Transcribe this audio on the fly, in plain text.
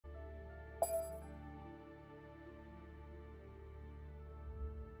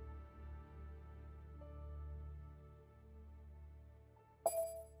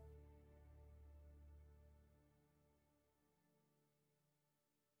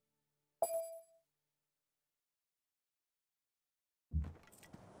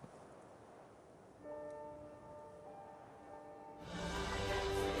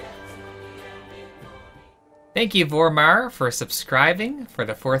Thank you, Vormar, for subscribing for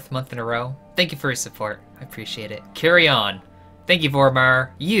the 4th month in a row. Thank you for your support. I appreciate it. Carry on. Thank you, Vormar.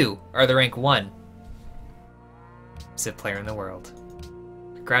 You are the rank 1 Civ player in the world.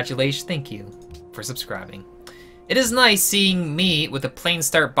 Congratulations. Thank you for subscribing. It is nice seeing me with a plain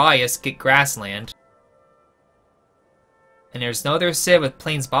start bias get grassland. And there's no other civ with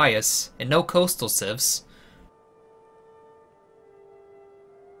plains bias, and no coastal civs.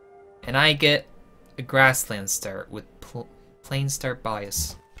 And I get a grassland start with plain start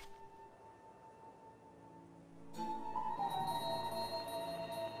bias.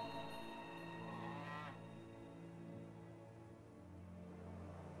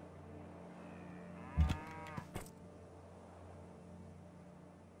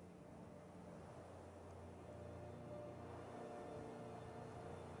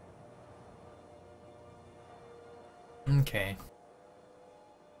 Okay.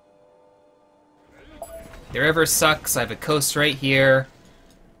 The river sucks. I have a coast right here.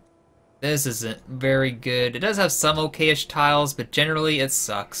 This isn't very good. It does have some okay-ish tiles, but generally it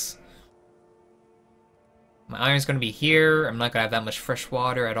sucks. My iron's going to be here. I'm not going to have that much fresh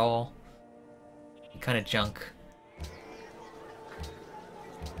water at all. Kind of junk.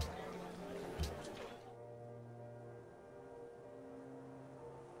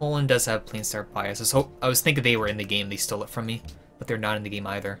 Poland does have plain start bias. I was thinking they were in the game. They stole it from me, but they're not in the game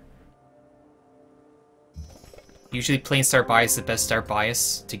either. Usually plain start bias is the best start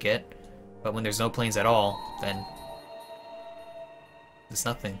bias to get, but when there's no plains at all, then it's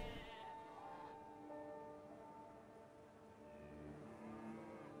nothing.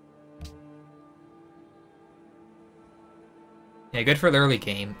 Yeah, good for the early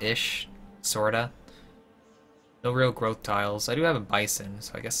game-ish, sorta. No real growth tiles. I do have a bison,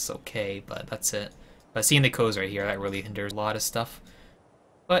 so I guess it's okay, but that's it. But seeing the coast right here, that really hinders a lot of stuff.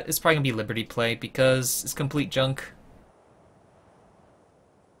 But it's probably gonna be Liberty play because it's complete junk.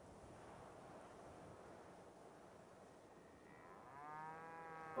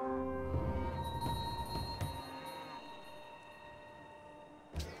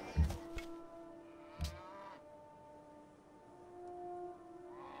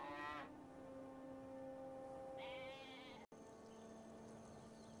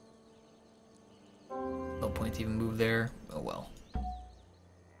 No point to even move there. Oh well.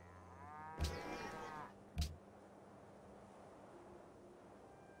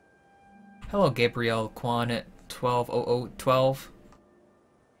 Hello, Gabriel Kwan at 12:0012.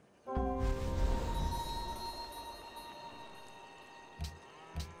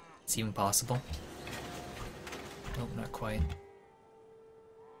 It's even possible. Nope, not quite.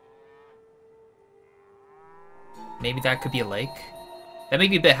 Maybe that could be a lake. That'd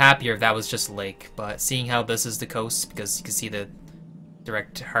make me a bit happier if that was just a lake, but seeing how this is the coast, because you can see the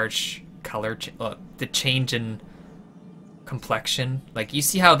direct harsh color, the change in complexion. Like, you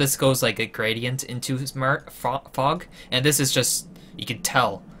see how this goes like a gradient into fog? And this is just, you can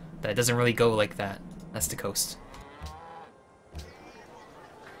tell that it doesn't really go like that. That's the coast.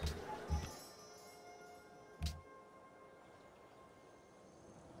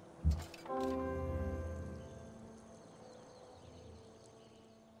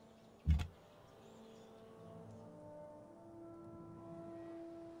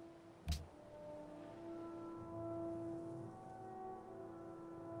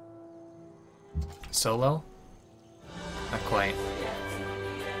 Solo? Not quite.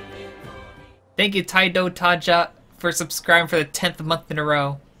 Thank you, Taido Taja, for subscribing for the 10th month in a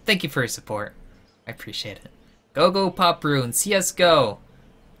row. Thank you for your support. I appreciate it. Go go Pop Rune, CSGO!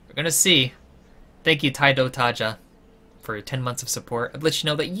 We're gonna see. Thank you, Taido Taja, for your 10 months of support. I'd let you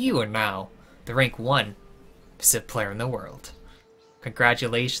know that you are now the rank 1 Civ player in the world.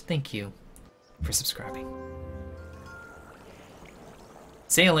 Congratulations, thank you for subscribing.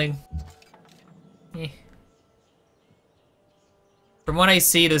 Sailing. From what I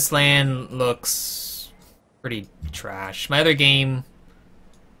see, this land looks pretty trash. My other game,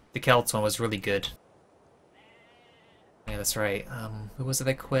 the Celts one, was really good. Yeah, that's right. Who was it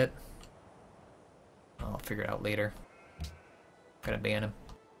that quit? I'll figure it out later. Gotta ban him.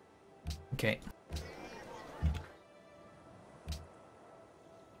 Okay.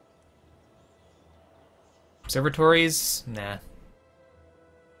 Observatories? Nah.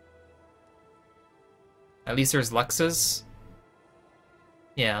 At least there's Luxes.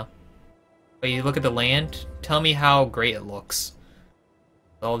 Yeah. But you look at the land, tell me how great it looks.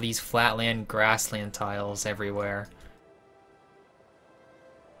 All these flatland, grassland tiles everywhere.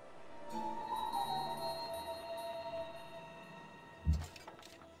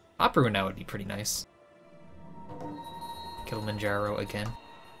 Opera now would be pretty nice. Kilimanjaro again.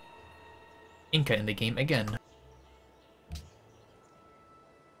 Inca in the game again.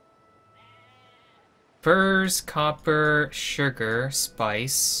 Furs, copper, sugar,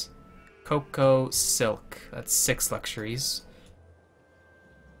 spice, cocoa, silk. That's 6 luxuries.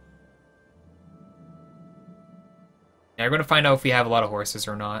 Yeah, we're gonna find out if we have a lot of horses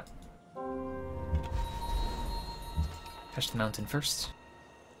or not. Touch the mountain first.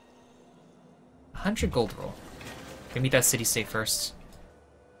 100 gold roll. Gonna meet that city state first.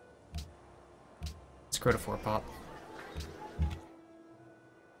 Let's grow to 4 pop.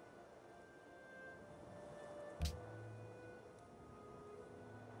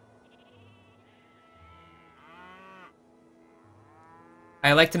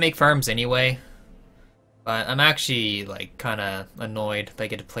 I like to make farms anyway, but I'm actually, like, kinda annoyed that I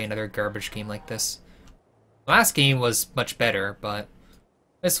get to play another garbage game like this. Last game was much better, but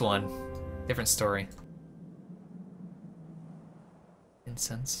this one, different story.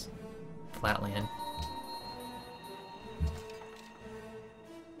 Incense. Flatland.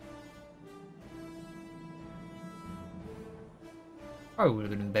 Probably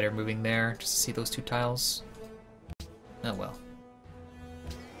would have been better moving there, just to see those 2 tiles. Oh well.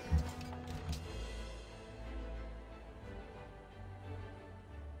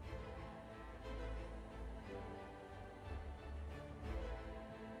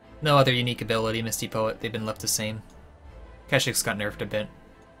 No other unique ability, Misty Poet. They've been left the same. Keshik's got nerfed a bit.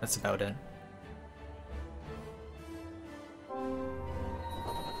 That's about it.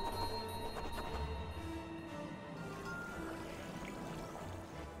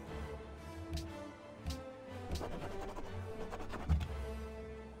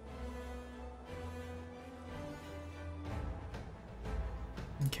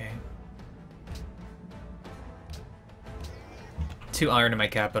 Okay. 2 iron in my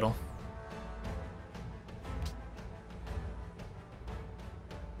capital.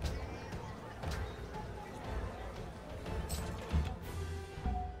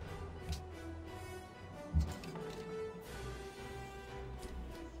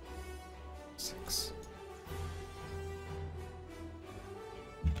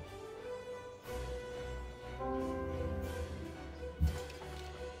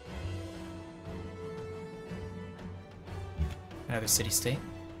 Another city-state.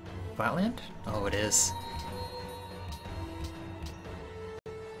 Flatland? Oh, it is.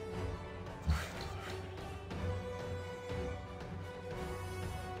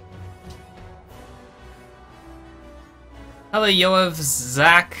 Hello, Yoav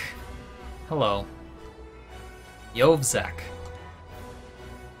Zach. Hello. Yoav Zach.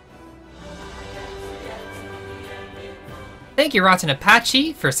 Thank you, Rotten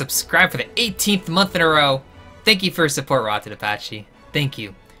Apache, for subscribing for the 18th month in a row. Thank you for your support, Rotten Apache. Thank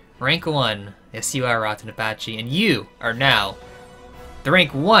you. Rank 1. Yes, you are Rotten Apache, and you are now the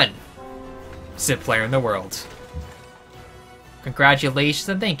rank 1 Civ player in the world. Congratulations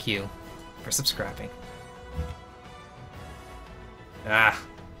and thank you for subscribing. Ah.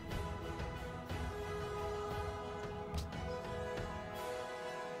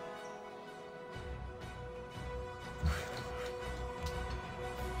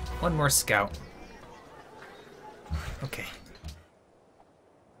 One more scout. Okay.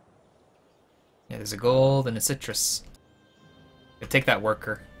 Yeah, there's a gold and a citrus. I'll take that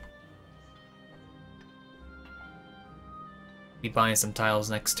worker. Be buying some tiles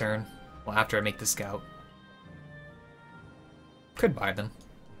next turn. Well, after I make the scout. Could buy them.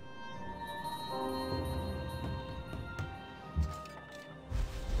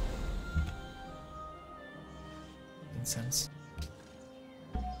 Incense.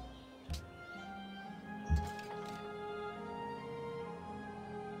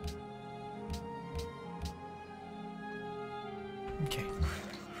 Okay.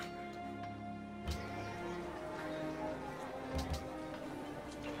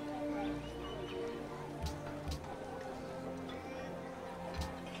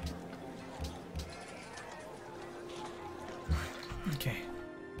 Okay.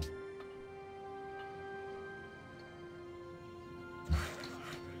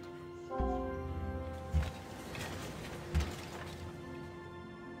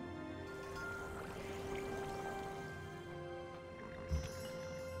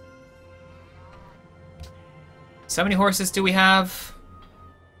 So how many horses do we have?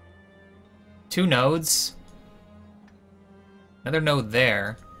 2 nodes. Another node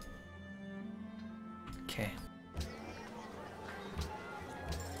there. Okay.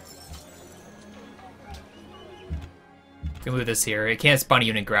 Can move this here. It can't spawn a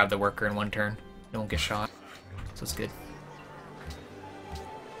unit and grab the worker in 1 turn. No one gets shot. So it's good.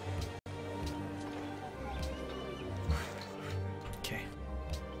 Okay.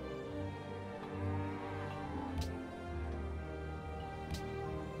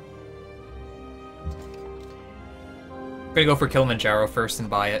 gonna go for Kilimanjaro first and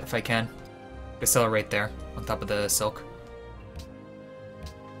buy it if I can. Gonna sell it right there, on top of the silk.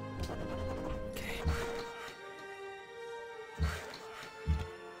 Okay.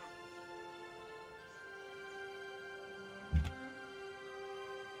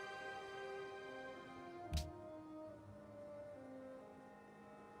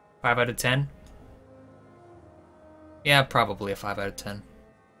 Five out of 10? Yeah, probably a 5 out of 10.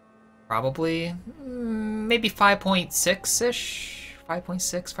 Probably, maybe 5.6-ish?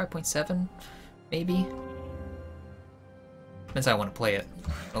 5.6, 5.7, maybe? Depends how I want to play it,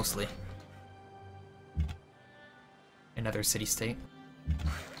 mostly. Another city-state.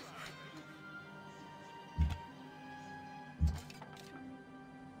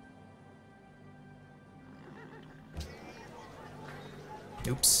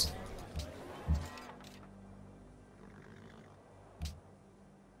 Oops.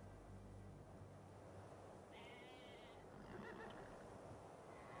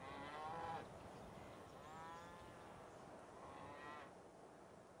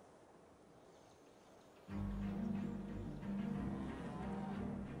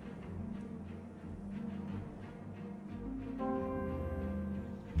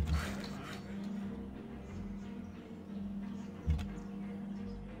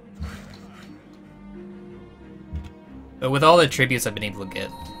 But with all the tributes I've been able to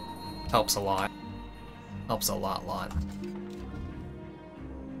get, helps a lot. Helps a lot.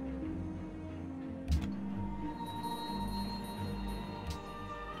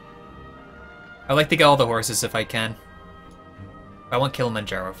 I like to get all the horses if I can. I want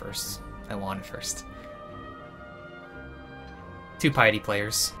Kilimanjaro first. I want it first. 2 piety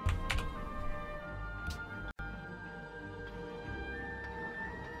players.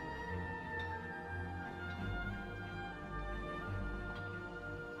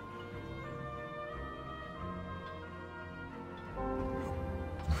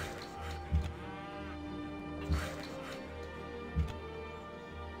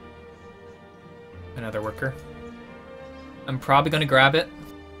 Another worker. I'm probably gonna grab it.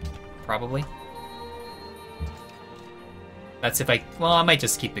 Probably. That's if I... Well, I might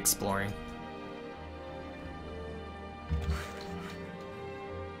just keep exploring.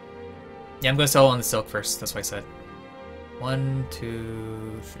 Yeah, I'm gonna sell on the silk first. That's what I said. 1,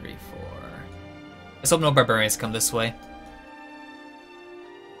 2, 3, 4. Let's hope no barbarians come this way.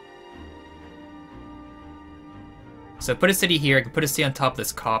 So put a city here. I can put a city on top of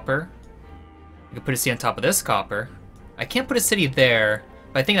this copper. I can put a city on top of this copper. I can't put a city there,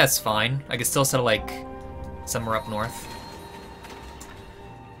 but I think that's fine. I can still settle, like, somewhere up north.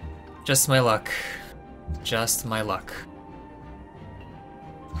 Just my luck. Just my luck.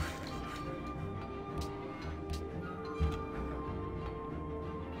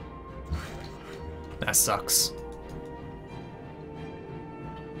 That sucks.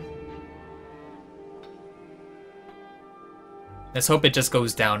 Let's hope it just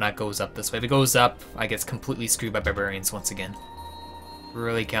goes down, not goes up this way. If it goes up, I get completely screwed by barbarians once again.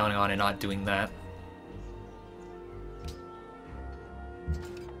 Really counting on it not doing that.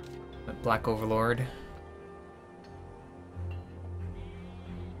 But Black Overlord.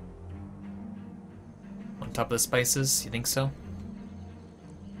 On top of the spices, you think so?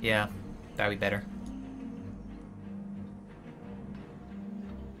 Yeah, that'd be better.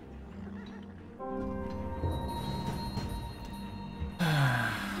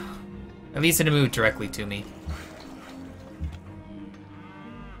 At least it didn't move directly to me.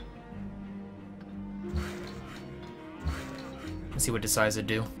 Let's see what it decides to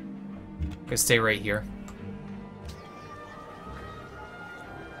do. I'm gonna stay right here.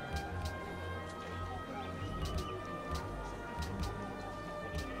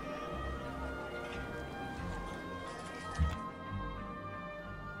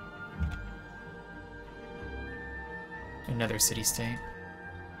 Another city-state.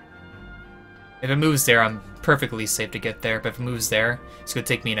 If it moves there, I'm perfectly safe to get there, but if it moves there, it's gonna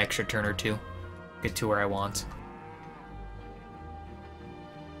take me an extra turn or two to get to where I want.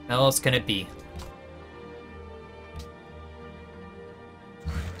 How else can it be?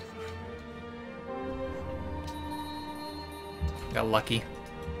 Got lucky.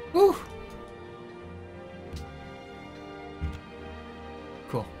 Woo!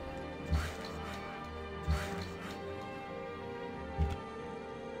 Cool.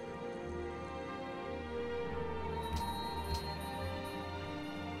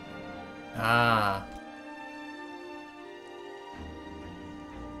 Ah.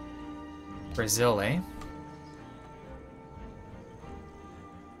 Brazil, eh?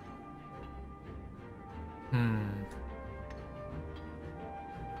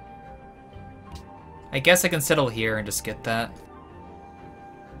 I guess I can settle here and just get that.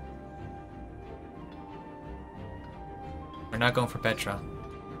 We're not going for Petra.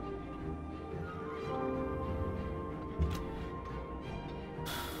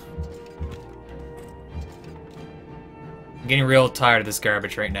 I'm getting real tired of this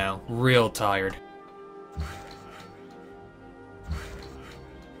garbage right now. Real tired.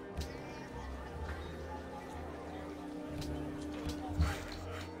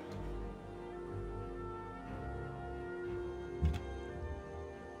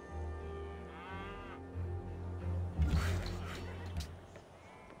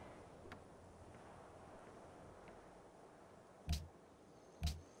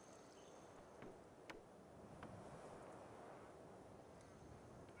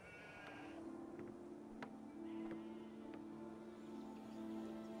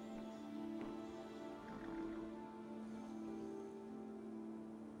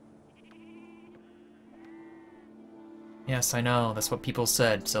 Yes, I know. That's what people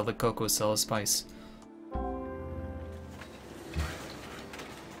said. Sell the cocoa, sell the spice.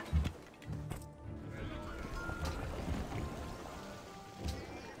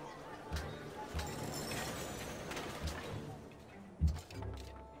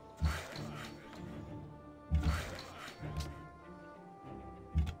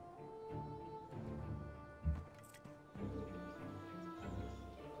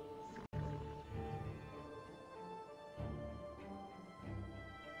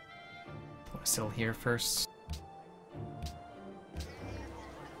 Still here first.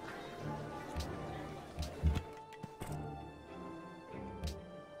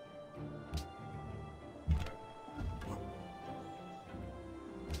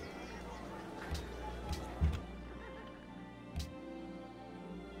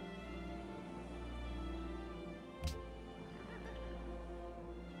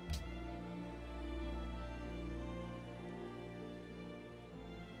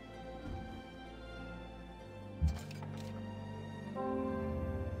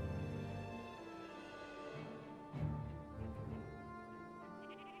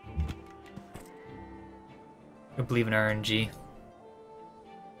 I believe in RNG.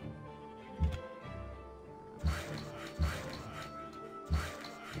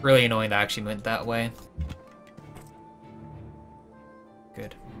 Really annoying that actually went that way.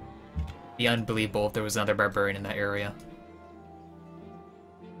 Good. Be unbelievable if there was another barbarian in that area.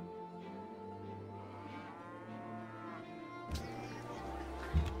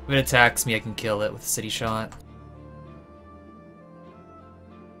 If it attacks me, I can kill it with a city shot.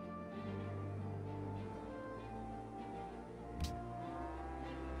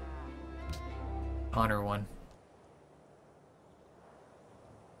 Honor one.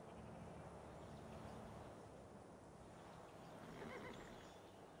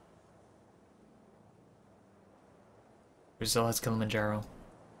 Brazil has Kilimanjaro.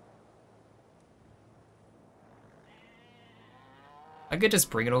 I could just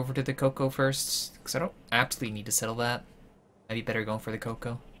bring it over to the cocoa first, because I don't absolutely need to settle that. I'd be better going for the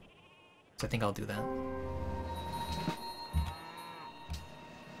cocoa. So I think I'll do that.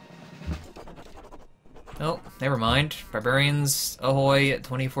 Oh, never mind. Barbarians ahoy at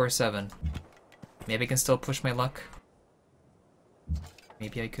 24/7. Maybe I can still push my luck.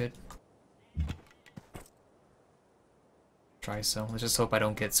 Maybe I could. Try so. Let's just hope I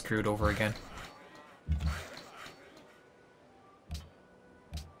don't get screwed over again.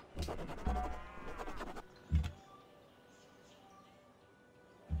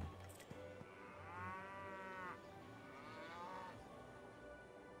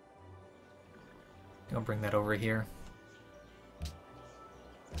 I'll bring that over here.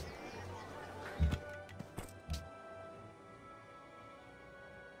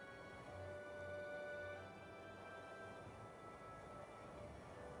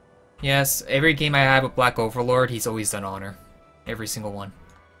 Yes, every game I have with Black Overlord, he's always done honor. Every single one.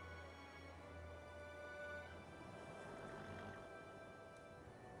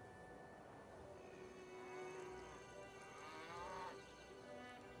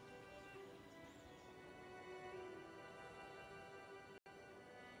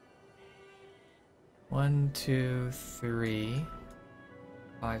 One, two, 3,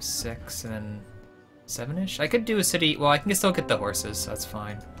 5, 6, and then 7-ish? I could do a city. Well, I can still get the horses, so that's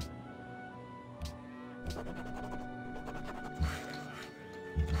fine.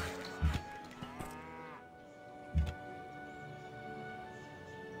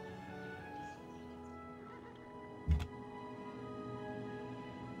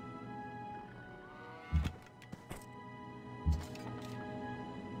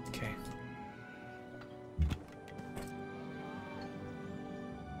 Okay.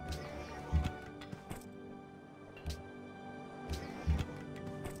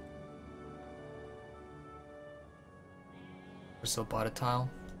 Brazil bought a tile,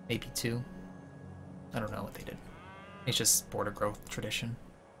 maybe 2. I don't know what they did. It's just border growth tradition.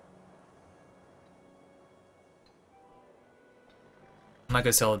 My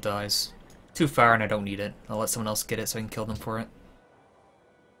Gazelle dies. Too far and I don't need it. I'll let someone else get it so I can kill them for it.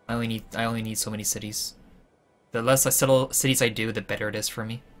 I only need so many cities. The less I settle cities I do, the better it is for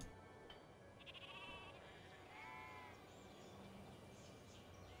me.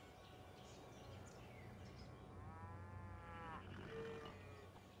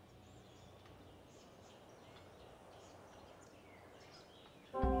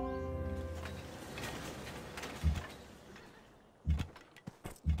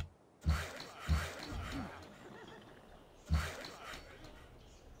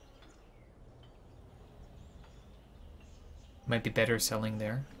 Might be better selling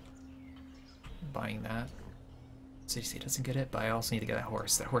there. Buying that. CDC doesn't get it, but I also need to get that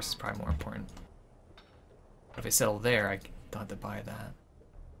horse. That horse is probably more important. But if I settle there, I don't have to buy that.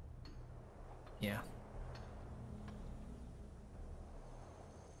 Yeah.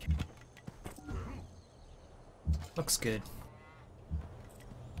 Looks good.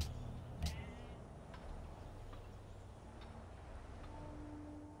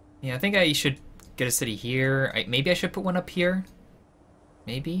 Yeah, I think I should get a city here. Maybe I should put one up here.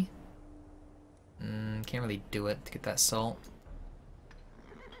 Maybe. Can't really do it to get that salt.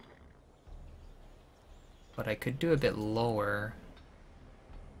 But I could do a bit lower.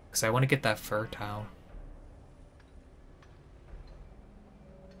 Because I want to get that fertile.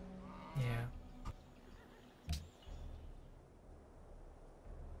 Yeah.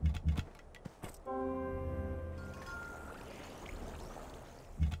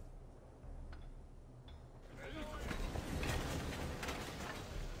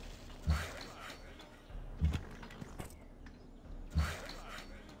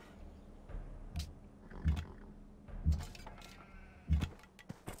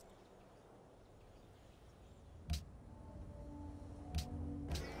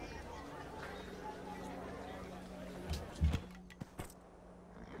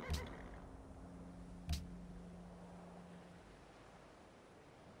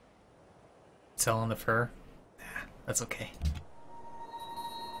 Selling the fur? Nah, that's okay.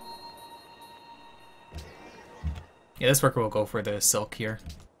 Yeah, this worker will go for the silk here.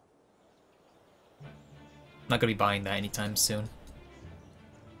 I'm not gonna be buying that anytime soon.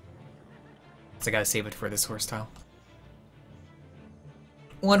 So I gotta save it for this horse tile.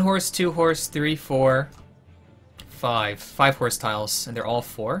 1 horse, 2 horse, 3, 4, 5. 5 horse tiles, and they're all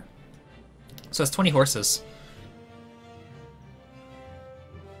 4. So that's 20 horses.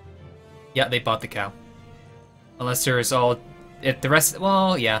 Yeah, they bought the cow. Unless there's all... If the rest...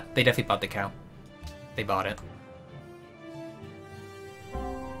 Well, yeah, they definitely bought the cow. They bought it.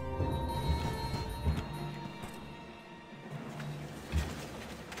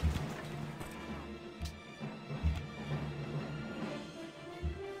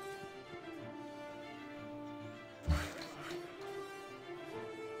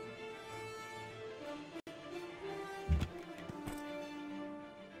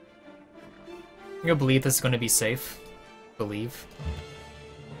 I'm gonna believe this is gonna be safe. Believe.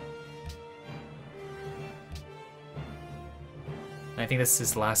 I think this is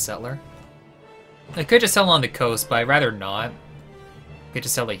his last settler. I could just sell on the coast, but I'd rather not. I could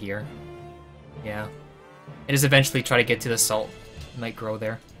just sell it here. Yeah. And just eventually try to get to the salt. It might grow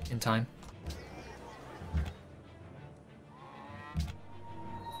there in time.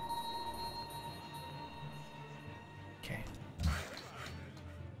 Okay.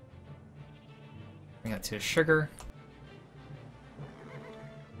 Bring that to sugar.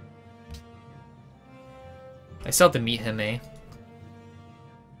 I still have to meet him, eh?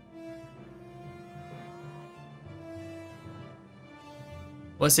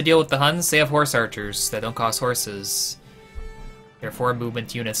 What's the deal with the Huns? They have horse archers that don't cost horses. They're 4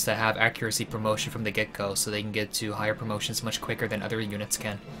 movement units that have accuracy promotion from the get-go, so they can get to higher promotions much quicker than other units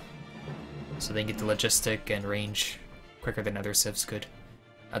can. So they can get the logistic and range quicker than other civs could.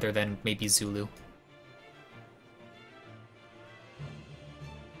 Other than maybe Zulu.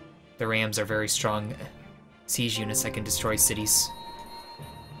 The Rams are very strong siege units that can destroy cities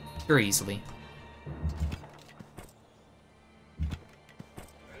very easily.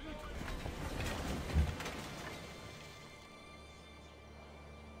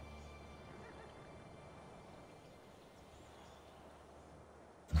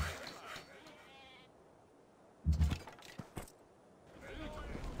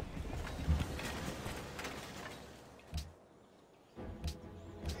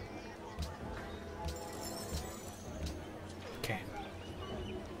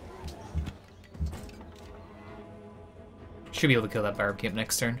 Should be able to kill that barbecue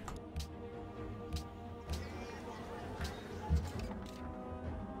next turn.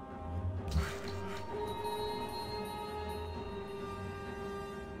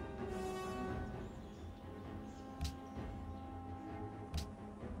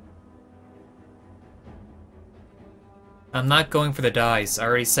 I'm not going for the dice. I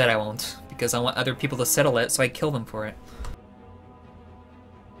already said I won't, because I want other people to settle it, so I kill them for it.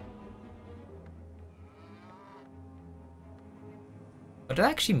 Oh, did I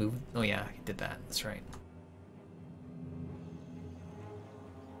actually move? Oh yeah, I did that. That's right.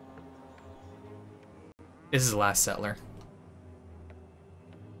 This is the last settler.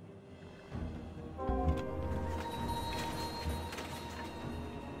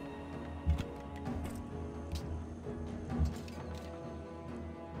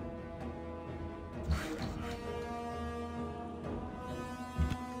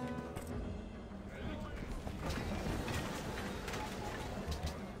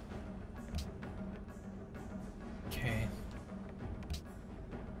 Okay.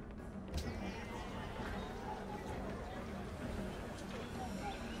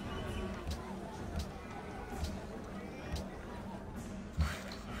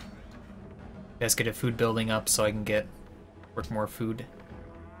 Let's get a food building up so I can work more food.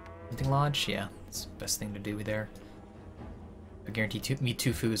 Hunting lodge? Yeah, it's the best thing to do there. I guarantee me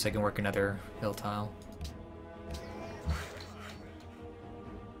 2 food so I can work another hill tile.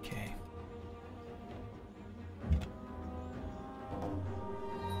 Okay.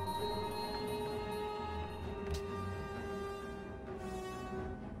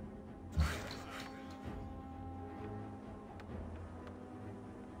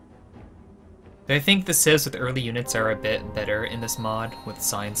 I think the civs with early units are a bit better in this mod, with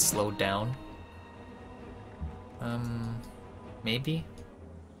science slowed down. Maybe?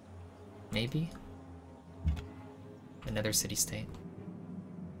 Maybe? Another city-state.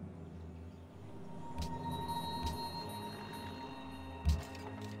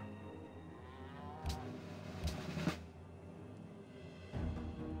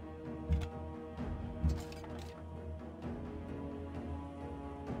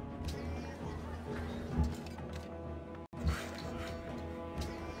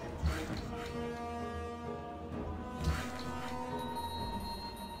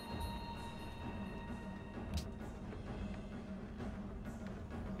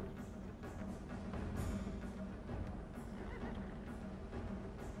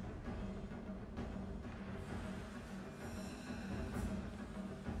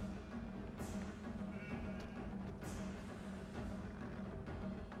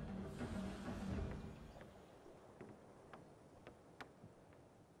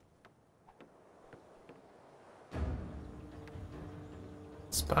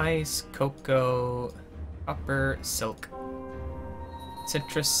 Spice, cocoa, copper, silk,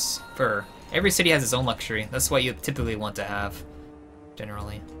 citrus, fur. Every city has its own luxury. That's what you typically want to have,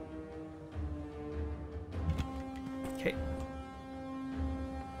 generally. Okay.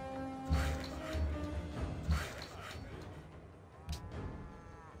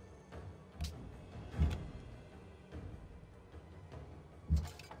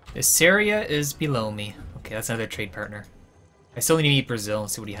 This area is below me. Okay, that's another trade partner. I still need to meet Brazil and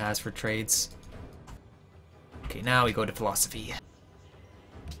see what he has for trades. Okay, now we go to philosophy.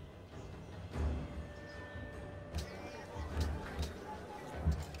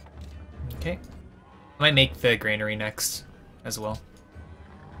 Okay. I might make the granary next as well.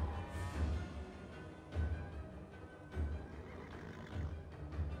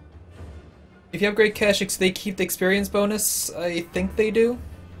 If you have great cash, they keep the experience bonus. I think they do.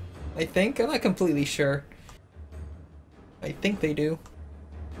 I think? I'm not completely sure. I think they do.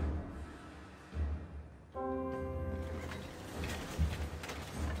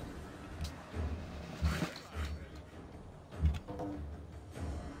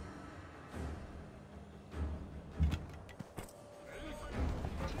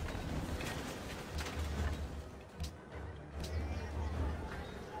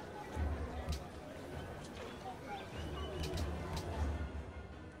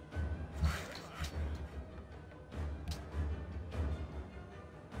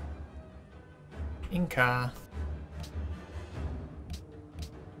 Inca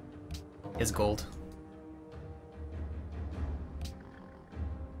is gold.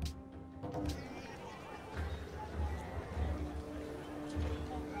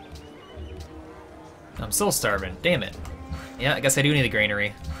 I'm still starving. Damn it. Yeah, I guess I do need a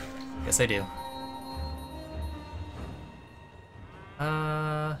granary. Guess I do.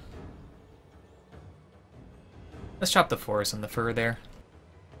 Let's chop the forest and the fur there.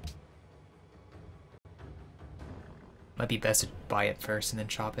 My be best to buy it first and then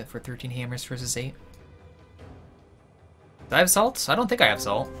chop it for 13 hammers versus 8. Do I have salt? I don't think I have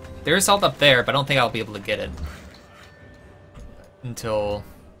salt. There is salt up there, but I don't think I'll be able to get it until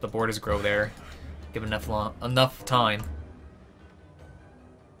the borders grow there. Give enough time.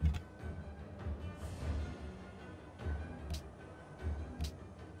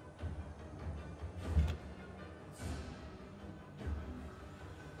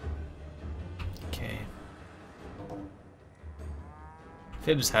 Okay.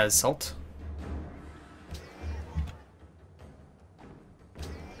 Fibs has salt.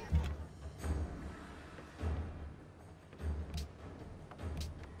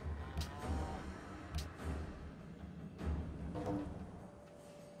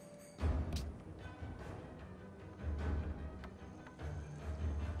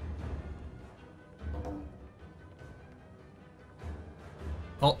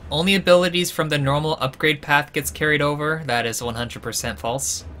 Only abilities from the normal upgrade path gets carried over. That is 100%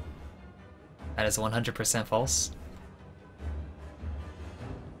 false. That is 100% false.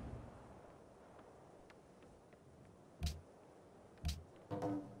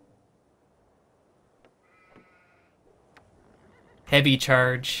 Heavy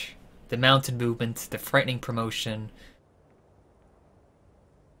charge, the mountain movement, the frightening promotion,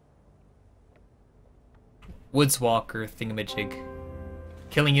 Woodswalker thingamajig.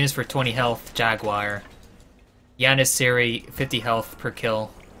 Killing units for 20 health, Jaguar. Janissary, 50 health per kill.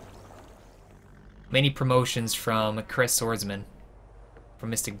 Many promotions from Chris Swordsman from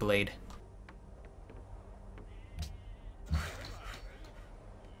Mystic Blade.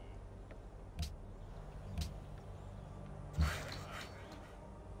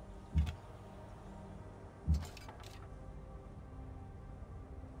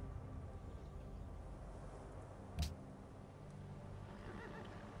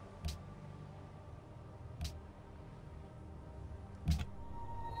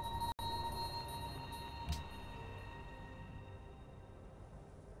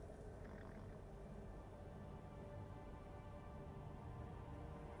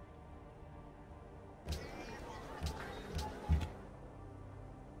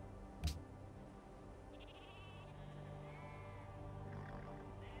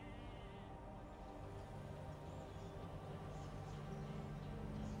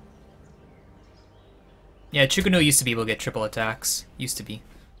 Yeah, Chukunu used to be able to get triple attacks. Used to be.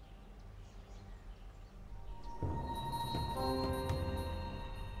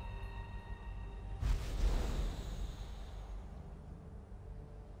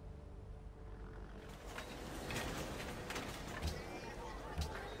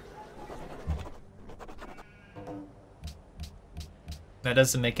 That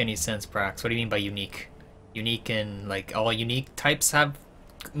doesn't make any sense, Prax. What do you mean by unique? Unique in, like, all unique types have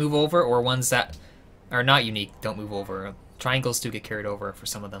move over, or ones that are not unique don't move over? Triangles do get carried over for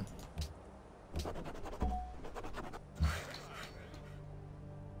some of them.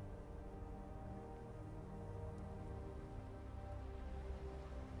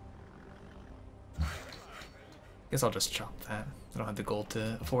 Guess I'll just chop that. I don't have the gold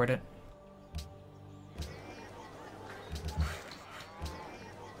to afford it.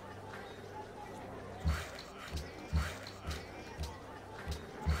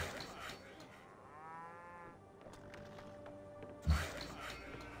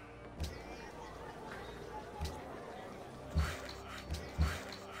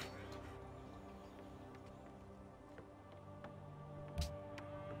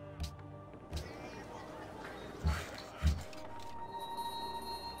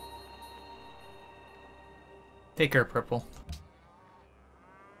 Take her purple.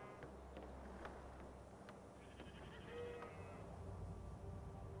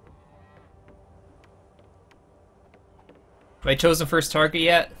 Have I chosen first target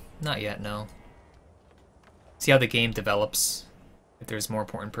yet? Not yet, no. See how the game develops. If there's a more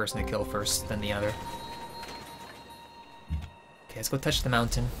important person to kill first than the other. Okay, let's go touch the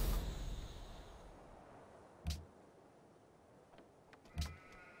mountain.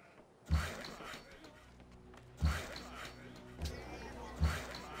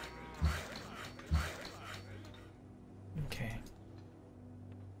 Okay.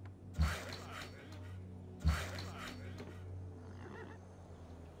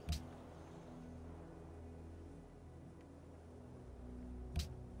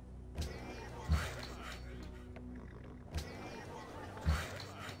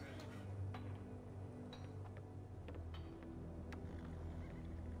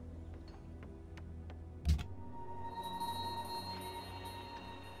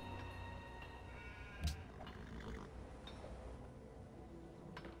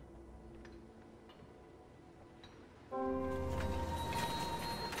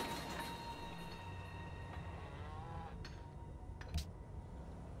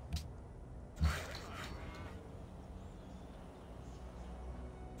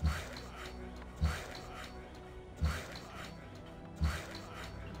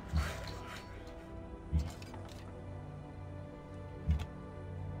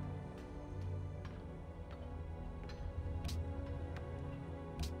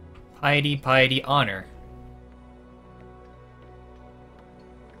 Piety, piety, honor.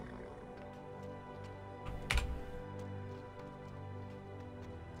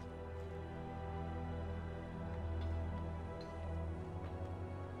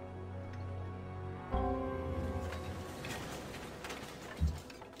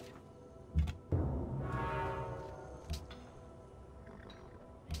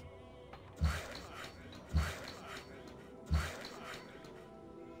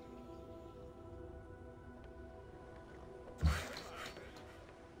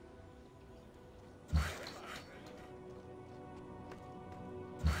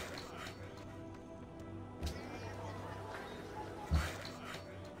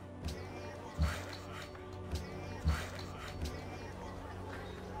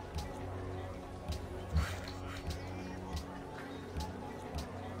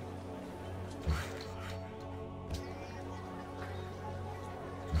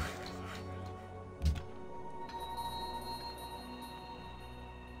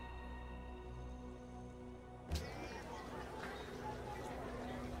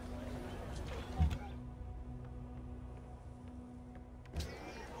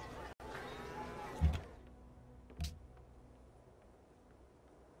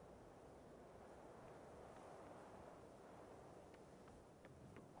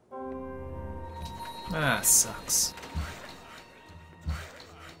 Ah, sucks.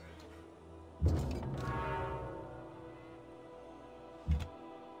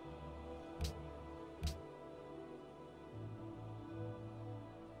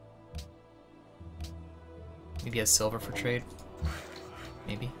 Maybe a silver for trade?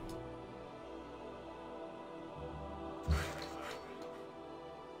 Maybe.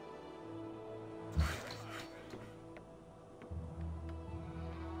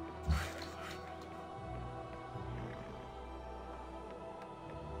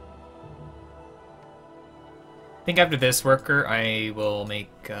 I think after this worker, I will make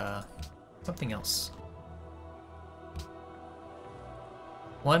something else.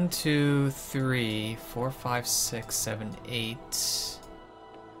 1, 2, 3, 4, 5, 6, 7, 8.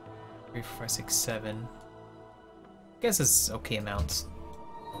 3, 4, 5, 6, 7. I guess it's okay amounts.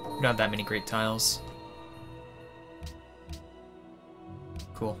 We don't have that many great tiles.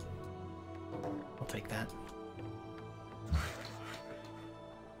 Cool. I'll take that.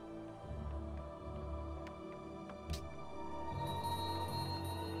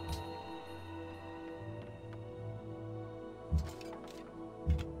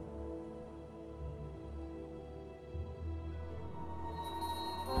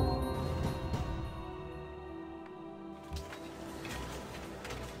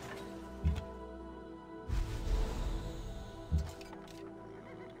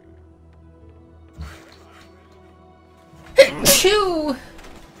 Phew!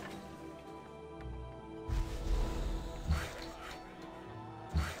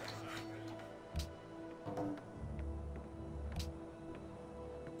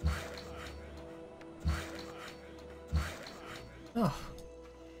 Oh.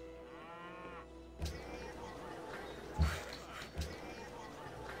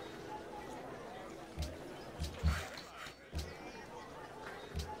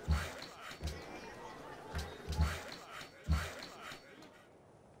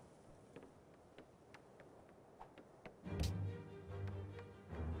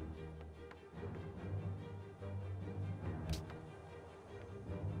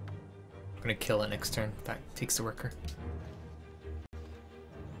 I'm gonna kill it next turn. That takes the worker.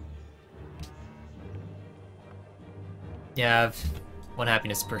 Yeah, I have 1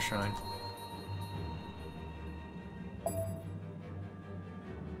 happiness per shrine.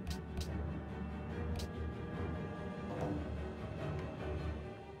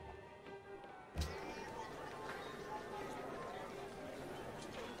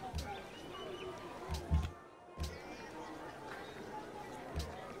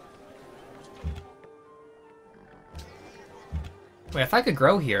 Wait, if I could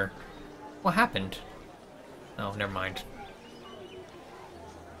grow here, what happened? Oh, never mind.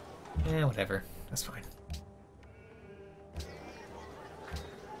 Eh, whatever. That's fine.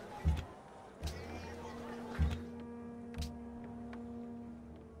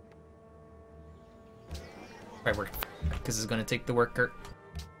 Right, work. This is gonna take the worker.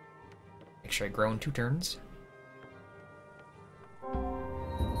 Make sure I grow in 2 turns.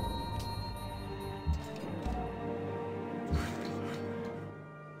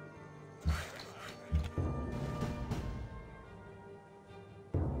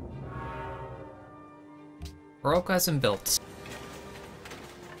 Baroque hasn't built.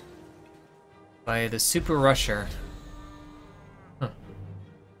 By the Super Rusher. Huh.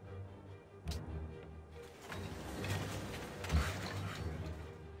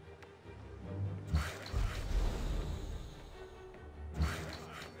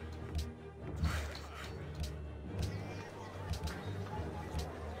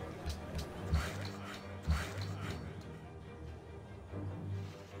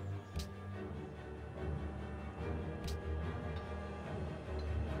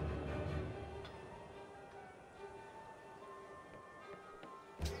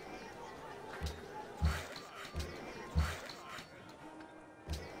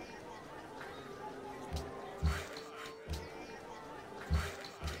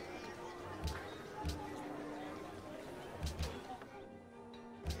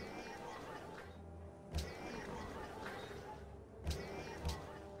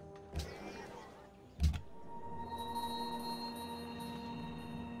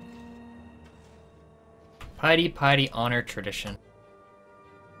 Piety, piety, honor, tradition.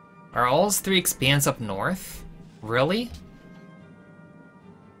 Are all 3 expands up north? Really?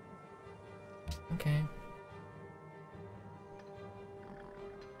 Okay.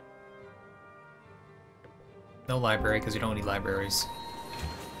 No library, because we don't need libraries.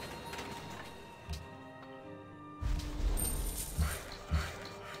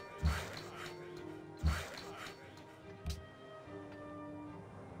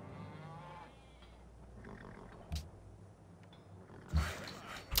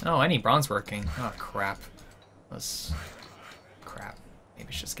 Oh, I need bronze working. Oh, crap. Let's... Crap. Maybe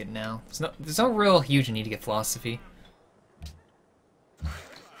I should just get it now. There's no real huge need to get philosophy.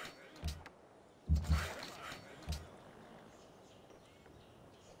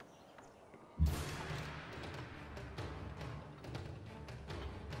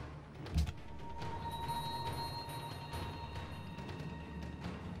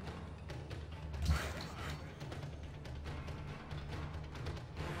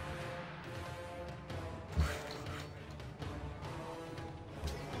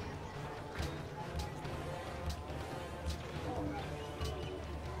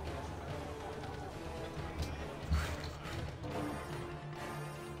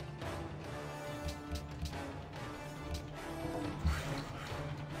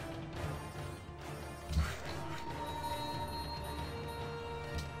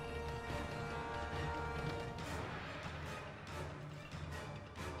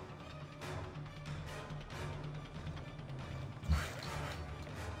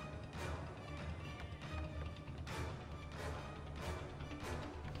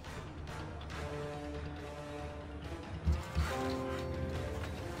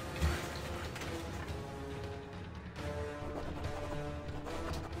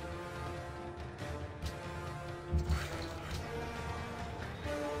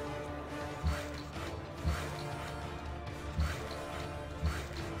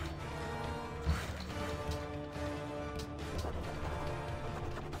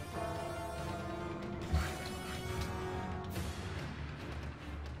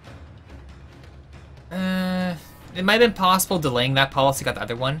 It might have been possible delaying that policy got the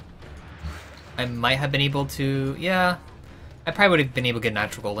other one. I might have been able to... Yeah. I probably would have been able to get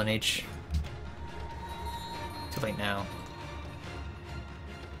natural golden age. Too late now.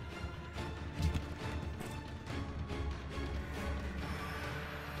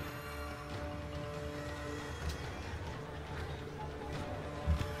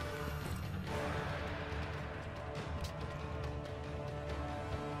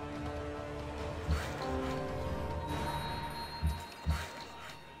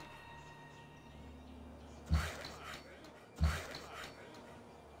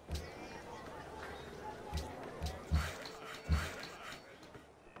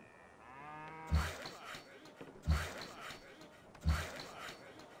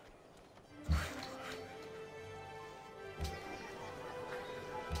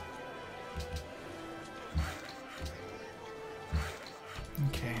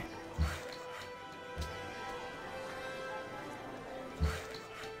 Okay.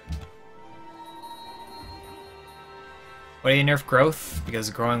 Why did you nerf growth? Because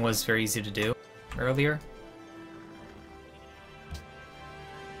growing was very easy to do earlier.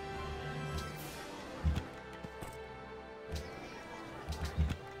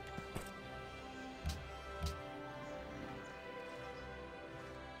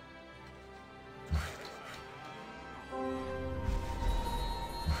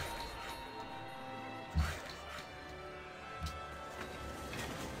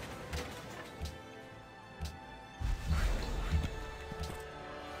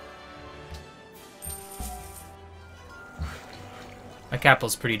 My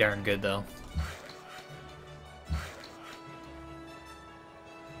capital's pretty darn good, though.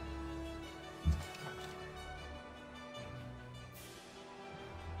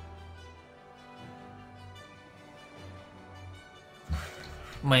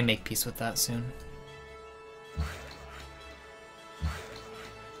 Might make peace with that soon.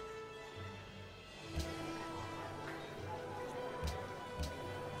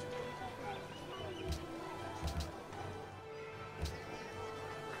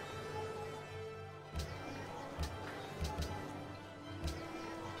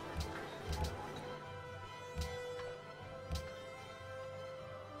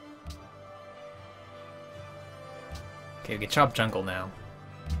 Okay, we can chop jungle now.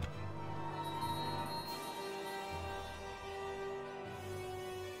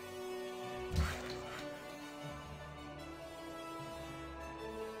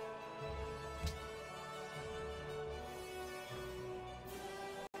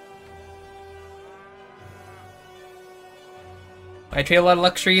 I trade a lot of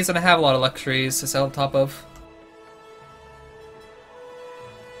luxuries, and I have a lot of luxuries to sell on top of.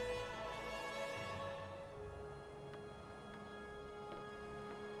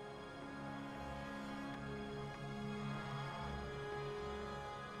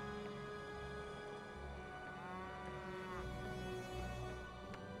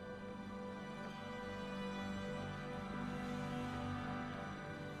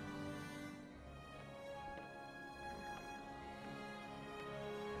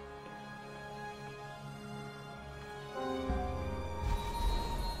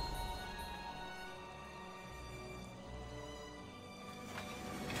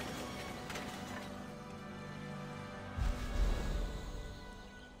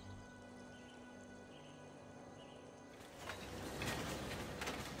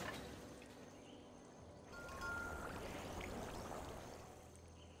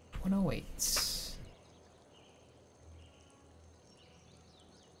 $108.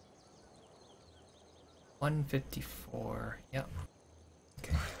 $154. Yep.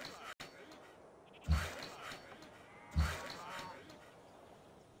 Okay.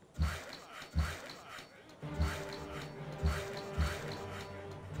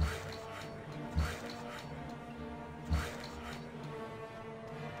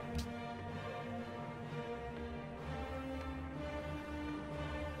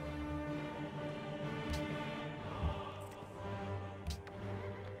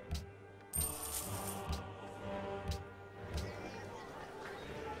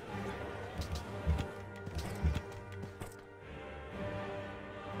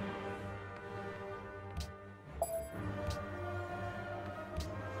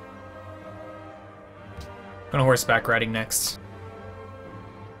 I'm gonna horseback riding next.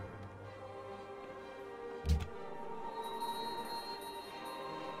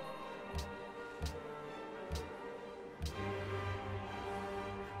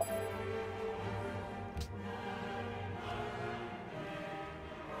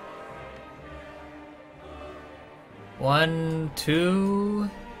 One, two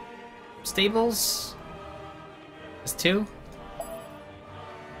stables? Just two?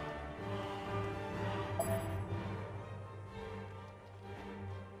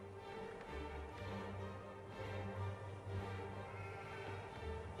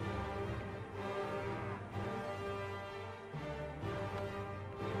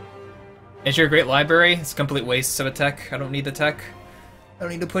 Is your great library? It's a complete waste of a tech. I don't need the tech. I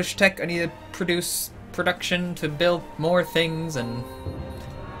don't need to push tech. I need to produce production to build more things and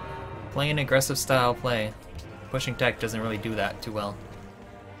play an aggressive style play. Pushing tech doesn't really do that too well.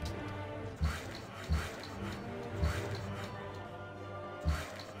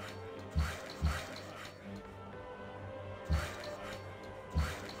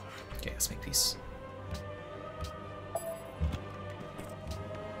 Okay, let's make peace.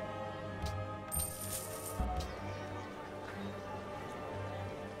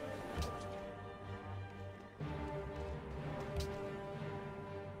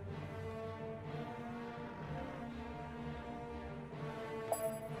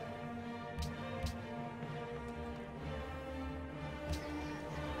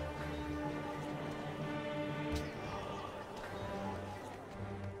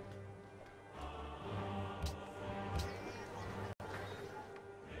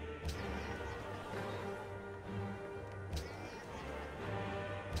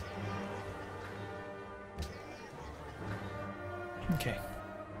 Okay.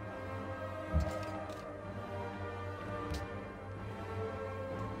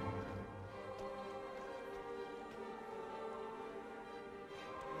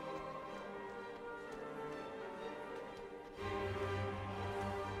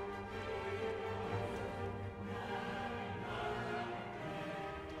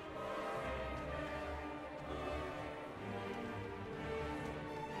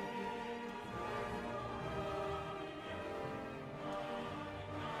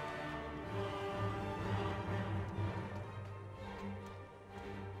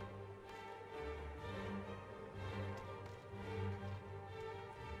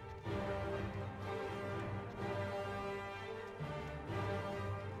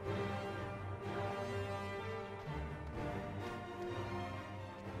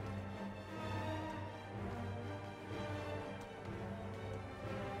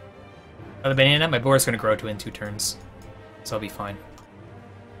 The banana, my board's gonna grow to in 2 turns, so I'll be fine.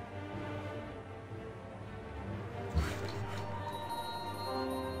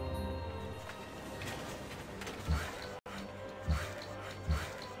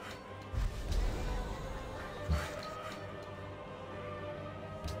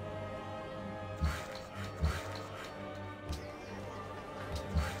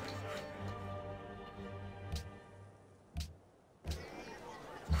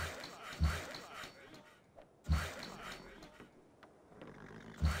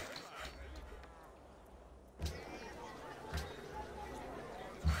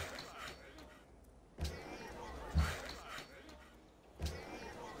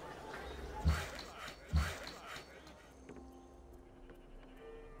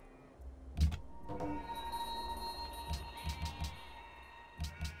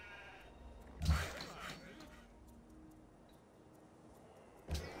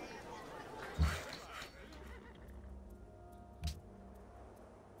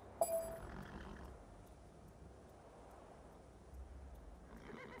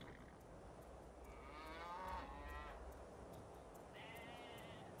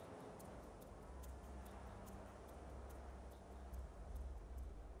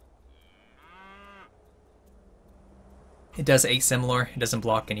 It does asimilar. It doesn't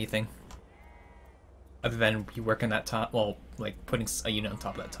block anything. Other than you work on that tile, well, like putting a unit on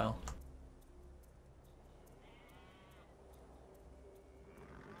top of that tile.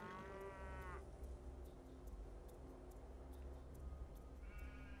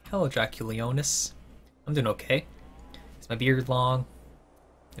 Hello, Draculionis. I'm doing okay. Is my beard long?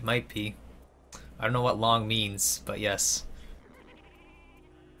 It might be. I don't know what long means, but yes.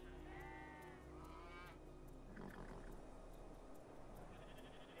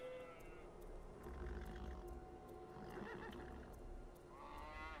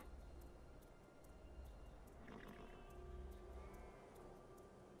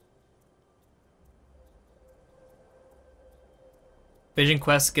 Vision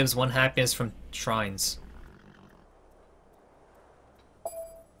Quest gives 1 happiness from shrines.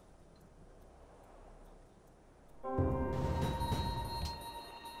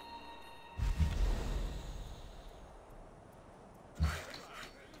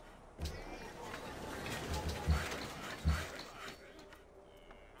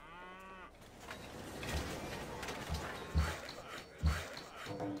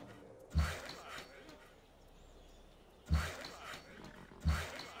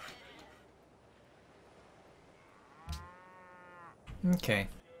 Okay.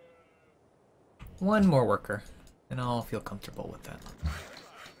 1 more worker, and I'll feel comfortable with that.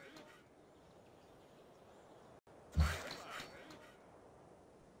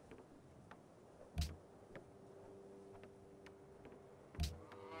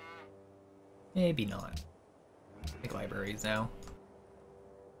 Maybe not. Make libraries now.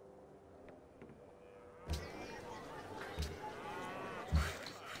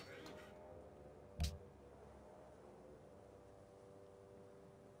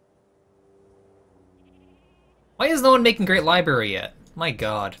 Why is no one making Great Library yet? My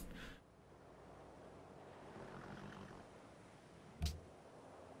god.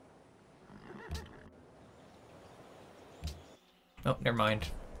 Oh, never mind.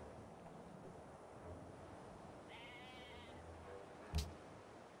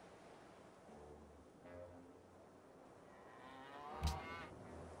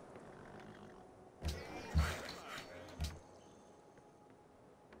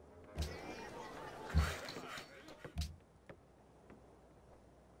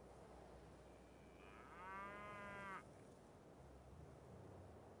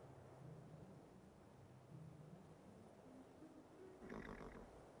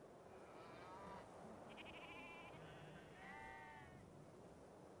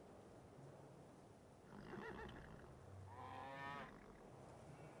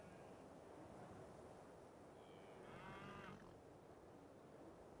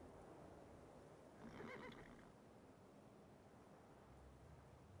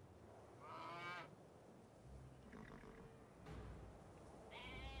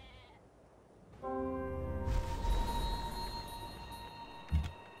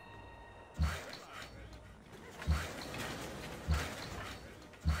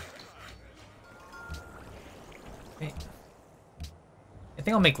 Okay. I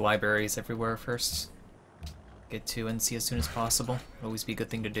think I'll make libraries everywhere first. Get to NC as soon as possible. Always be a good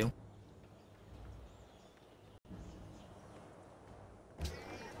thing to do.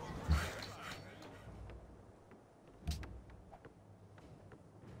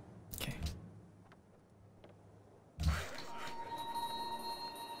 Okay.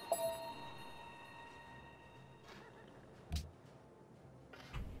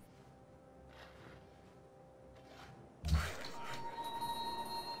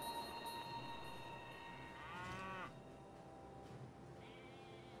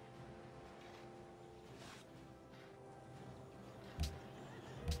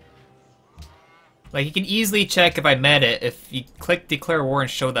 Like, you can easily check if I met it if you click Declare War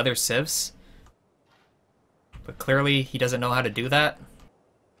and show the other civs. But clearly, he doesn't know how to do that.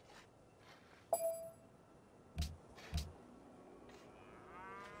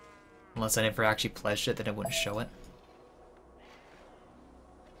 Unless I never actually pledged it, then it wouldn't show it.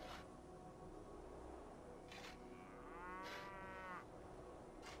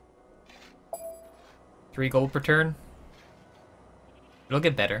 $3 gold per turn. It'll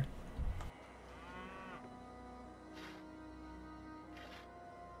get better.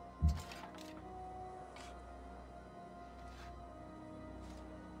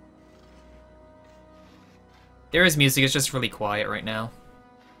 There is music, it's just really quiet right now.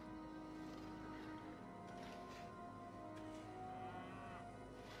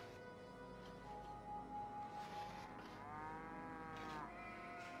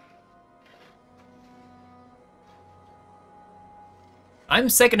 I'm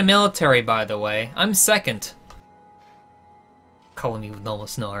second in military, by the way. I'm second. colony with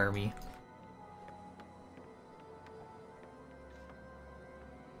almost no army.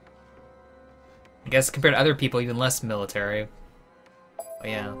 I guess compared to other people, even less military. But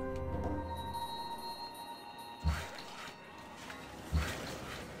yeah.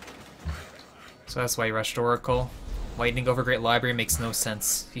 So that's why he rushed Oracle. Whitening over Great Library makes no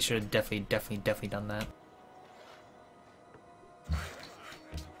sense. He should have definitely done that.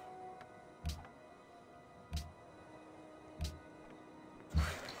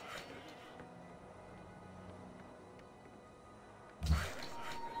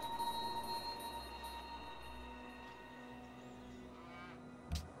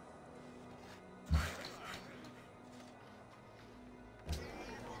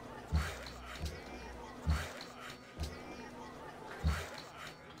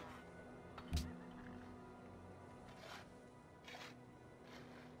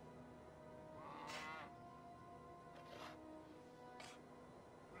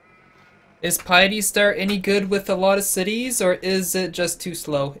 Is Piety Star any good with a lot of cities, or is it just too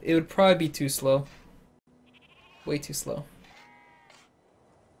slow? It would probably be too slow. Way too slow.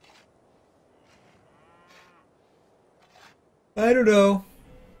 I don't know.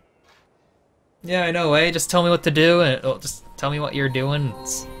 Yeah, I know, eh? Just tell me what to do, and just tell me what you're doing.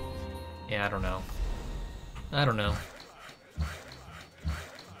 Yeah, I don't know. I don't know.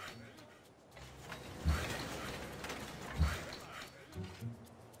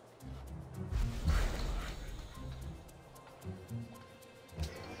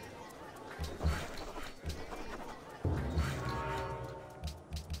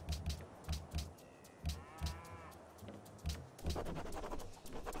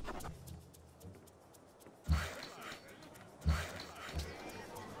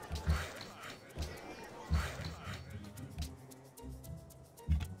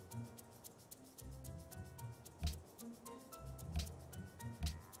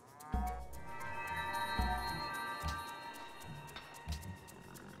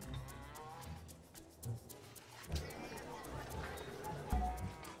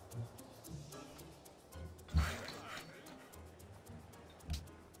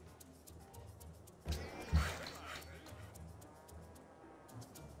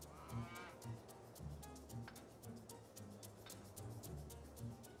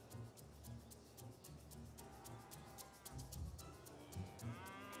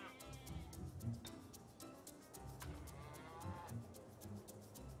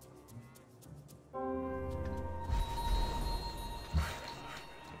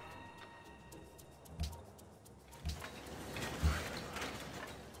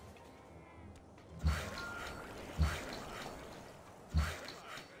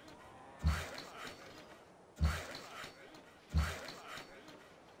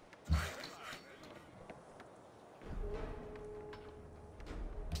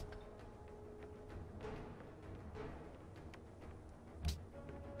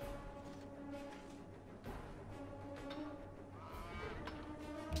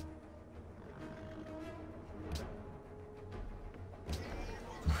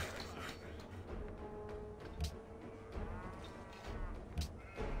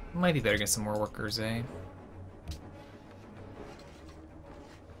 Might be better to get some more workers, eh?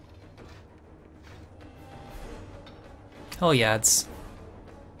 Hell yeah, it's...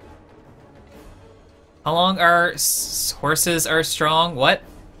 How long are horses are strong? What?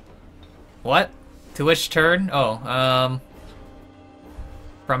 What? To which turn? Oh,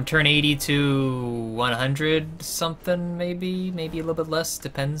 from turn 80 to 100 something, maybe? Maybe a little bit less,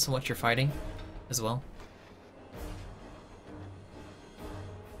 depends on what you're fighting as well.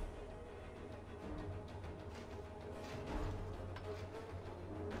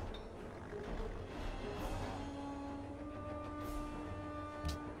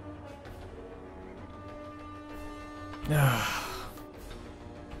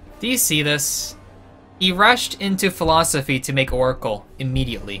 Do you see this? He rushed into philosophy to make Oracle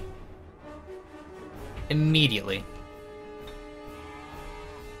immediately. Immediately.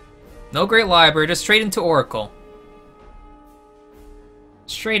 No Great Library, just straight into Oracle.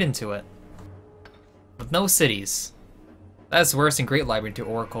 Straight into it. With no cities. That's worse than Great Library into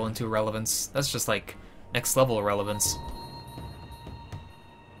Oracle into relevance. That's just like next level relevance.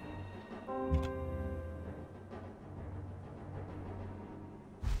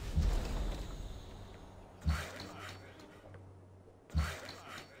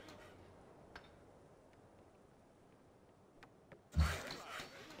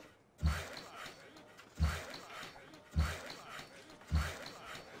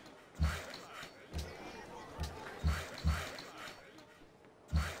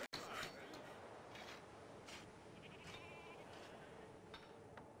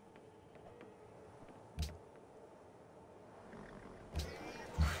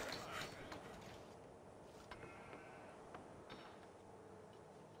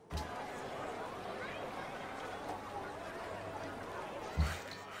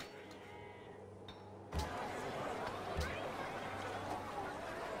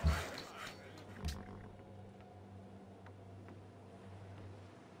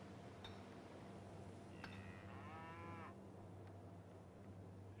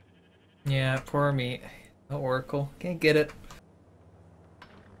 Yeah, poor me. No Oracle. Can't get it.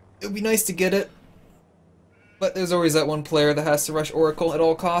 It would be nice to get it. But there's always that one player that has to rush Oracle at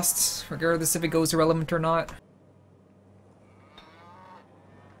all costs, regardless if it goes irrelevant or not.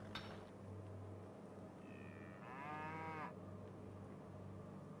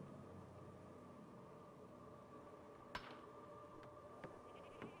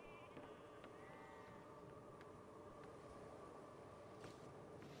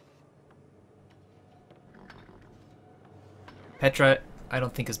 Petra, I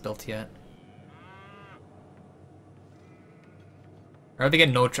don't think is built yet. Or they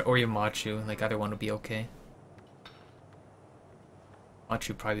get Notra or Yamachu, like either one would be okay. Machu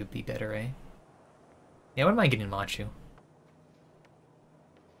would probably be better, eh? Yeah, I wouldn't mind getting Machu.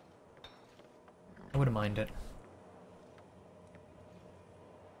 I wouldn't mind it.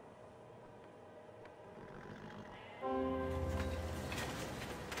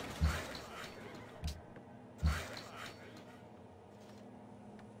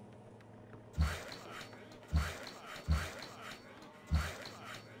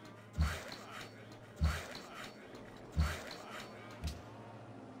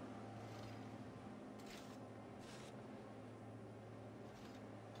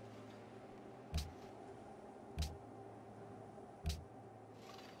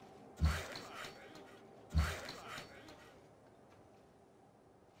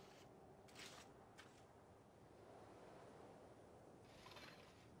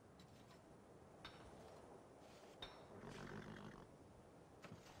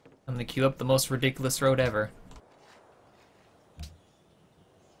 I'm gonna queue up the most ridiculous road ever.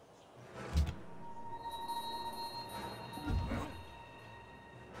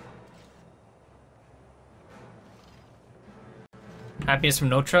 Happiness from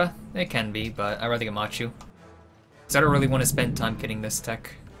Notra? It can be, but I'd rather get Machu. Because I don't really want to spend time getting this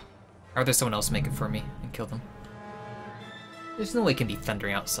tech. I'd rather someone else make it for me and kill them. There's no way it can be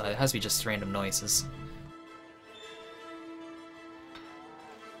thundering outside. It has to be just random noises.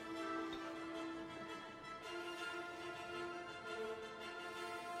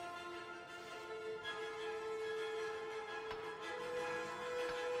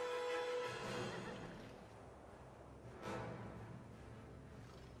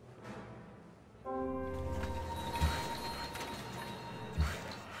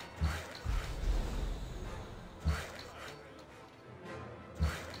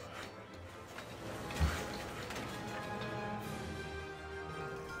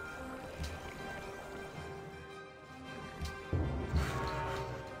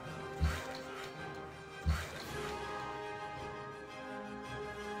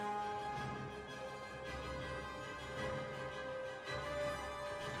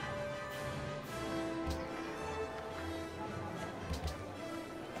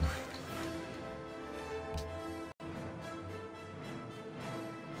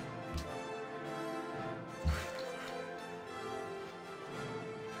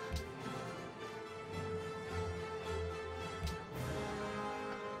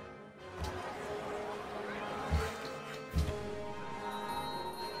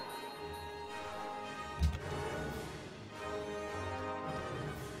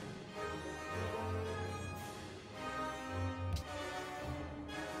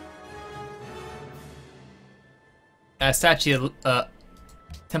 Statue,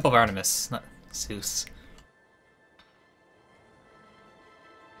 Temple of Artemis, not Zeus.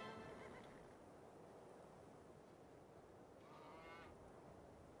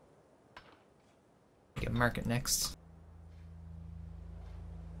 Get market next.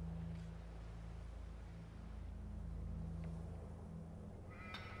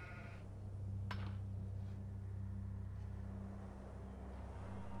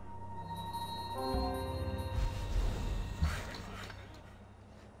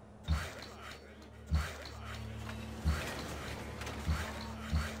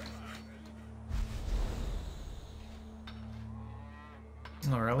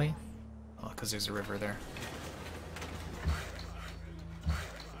 Oh, really? Oh, because there's a river there.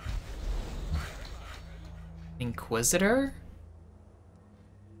 Inquisitor?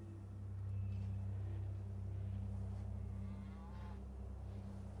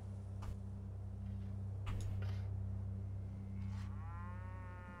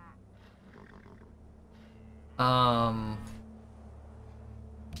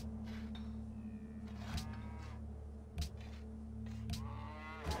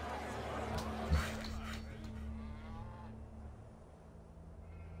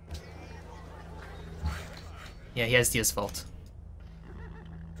 Yeah, he has the asphalt.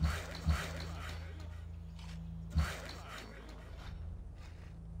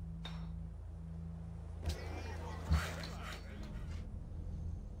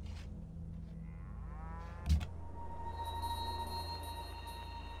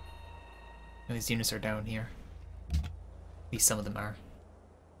 And these units are down here. At least some of them are.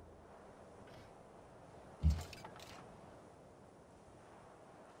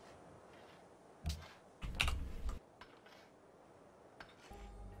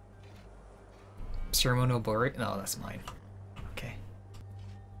 Ceremonial Bori? No, that's mine. Okay.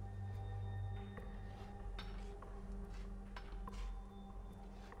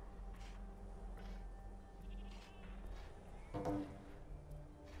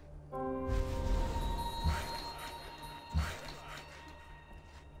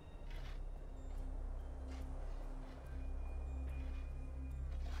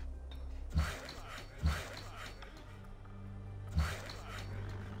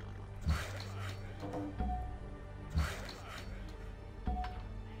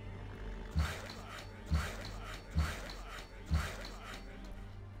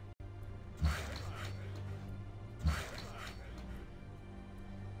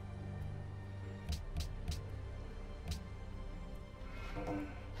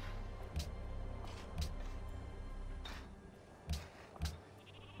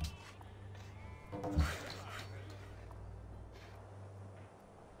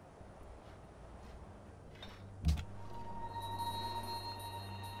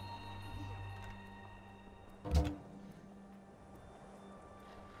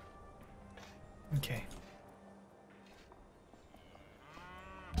 Okay.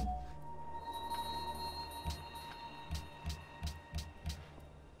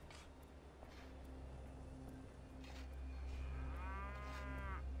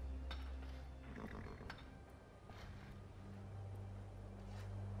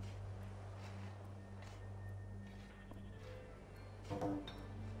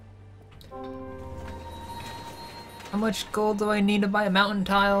 How much gold do I need to buy a mountain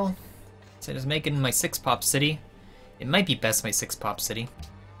tile? So just making my 6-pop city. It might be best my 6-pop city.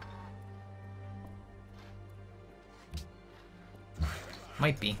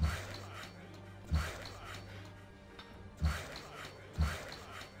 Might be.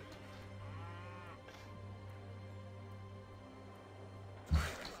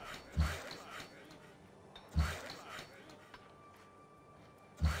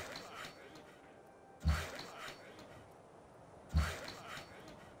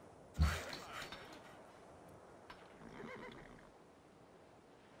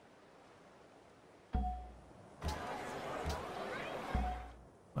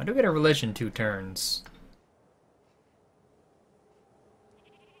 I do get a religion 2 turns.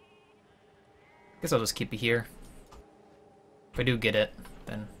 Guess I'll just keep it here. If I do get it,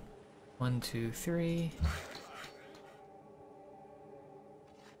 then 1, 2, 3.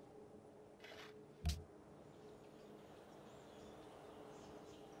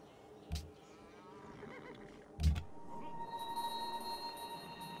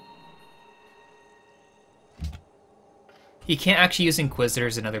 He can't actually use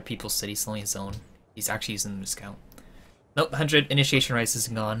Inquisitors in other people's cities, only his own. He's actually using them to scout. Nope, 100 initiation rice is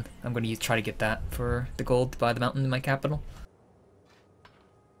gone. I'm going to try to get that for the gold to buy the mountain in my capital.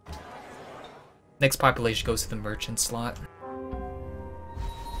 Next population goes to the merchant slot.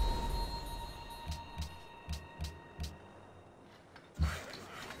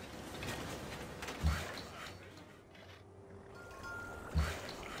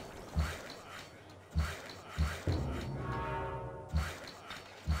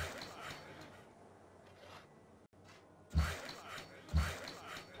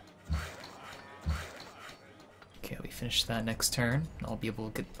 Finish that next turn. I'll be able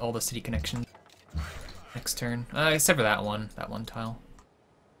to get all the city connections next turn. Except for that one tile.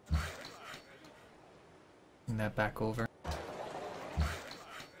 Bring that back over.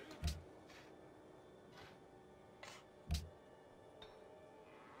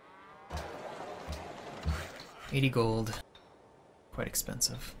 $80 gold. Quite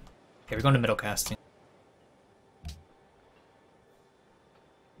expensive. Okay, we're going to middle casting.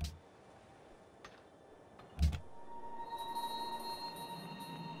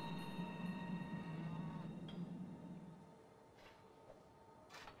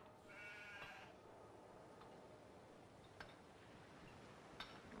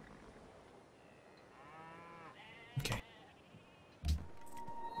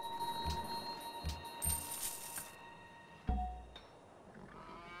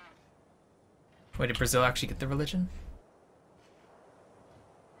 Wait, did Brazil actually get the religion?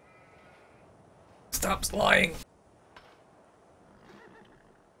 Stop lying!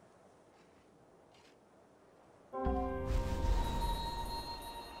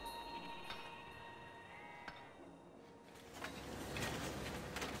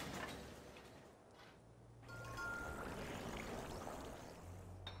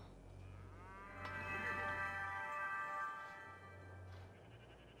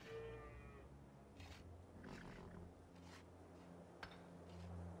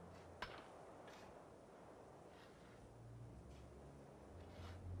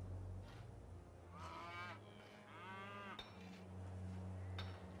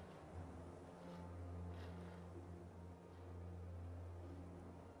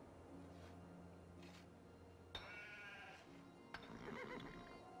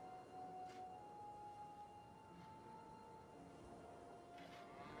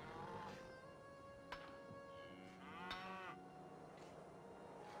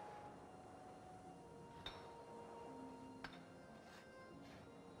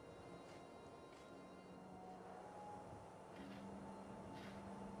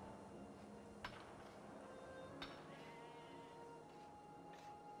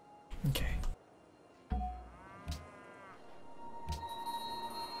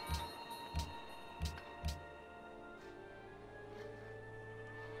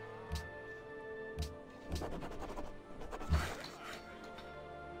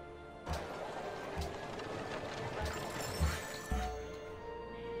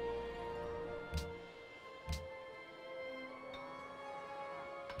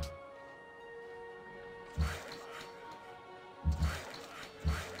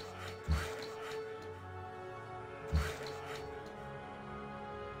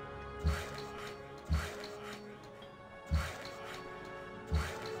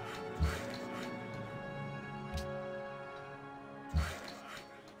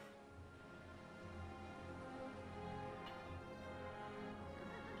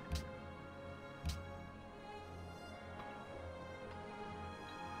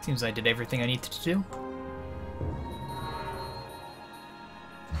 Seems I did everything I needed to do.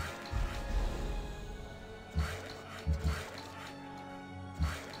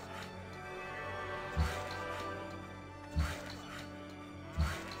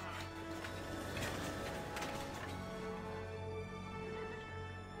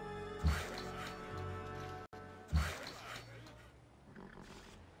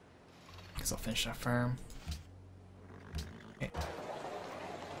 Guess I'll finish that farm. Okay.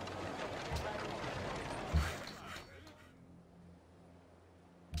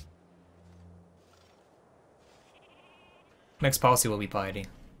 Next policy will be piety.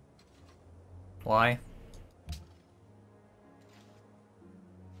 Why?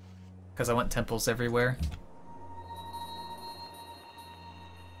 Because I want temples everywhere.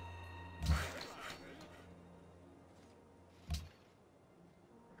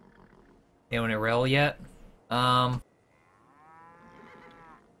 Anyone rail yet?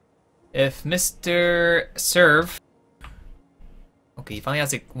 If Mr. Serve... Okay, he finally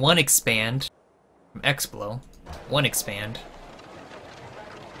has like one expand from Explo. One expand.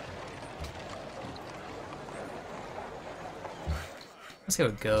 Let's see how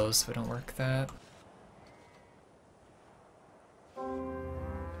it goes if I don't work that.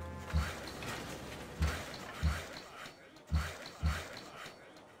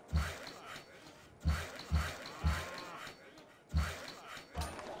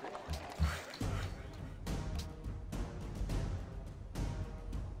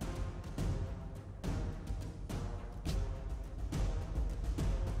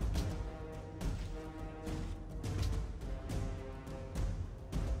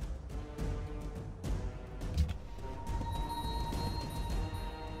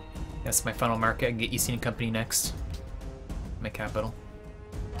 That's my final market. I can get East Indian Company next. My capital.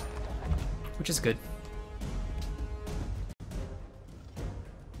 Which is good.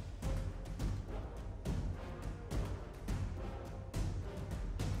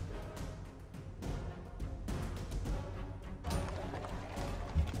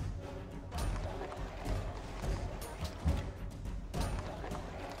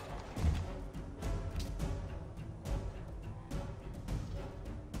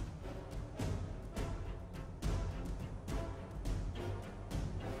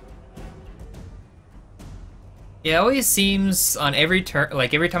 Yeah, it always seems on every turn,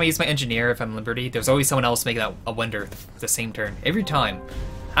 like every time I use my engineer, if I'm Liberty, there's always someone else making a wonder the same turn. Every time.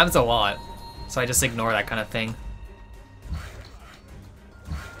 Happens a lot. So I just ignore that kind of thing.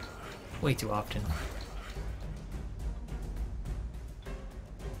 Way too often.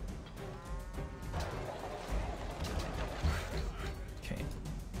 Okay.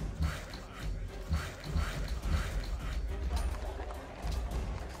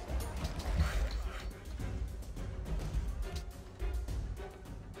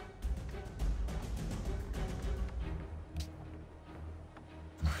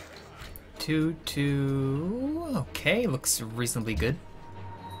 Two. Okay, looks reasonably good.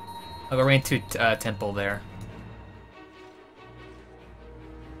 I'll go right into temple there.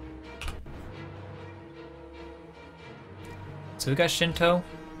 So we got Shinto,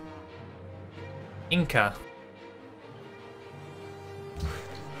 Inca.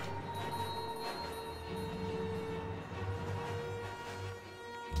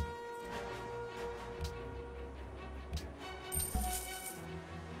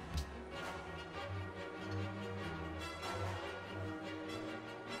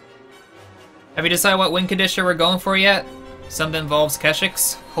 Have you decided what win condition we're going for yet? Some that involves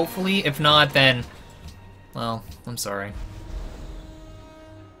Keshiks, hopefully. If not, then... well, I'm sorry.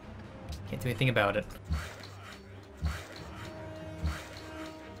 Can't do anything about it.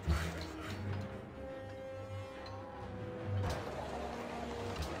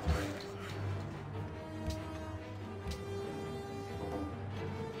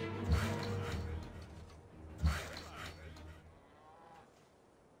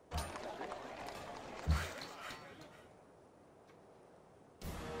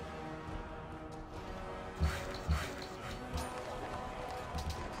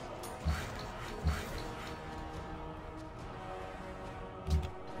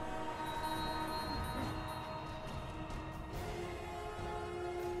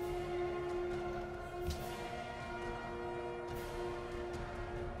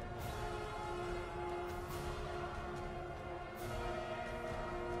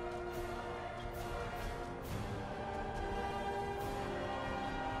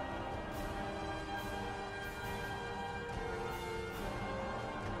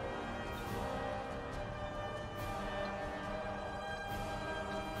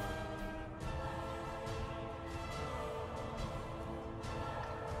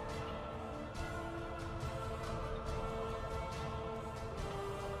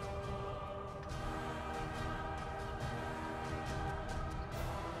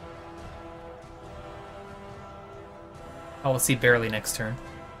 Oh, we'll see barely next turn.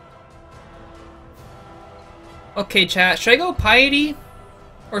 Okay, chat. Should I go Piety?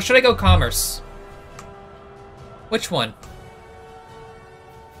 Or should I go Commerce? Which one?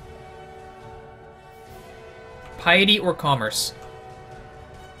 Piety or Commerce?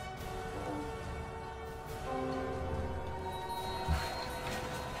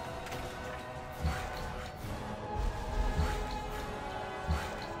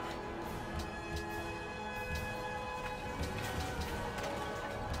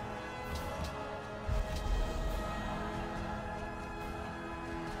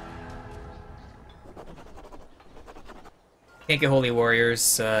 Can't get Holy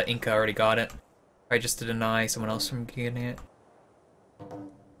Warriors. Inca already got it. Try just to deny someone else from getting it.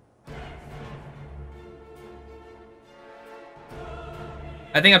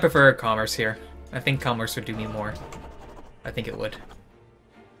 I think I prefer Commerce here. I think Commerce would do me more. I think it would.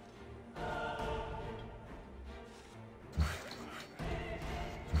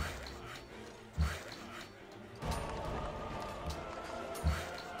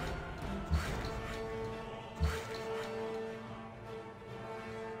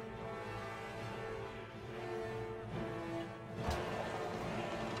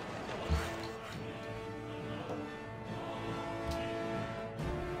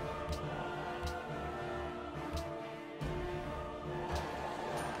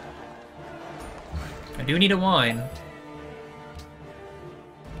 I do need a wine.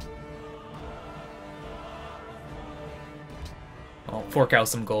 I'll fork out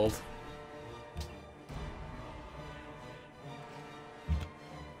some gold.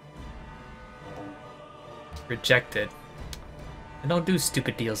 Rejected. I don't do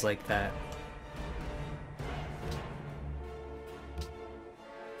stupid deals like that.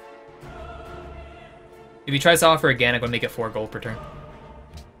 If he tries to offer again, I'm gonna make it 4 gold per turn.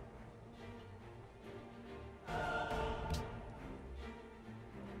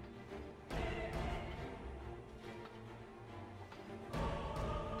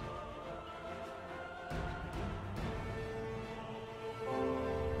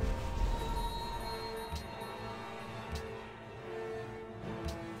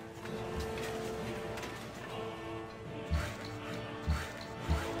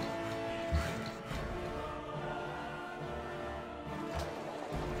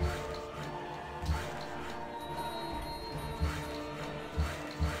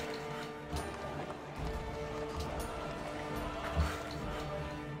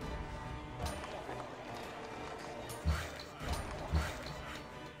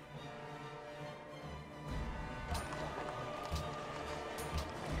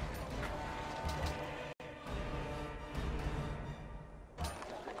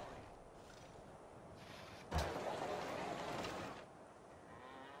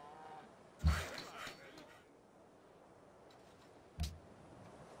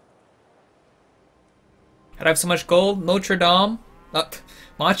 I'd have so much gold, Notre Dame,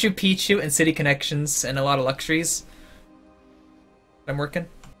 Machu Picchu, and city connections, and a lot of luxuries. I'm working.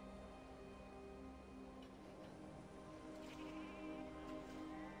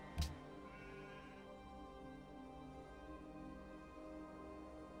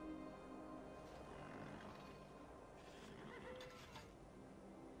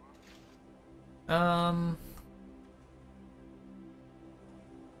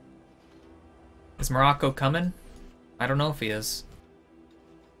 Is Morocco coming? I don't know if he is.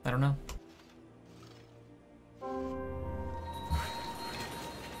 I don't know.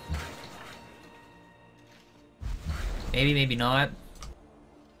 Maybe, maybe not.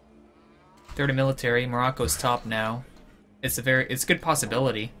 30 military. Morocco's top now. It's a good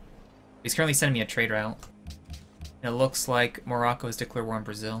possibility. He's currently sending me a trade route. And it looks like Morocco has declared war on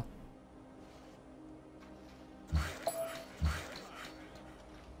Brazil.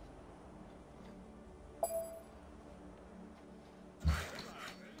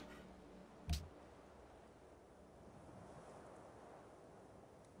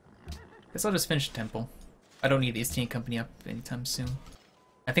 Guess I'll just finish the temple. I don't need the East Indian Company up anytime soon.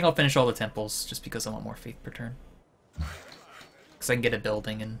 I think I'll finish all the temples just because I want more faith per turn. Because I can get a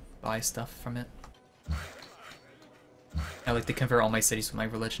building and buy stuff from it. I like to convert all my cities with my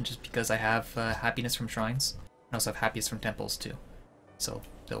religion just because I have happiness from shrines. I also have happiness from temples too. So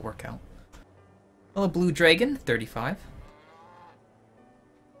they'll work out. Hello, Blue Dragon, 35.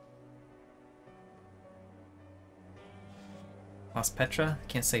 Las Petra?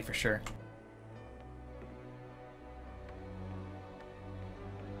 Can't say for sure.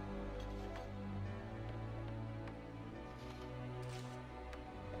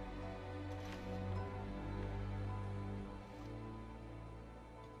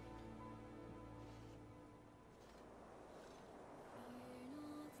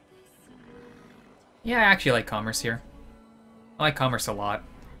 Yeah, I actually like commerce here. I like commerce a lot.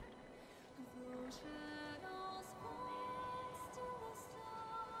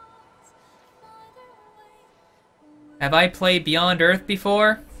 Have I played Beyond Earth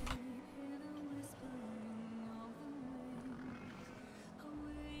before?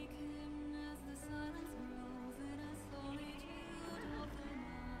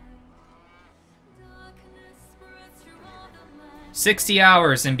 "60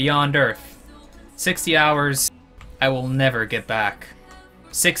 hours in Beyond Earth. 60 hours I will never get back.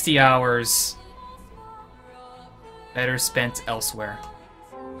 60 hours better spent elsewhere."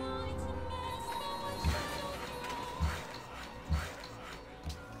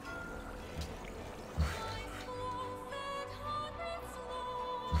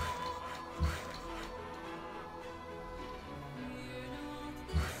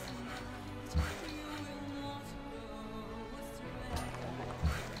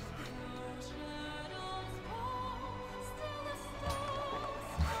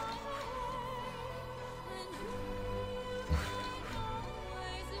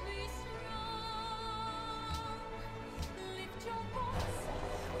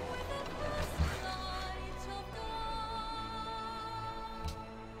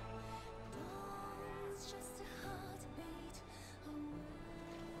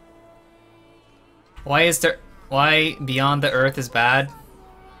 Why Beyond the Earth is bad?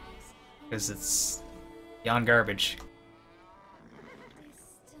 Because it's beyond garbage.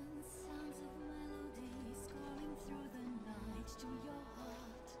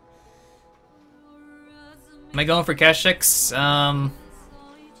 Am I going for Keshiks?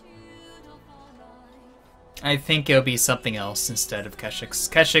 I think it'll be something else instead of Keshiks.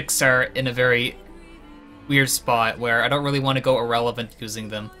 Keshiks are in a very weird spot where I don't really want to go irrelevant using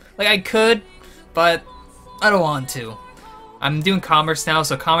them. Like, I could, but I don't want to. I'm doing commerce now,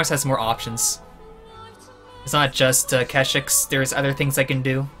 so commerce has more options. It's not just Keshiks, there's other things I can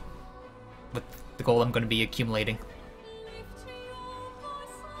do with the gold I'm going to be accumulating.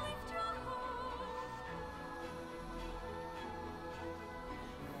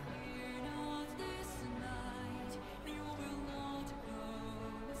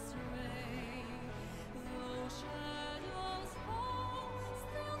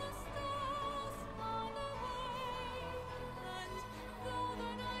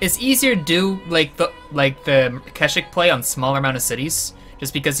 It's easier to do like the Keshik play on smaller amount of cities,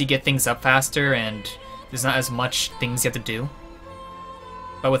 just because you get things up faster and there's not as much things you have to do.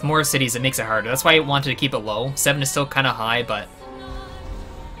 But with more cities, it makes it harder. That's why I wanted to keep it low. 7 is still kind of high, but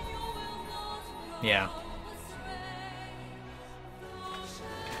yeah.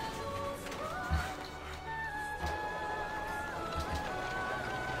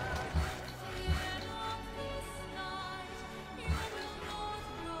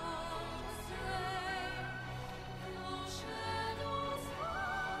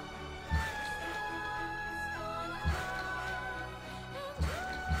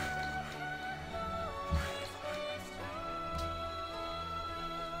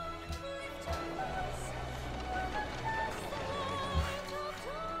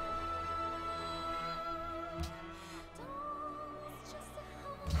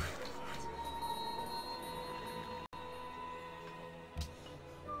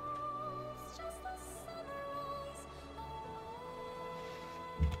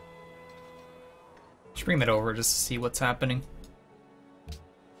 Just bring that over just to see what's happening.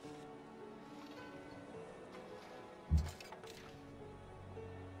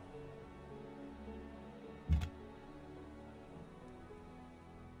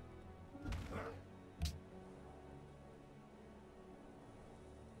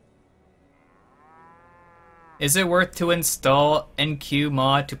 Is it worth to install NQ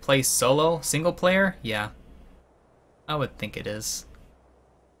mod to play solo single player? Yeah. I would think it is.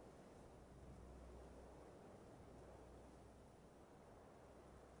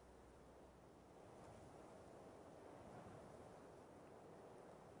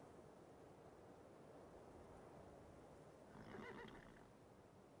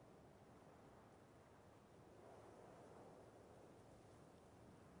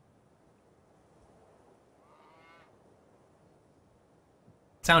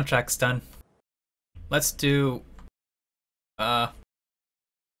 Soundtrack's done. Let's do Faster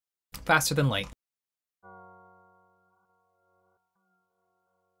Than Light.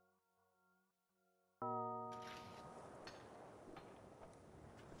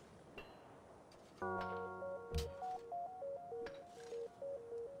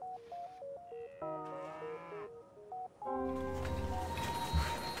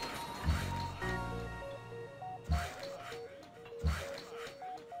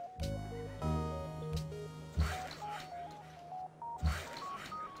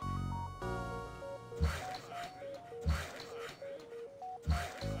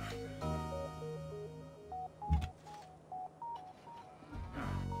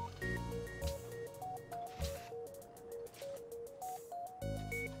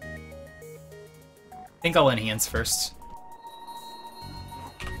 I think I'll enhance first.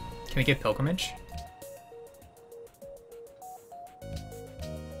 Can we get pilgrimage?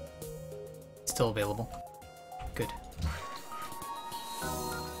 Still available. Good.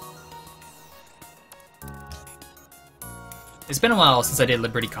 It's been a while since I did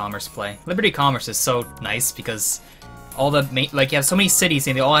Liberty Commerce play. Liberty Commerce is so nice because all the like you have so many cities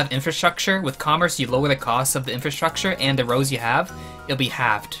and they all have infrastructure. With commerce, you lower the cost of the infrastructure and the rows you have, it'll be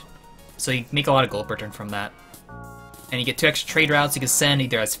halved. So you make a lot of gold return from that. And you get 2 extra trade routes you can send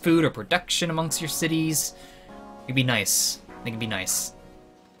either as food or production amongst your cities. It'd be nice. I think it'd be nice.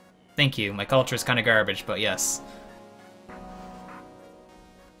 Thank you. My culture is kind of garbage, but yes.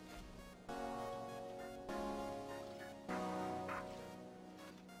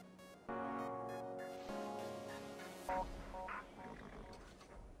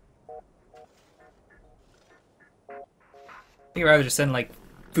 I think I'd rather just send, like,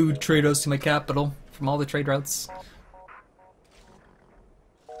 food trade routes to my capital from all the trade routes.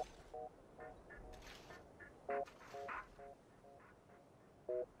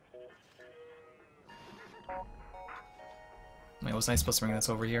 Wait, wasn't I supposed to bring this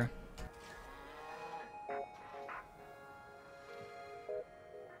over here?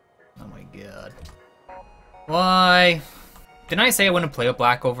 Oh my god. Why? Didn't I say I wouldn't play with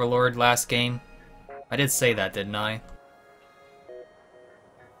Black Overlord last game? I did say that, didn't I?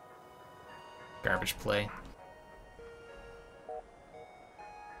 Garbage play.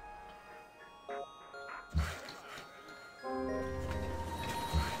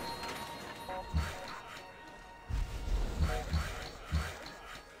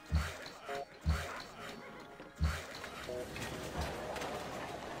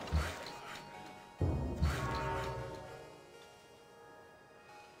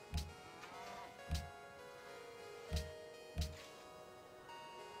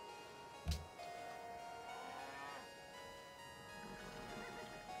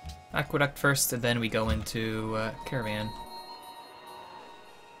 Aqueduct first, and then we go into Caravan.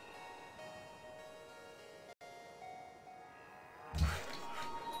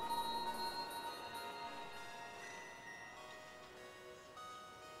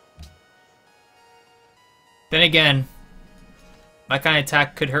 Then again, my kind of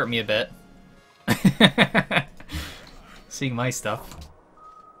attack could hurt me a bit. Seeing my stuff.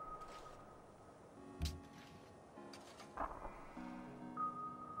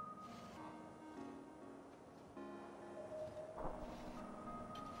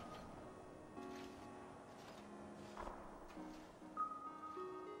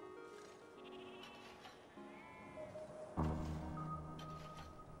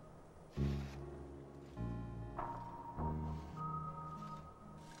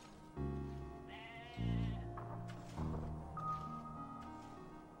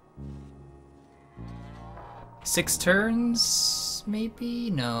 Six turns,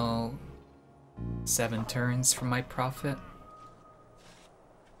 maybe? No. 7 turns from my profit.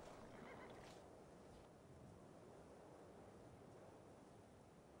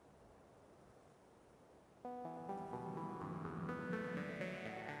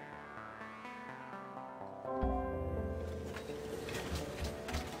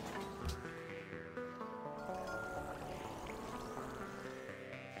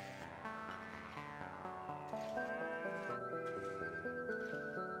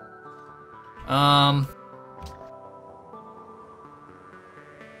 Um...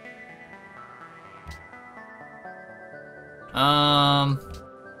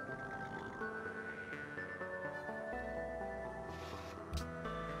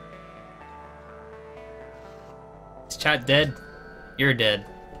 Is chat dead? You're dead.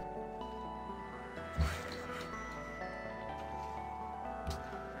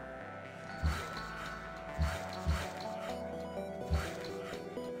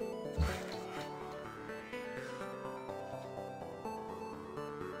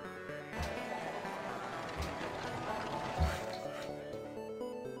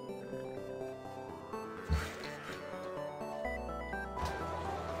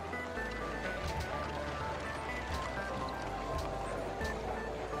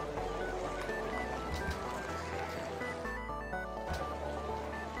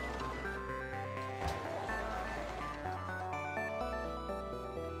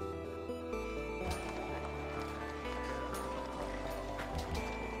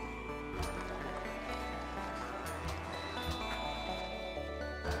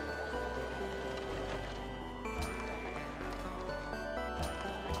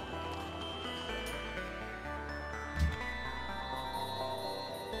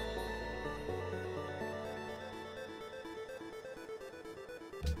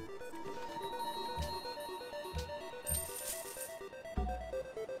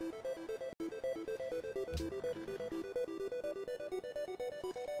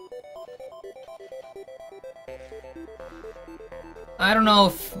 I don't know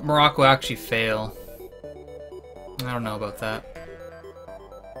if Morocco actually fail. I don't know about that.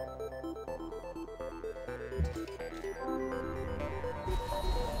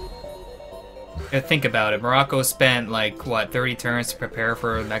 Gotta think about it. Morocco spent, like, what, 30 turns to prepare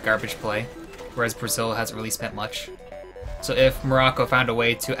for that garbage play, whereas Brazil hasn't really spent much. So if Morocco found a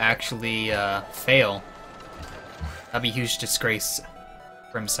way to actually fail, that'd be a huge disgrace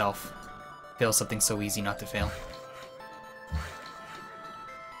for himself. Fail something so easy not to fail.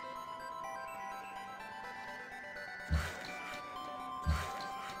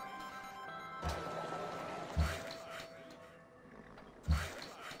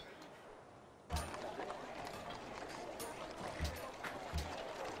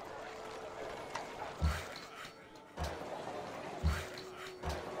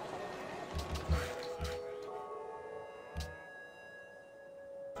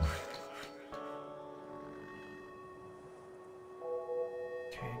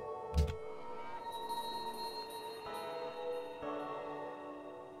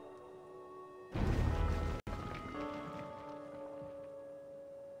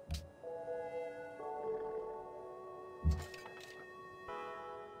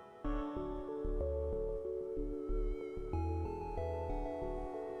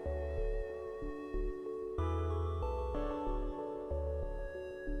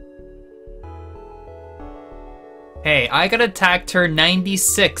 Hey, I got attacked turn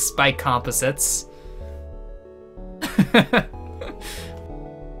 96 by composites.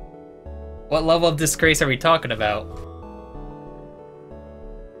 What level of disgrace are we talking about?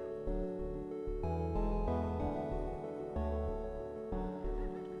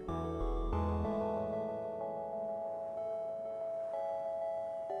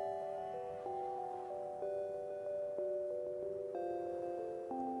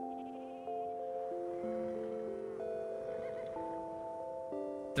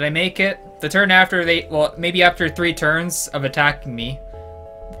 Did I make it? The turn after well, maybe after 3 turns of attacking me,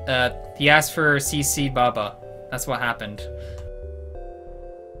 he asked for CC Baba. That's what happened.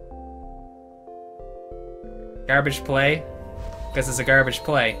 Garbage play? Because it's a garbage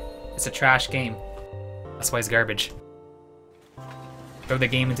play. It's a trash game. That's why it's garbage. Throw the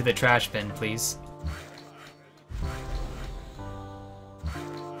game into the trash bin, please.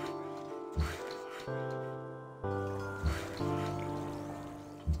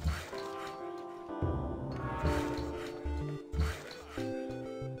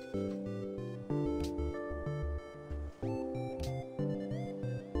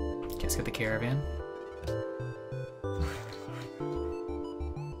 Let's get the caravan.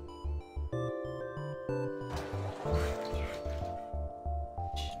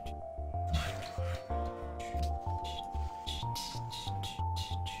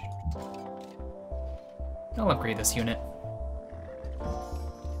 I'll upgrade this unit.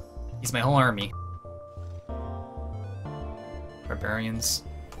 He's my whole army. Barbarians.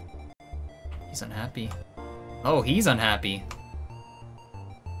 He's unhappy. Oh, he's unhappy.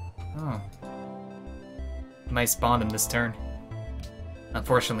 Oh. Might spawn him this turn.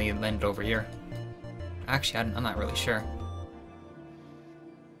 Unfortunately, it landed over here. Actually, I'm not really sure.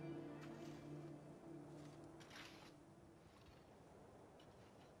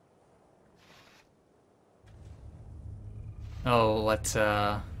 Oh, what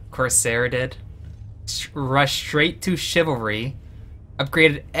Corsair did? Rushed straight to Chivalry,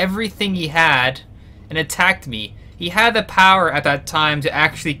 upgraded everything he had, and attacked me. He had the power at that time to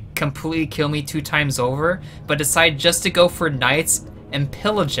actually completely kill me 2 times over, but decided just to go for Knights and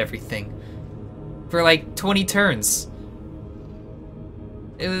pillage everything. For like 20 turns.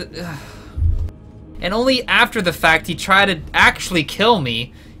 And only after the fact he tried to actually kill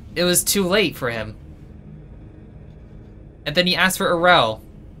me, it was too late for him. And then he asked for Arel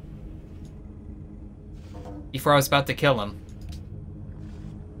before I was about to kill him.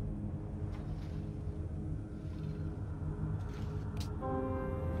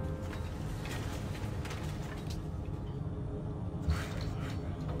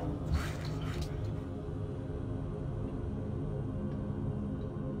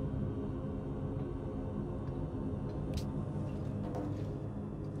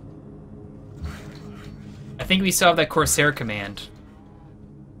 I think we still have that Corsair command.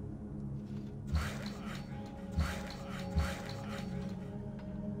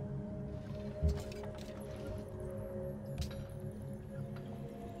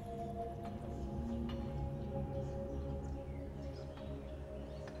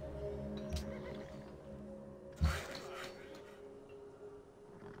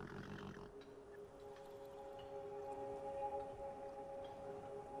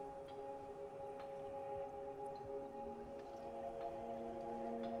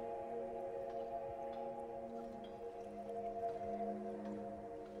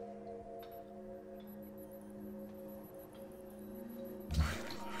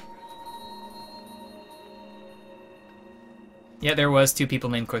 Yeah, there was two people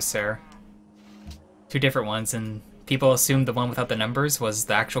named Corsair. Two different ones, and people assumed the one without the numbers was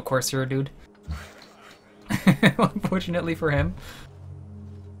the actual Corsair dude. Unfortunately for him.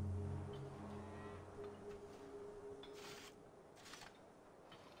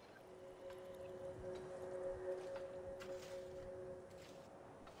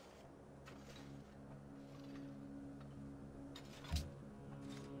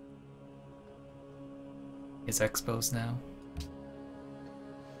 Is exposed now.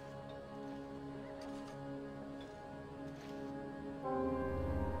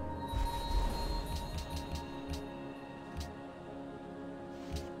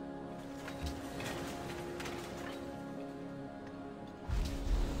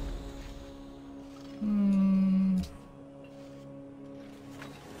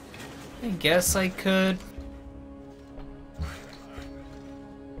 I guess I could.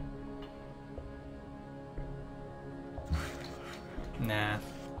 Nah.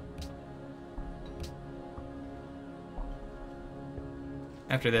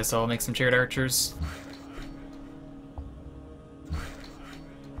 After this, I'll make some chariot archers.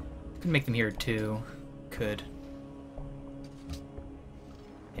 Could make them here too. Could.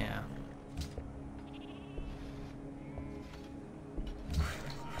 Yeah.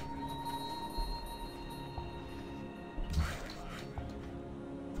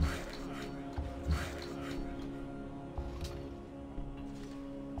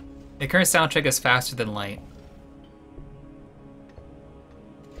 The current soundtrack is faster than light.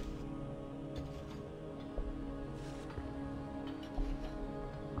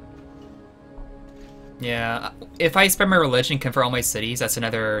 Yeah, if I spend my religion and convert all my cities, that's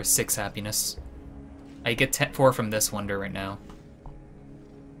another 6 happiness. I get 4 from this wonder right now.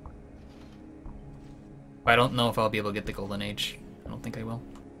 But I don't know if I'll be able to get the Golden Age. I don't think I will.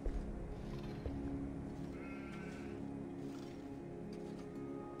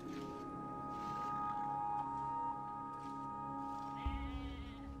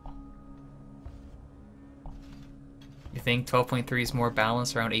 You think 12.3 is more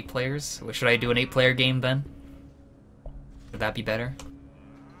balanced around 8 players? Should I do an 8-player game then? Would that be better?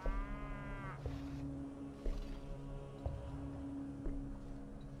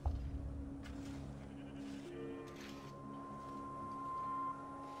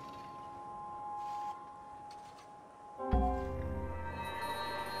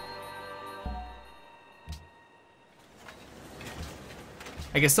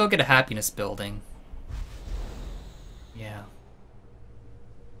 I can still get a happiness building. Yeah.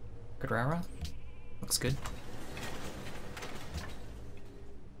 Carrara? Looks good.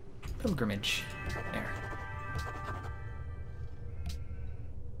 Pilgrimage. There.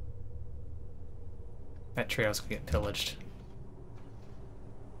 That trail's gonna get pillaged.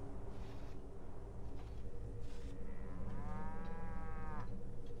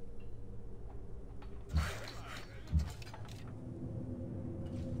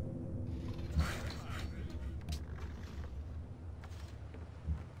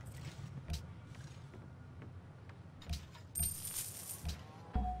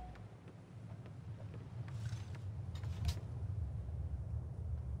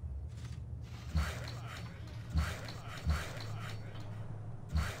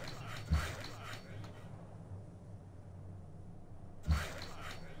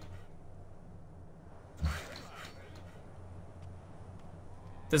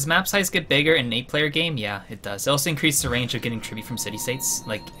 Does map size get bigger in an 8-player game? Yeah, it does. It also increases the range of getting tribute from city-states.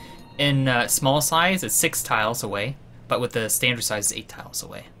 Like, in small size, it's 6 tiles away, but with the standard size, it's 8 tiles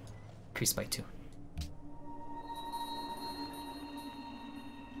away. Increased by 2.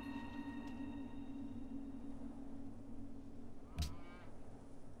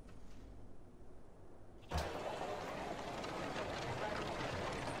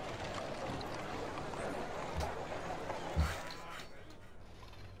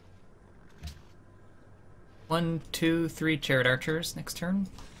 One, two, 3 chariot archers next turn.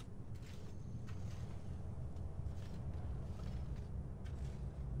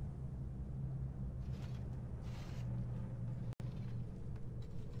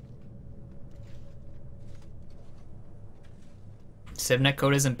 CivNet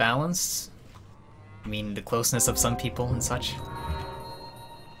code isn't balanced. I mean, the closeness of some people and such.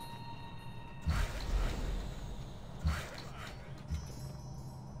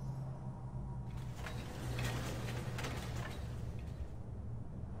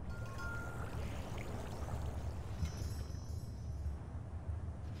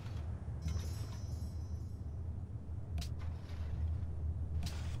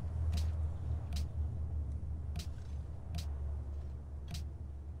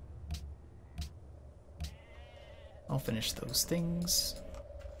 I'll finish those things.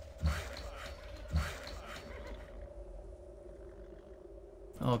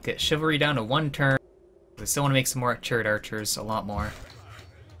 I'll get chivalry down to 1 turn. I still want to make some more chariot archers, a lot more.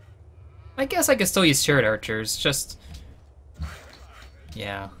 I guess I could still use chariot archers, just...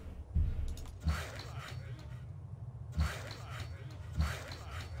 yeah.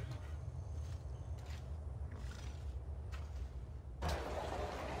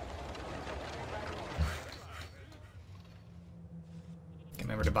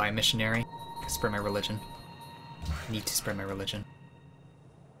 Remember to buy a missionary. Spread my religion. I need to spread my religion.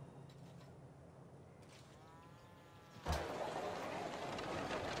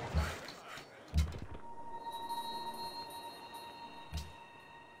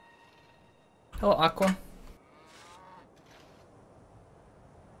 Hello, Aqua.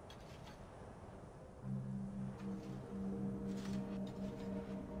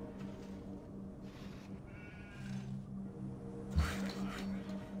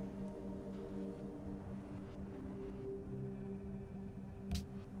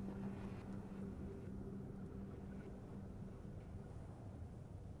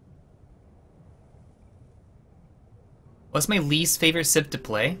 What's my least favorite sip to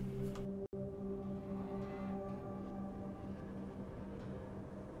play?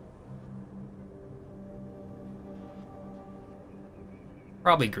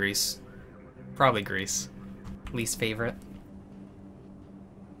 Probably Greece. Probably Greece. Least favorite.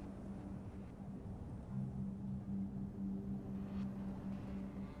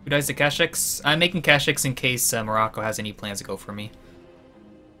 Who dies to Kashyyyks? I'm making Kashyyyks in case Morocco has any plans to go for me.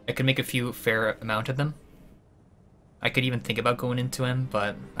 I could make a few fair amount of them. I could even think about going into him,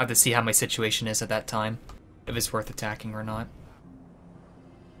 but I have to see how my situation is at that time, if it's worth attacking or not.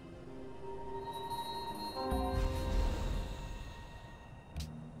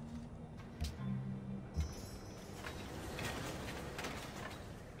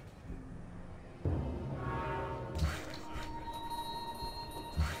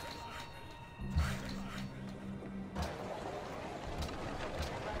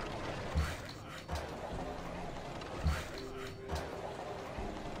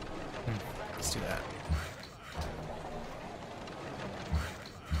 Let's do that.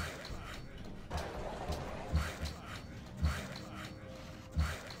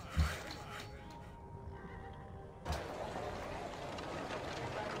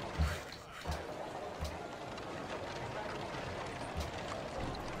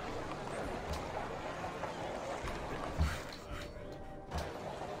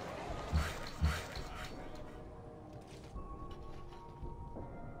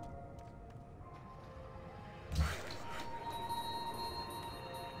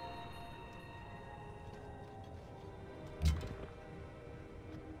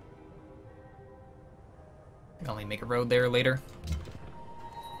 I'll only make a road there later.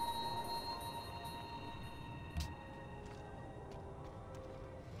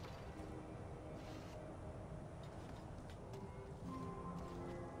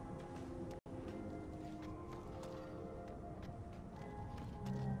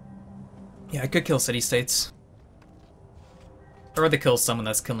 Yeah, I could kill city-states. I'd rather kill someone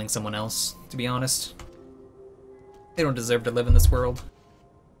that's killing someone else, to be honest. They don't deserve to live in this world.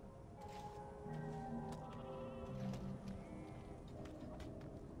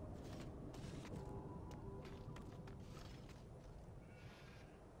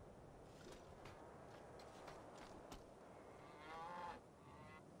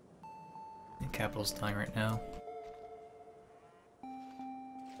 The capital's dying right now.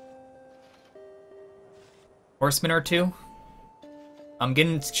 Horsemen or 2? I'm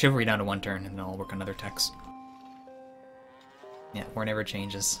getting chivalry down to 1 turn, and then I'll work on other techs. Yeah, war never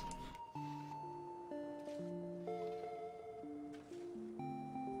changes.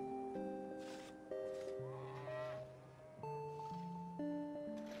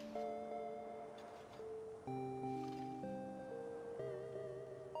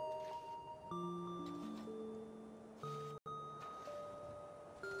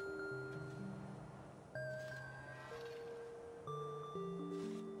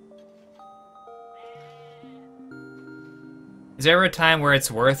 Is there ever a time where it's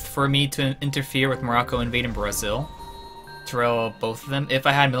worth for me to interfere with Morocco invading Brazil? To roll both of them? If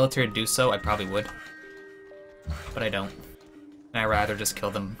I had military to do so, I probably would. But I don't. And I'd rather just kill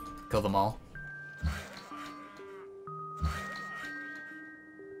them all.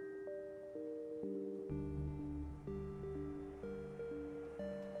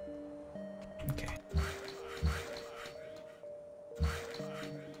 Okay.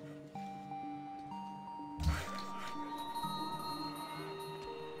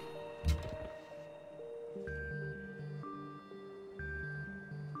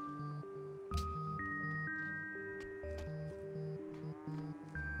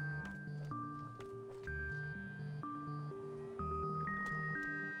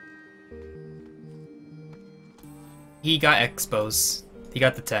 He got expos. He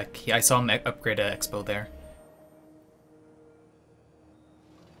got the tech. I saw him upgrade an expo there.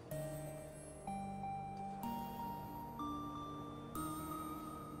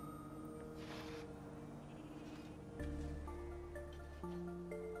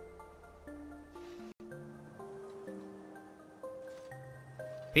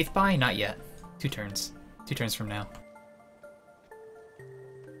 Faith buy? Not yet. 2 turns. 2 turns from now.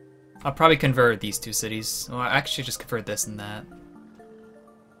 I'll probably convert these 2 cities. Well, I actually just convert this and that.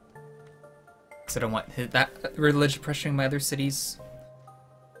 Because I don't want that religion pressuring my other cities.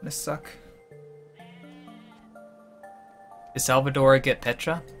 This suck. Did Salvador get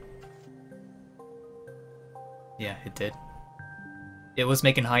Petra? Yeah, it did. It was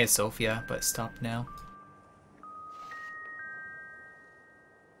making Hagia Sophia, but it stopped now.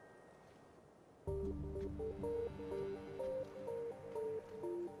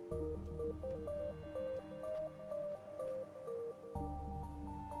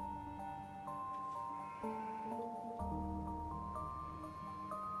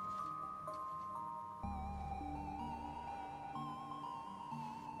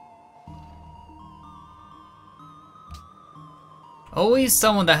 Always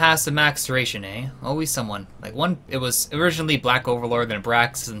someone that has the max duration, eh? Always someone. Like it was originally Black Overlord, then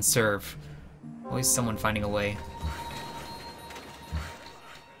Brax, and Serve. Always someone finding a way.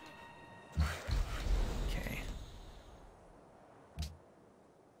 Okay.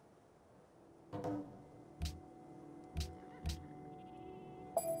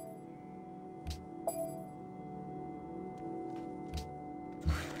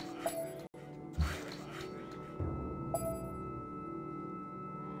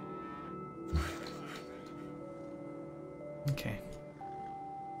 Okay.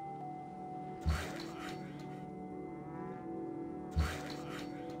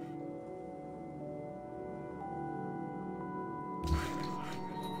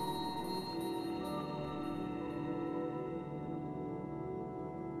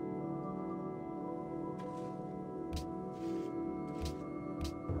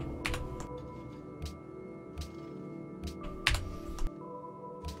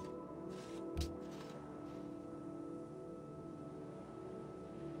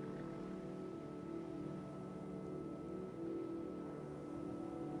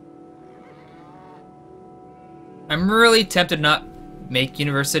 I'm really tempted to not make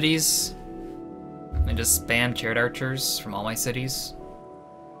universities and just spam chariot archers from all my cities.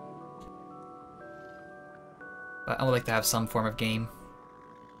 But I would like to have some form of game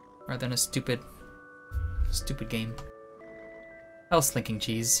rather than a stupid game. Hell, Slinking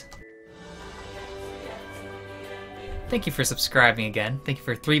Cheese. Thank you for subscribing again. Thank you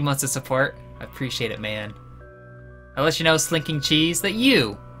for 3 months of support. I appreciate it, man. I'll let you know, Slinking Cheese, that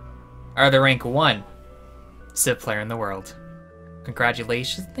you are the rank 1 Civ player in the world.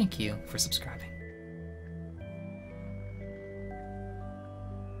 Congratulations, thank you for subscribing.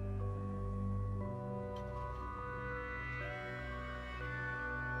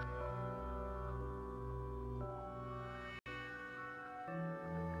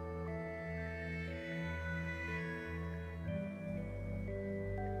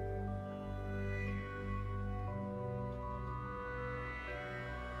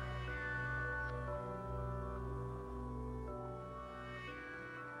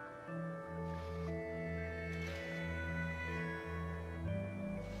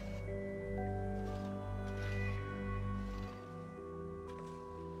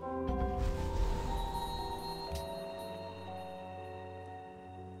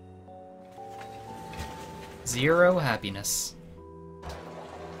 Zero happiness.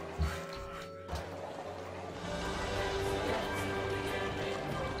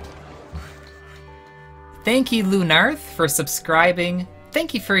 Thank you, Lunarth, for subscribing.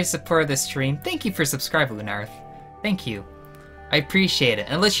 Thank you for your support of this stream. Thank you for subscribing, Lunarth. Thank you. I appreciate it.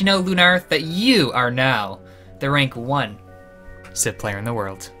 And let you know, Lunarth, that you are now the rank 1 Civ player in the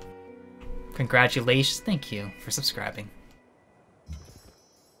world. Congratulations. Thank you for subscribing.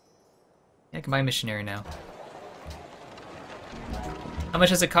 Yeah, I can buy a missionary now. How much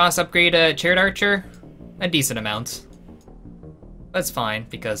does it cost to upgrade a chariot archer? A decent amount. That's fine,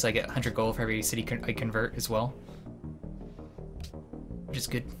 because I get 100 gold for every city I convert as well. Which is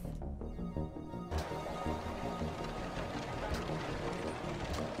good.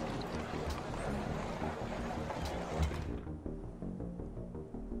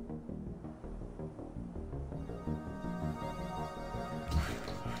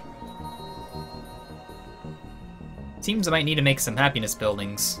 Seems I might need to make some happiness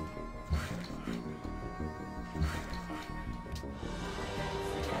buildings.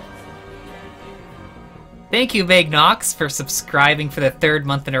 Thank you, Magnox, for subscribing for the 3rd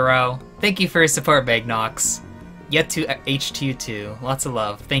month in a row. Thank you for your support, Magnox. Yet to H2 Lots of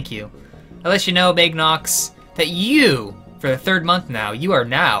love. Thank you. I'll let you know, Magnox, that you, for the 3rd month now, you are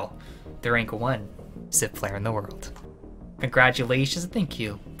now the rank 1 Civ player in the world. Congratulations and thank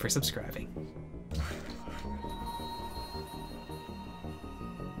you for subscribing.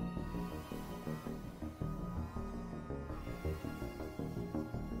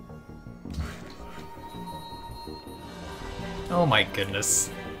 Oh my goodness.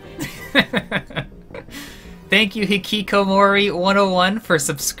 Thank you, Hikikomori101, for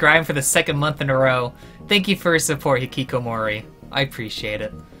subscribing for the 2nd month in a row. Thank you for your support, Hikikomori. I appreciate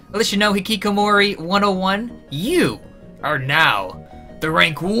it. I'll let you know, Hikikomori101, you are now the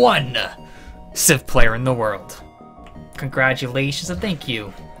rank 1 Civ player in the world. Congratulations and thank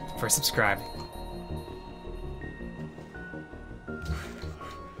you for subscribing.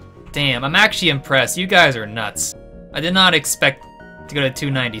 Damn, I'm actually impressed. You guys are nuts. I did not expect to go to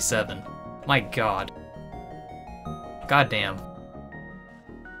 297. My god. God damn.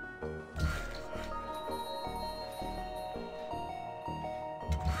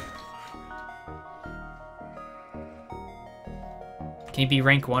 Can you be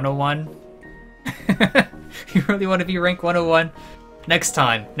rank 101? You really want to be rank 101? Next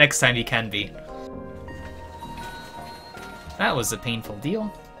time you can be. That was a painful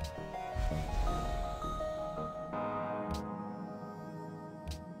deal.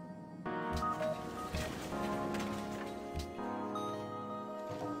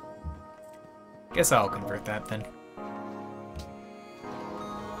 Guess I'll convert that then.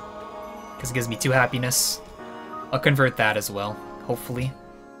 Because it gives me 2 happiness. I'll convert that as well, hopefully.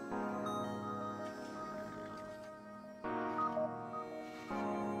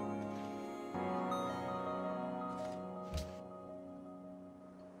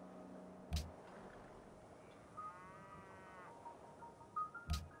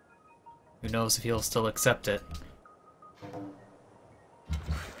 Who knows if he'll still accept it.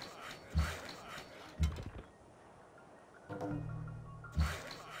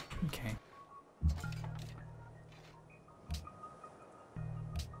 Okay.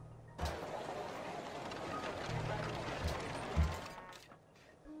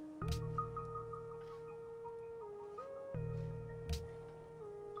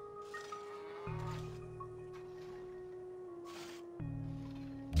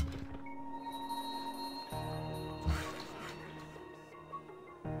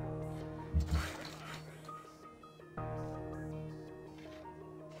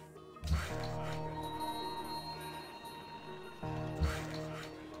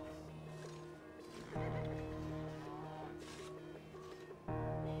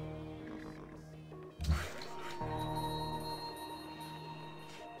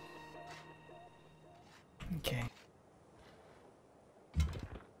 Okay.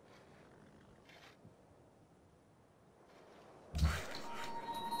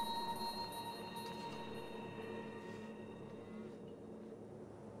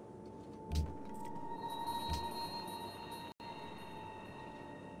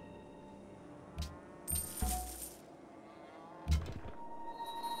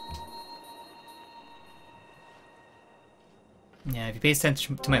 Yeah, if you pay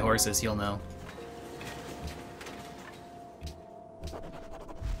attention to my horses, you'll know.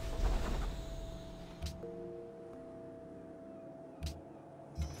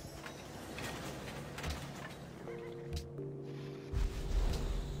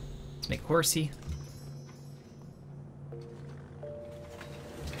 Let's make horsey.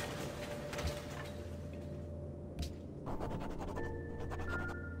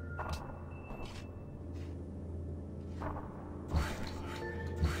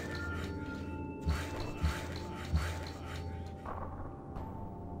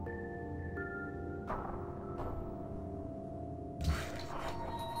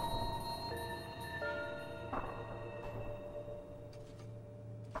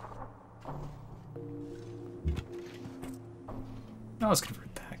 I'll just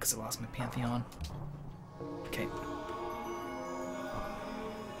convert that because I lost my Pantheon. Okay.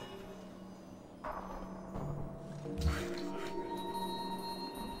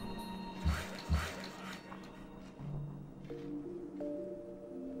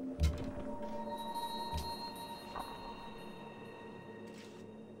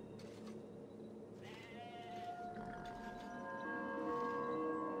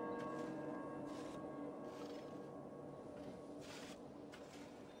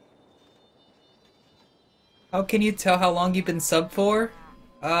 How can you tell how long you've been sub for?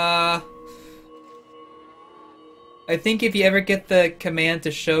 I think if you ever get the command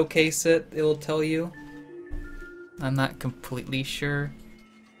to showcase it, it will tell you. I'm not completely sure.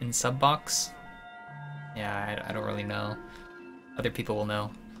 In sub box? Yeah, I don't really know. Other people will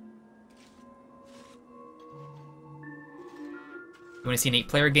know. You want to see an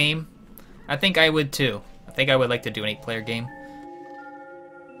 8-player game? I think I would too. I think I would like to do an 8-player game.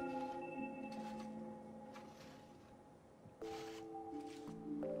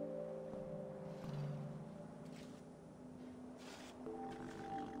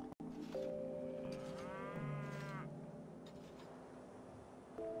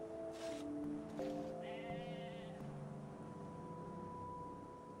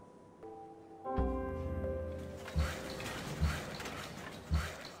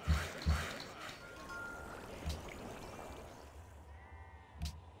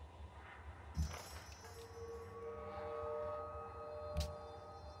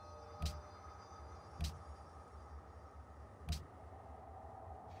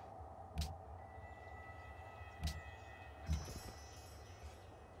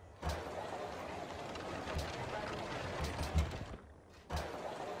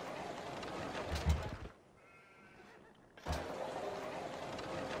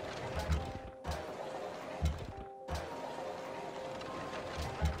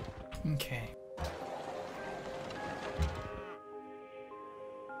 Okay.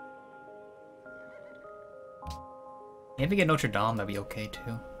 Maybe get Notre Dame, that'd be okay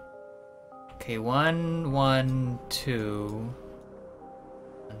too. Okay, 1, 1, 2.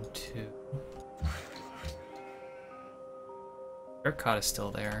 1, 2. ERCOT is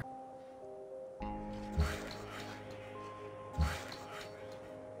still there.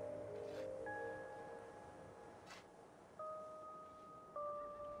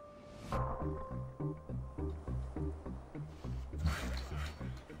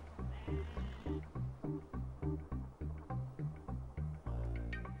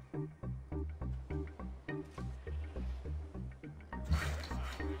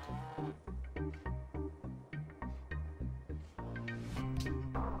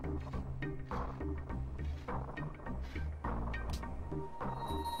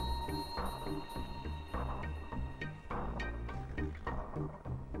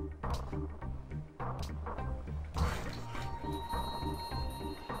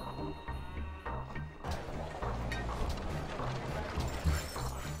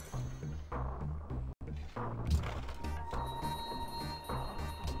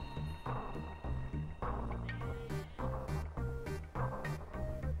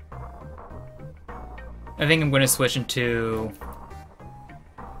 I think I'm going to switch into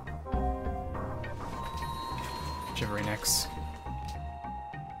Chivalry next.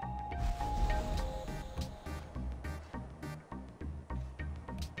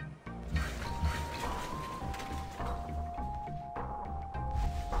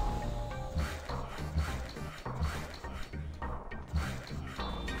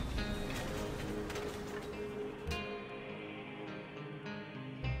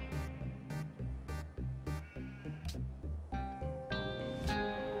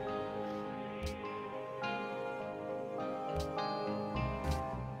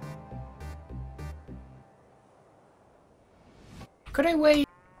 Could I wait?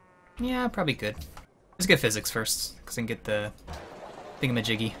 Yeah, probably good. Let's get physics first, because I can get the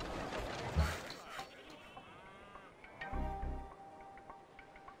thingamajiggy.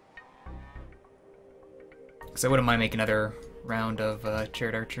 Because I wouldn't mind making another round of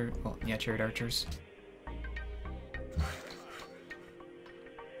chariot archer. Well, yeah, chariot archers.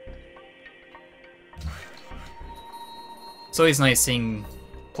 It's always nice seeing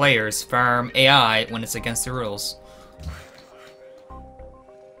players farm AI when it's against the rules.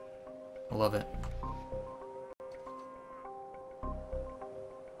 I love it.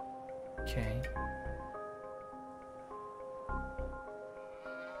 Okay.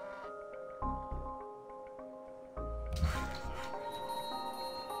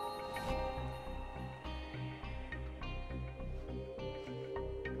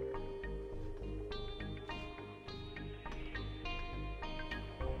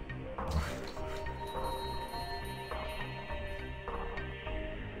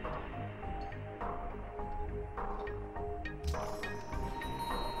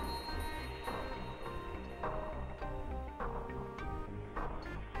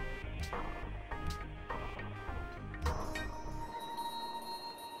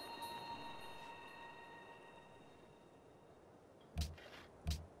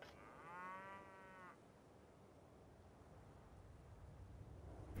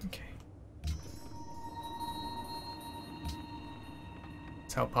 Okay.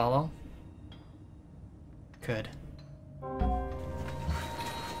 Sao Paulo? Could.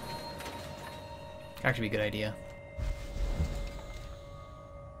 Actually be a good idea.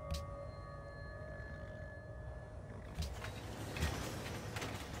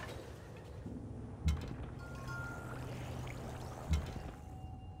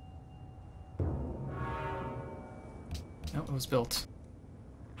 Oh, it was built.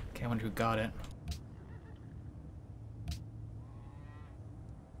 Okay, I wonder who got it.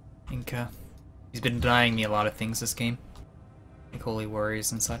 Inca. He's been denying me a lot of things this game. Like Holy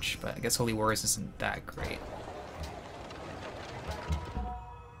Warriors and such, but I guess Holy Warriors isn't that great.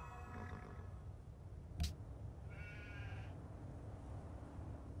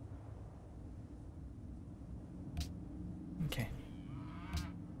 Okay.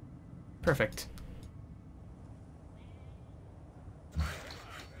 Perfect.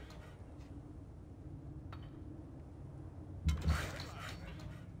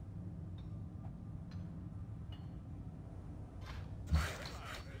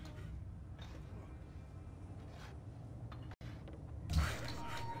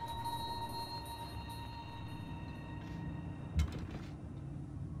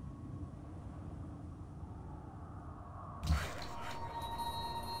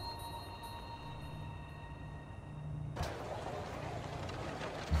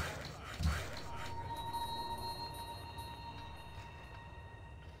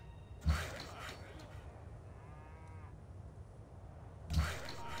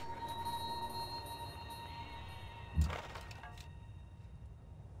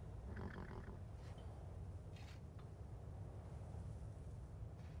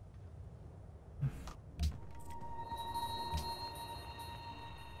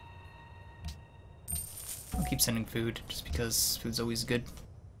 I'll keep sending food, just because food's always good.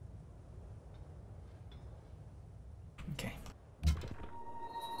 Okay.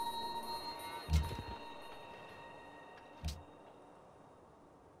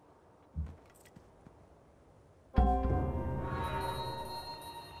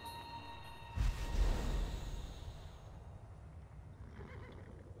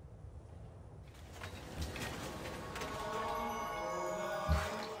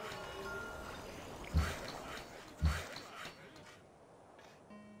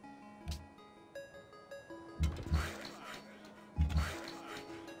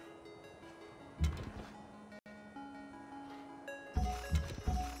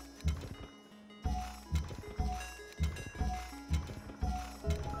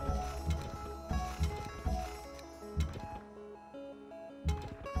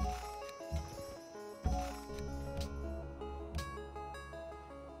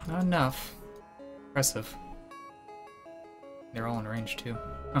 Not enough. Impressive. They're all in range too.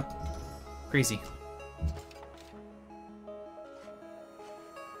 Huh. Crazy.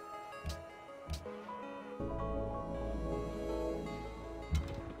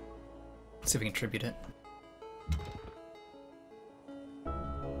 Let's see if we can tribute it.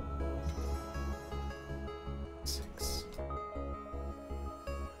 Six.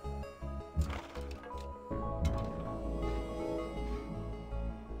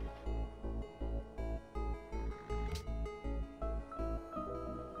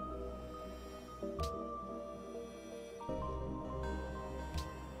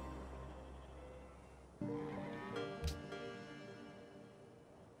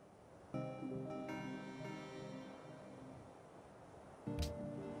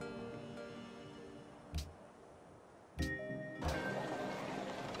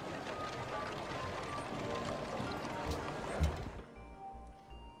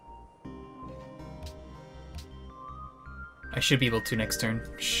 I should be able to next turn.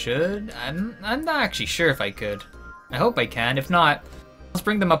 Should? I'm not actually sure if I could. I hope I can. If not, let's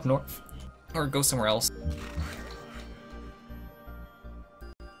bring them up north. Or go somewhere else.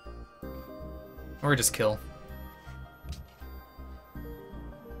 Or just kill.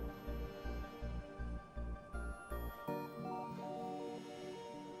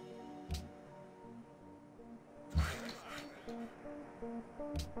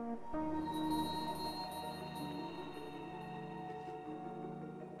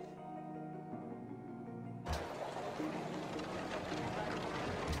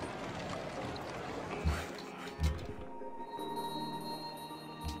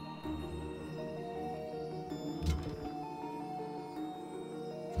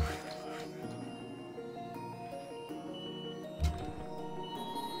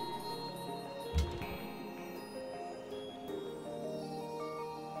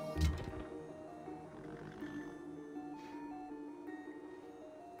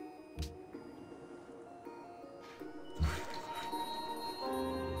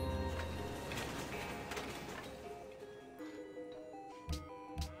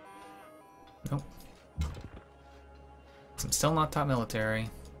 Nope. So I'm still not top military,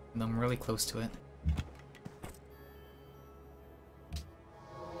 and I'm really close to it.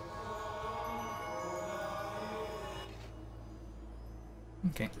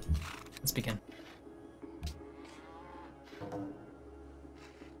 Okay, let's begin.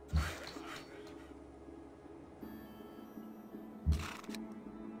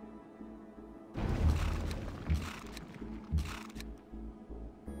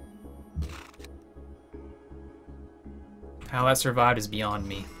 How that survived is beyond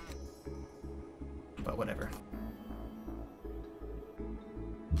me. But whatever.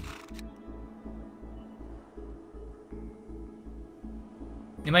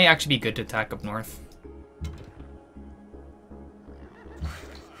 It might actually be good to attack up north.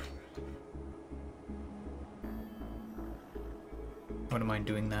 Wouldn't mind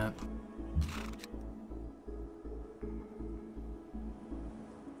doing that.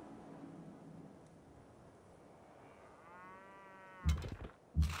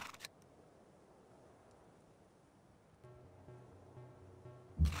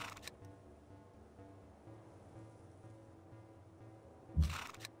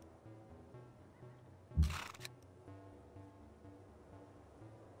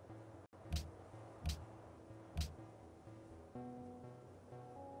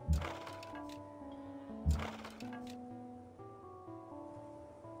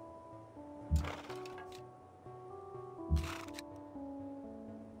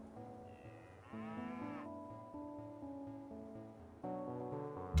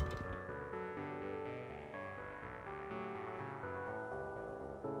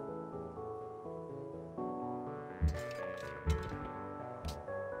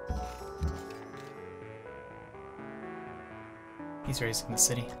 He's raising the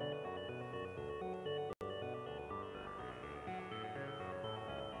city.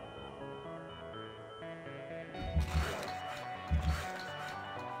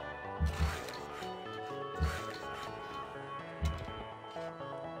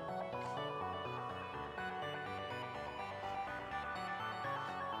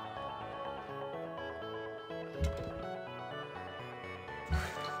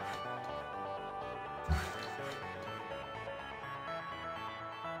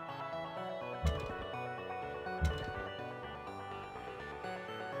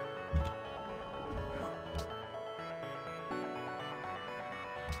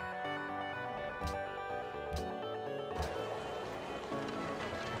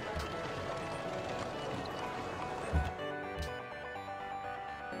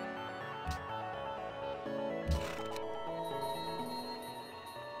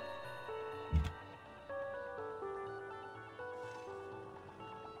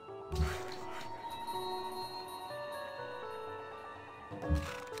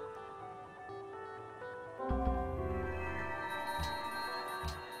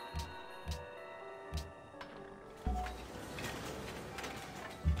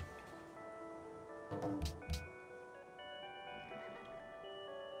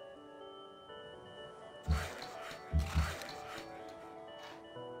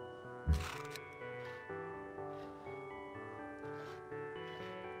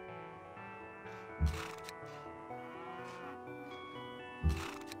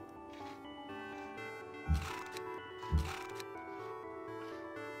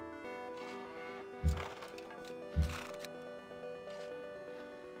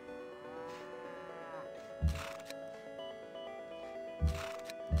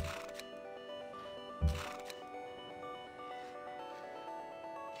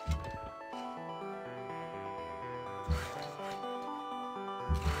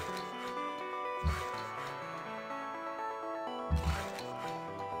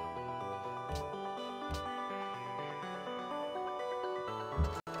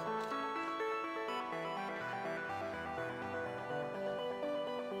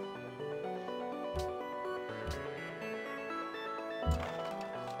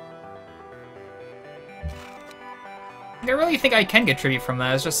 I really think I can get tribute from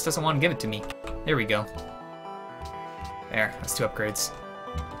that, it just doesn't want to give it to me. There we go. There, that's 2 upgrades.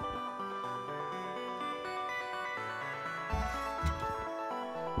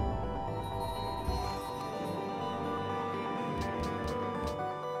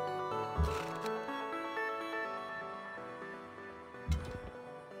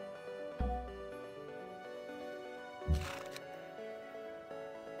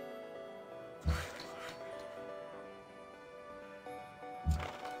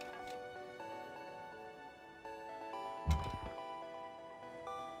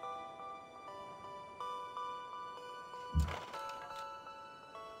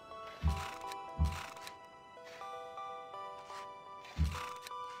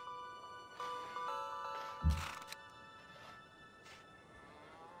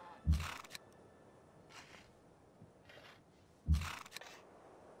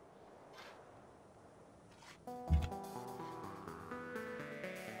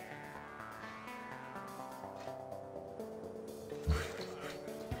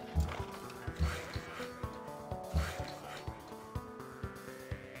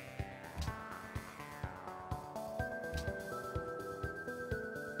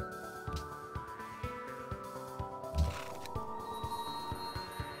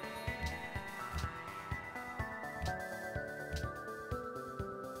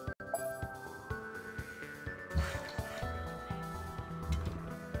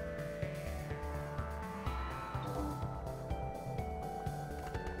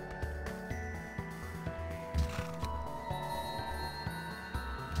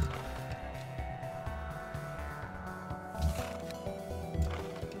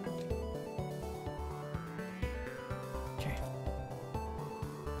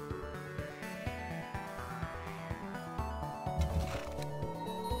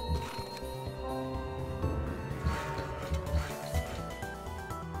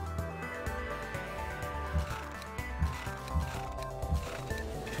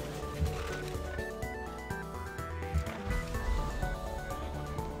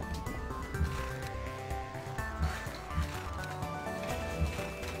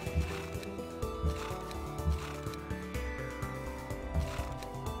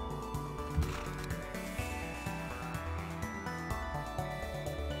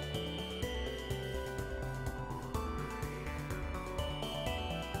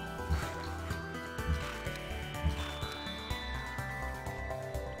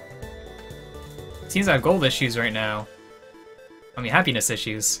 Seems I have gold issues right now. I mean, happiness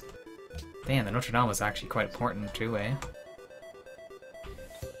issues. Damn, the Notre Dame was actually quite important too, eh?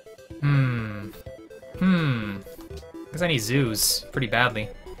 Because I need zoos pretty badly.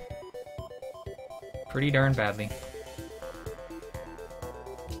 Pretty darn badly.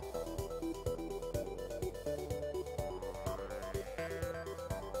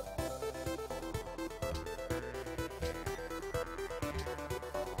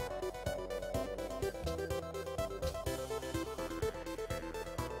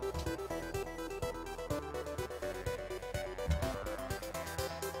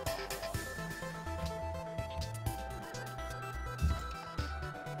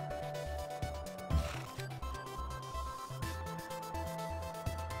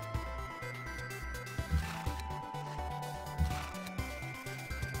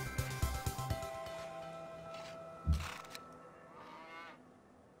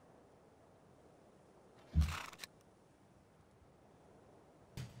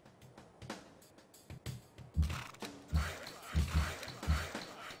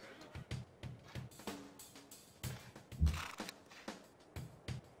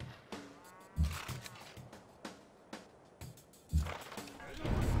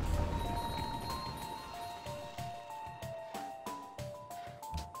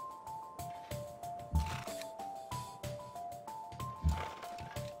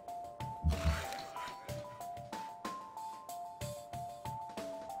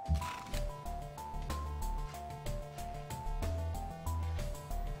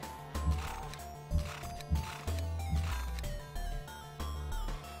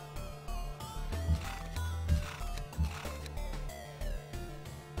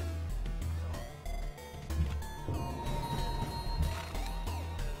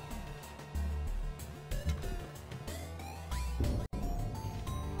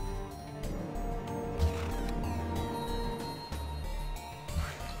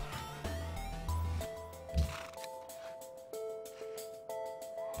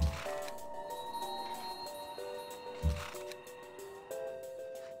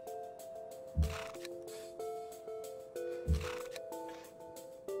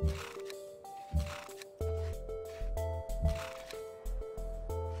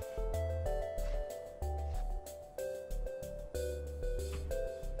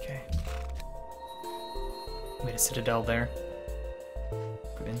 Made a citadel there.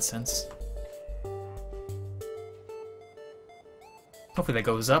 Put incense. Hopefully that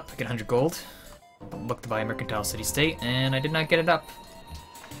goes up. I get 100 gold. Look to buy a mercantile city-state, and I did not get it up.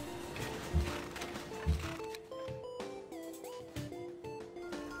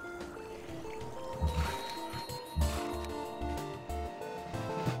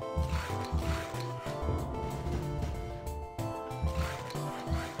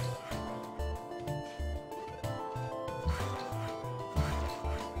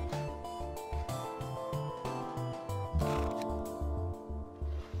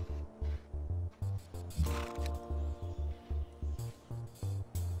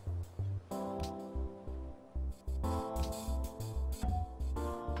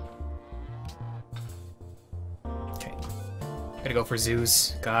 Gotta go for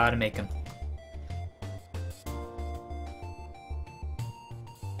zoos. Gotta make them.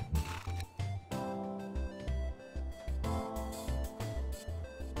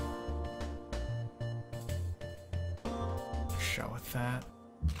 Shot with that.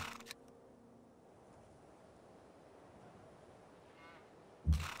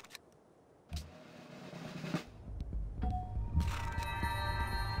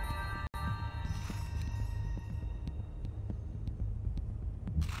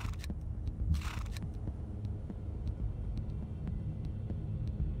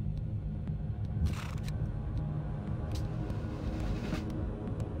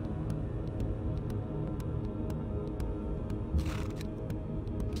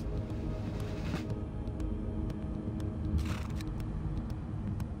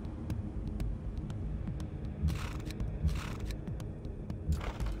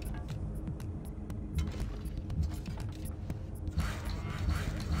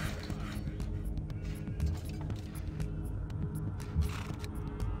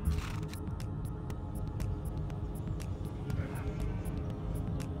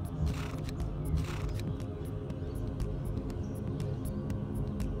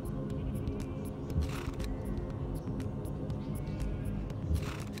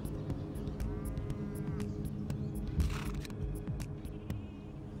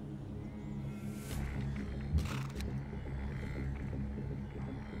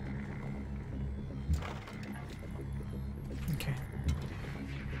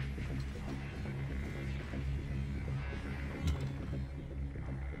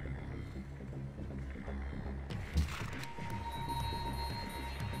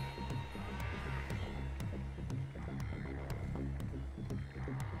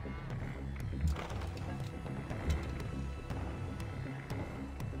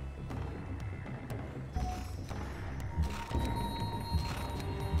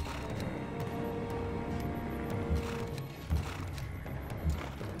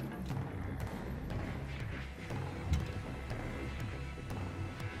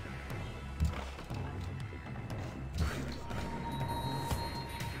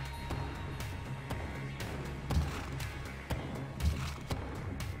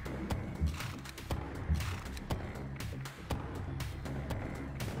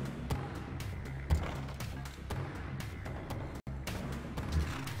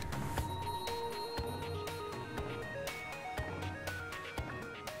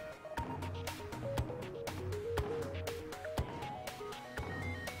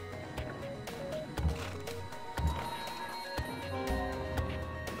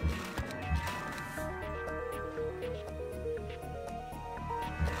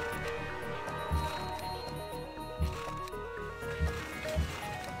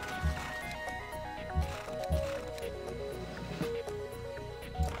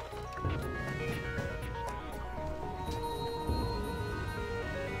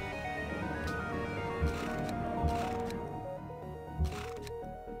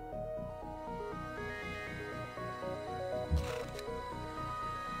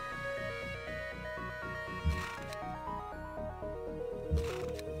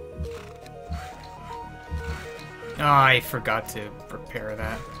 I forgot to prepare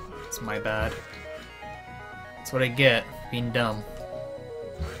that. It's my bad. That's what I get, being dumb.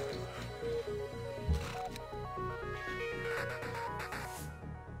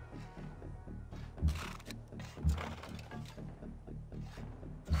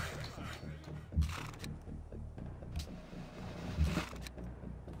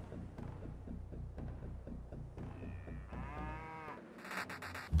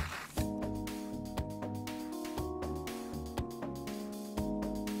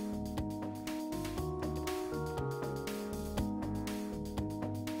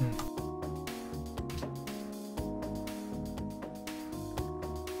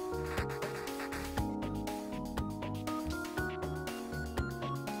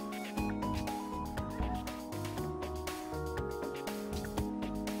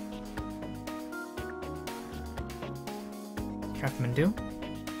 Kathmandu?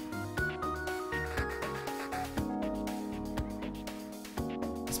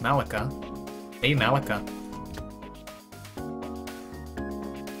 It's Malika. Hey, Malika.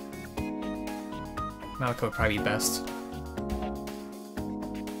 Malika would probably be best.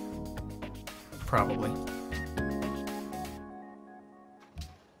 Probably.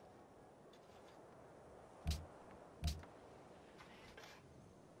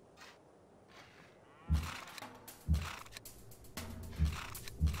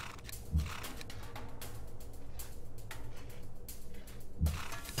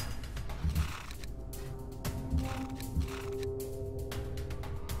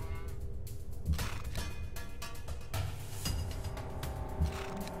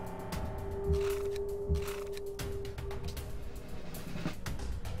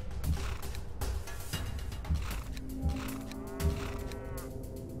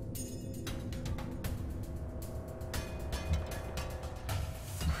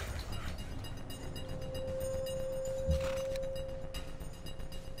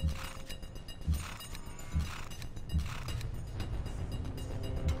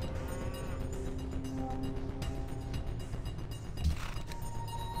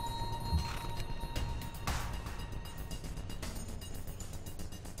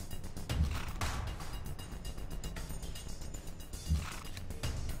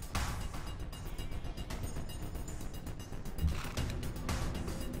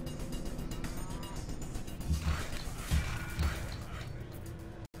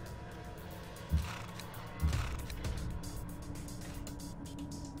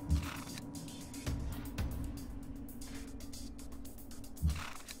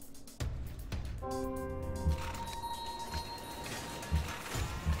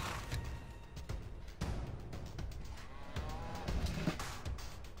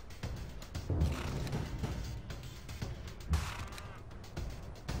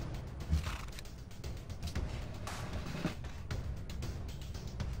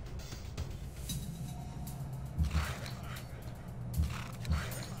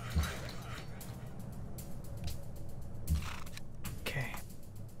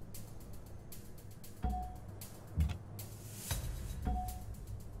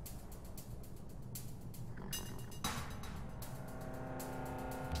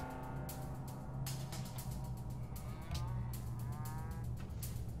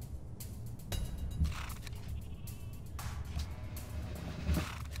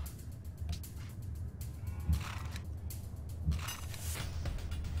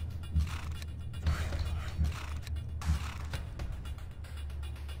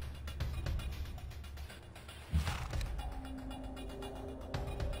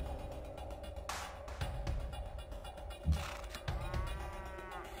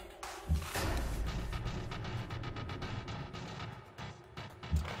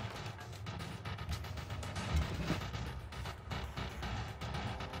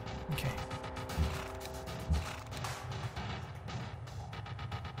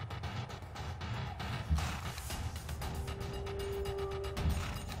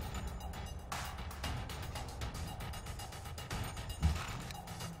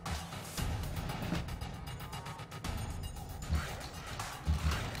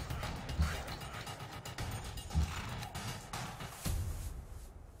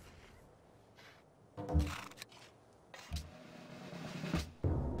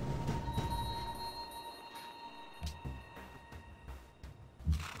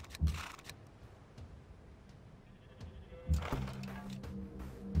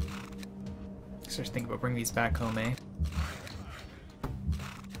 Start to think about bringing these back home, eh?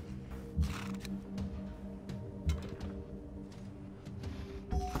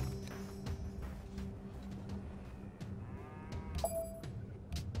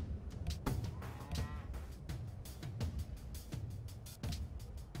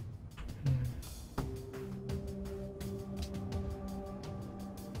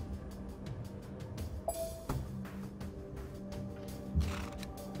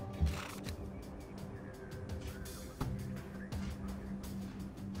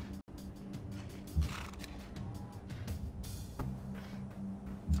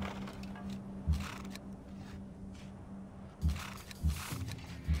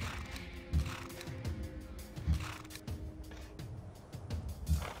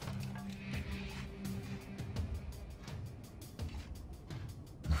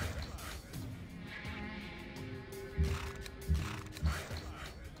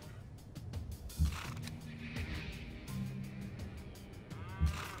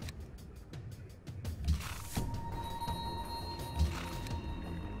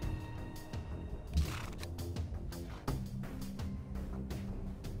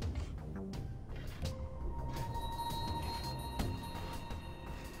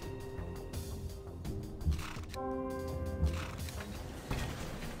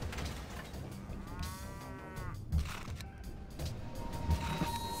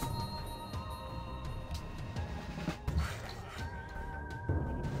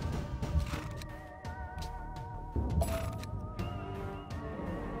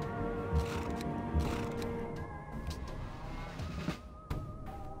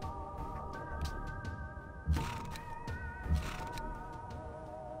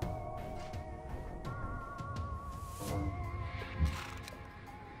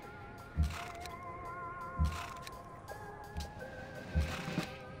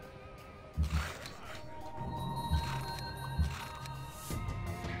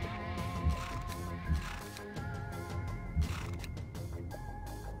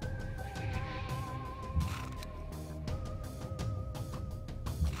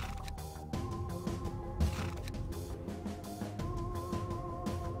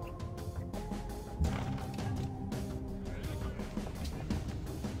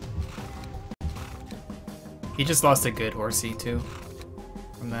 He just lost a good horsey, too,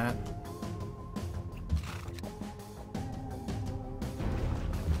 from that.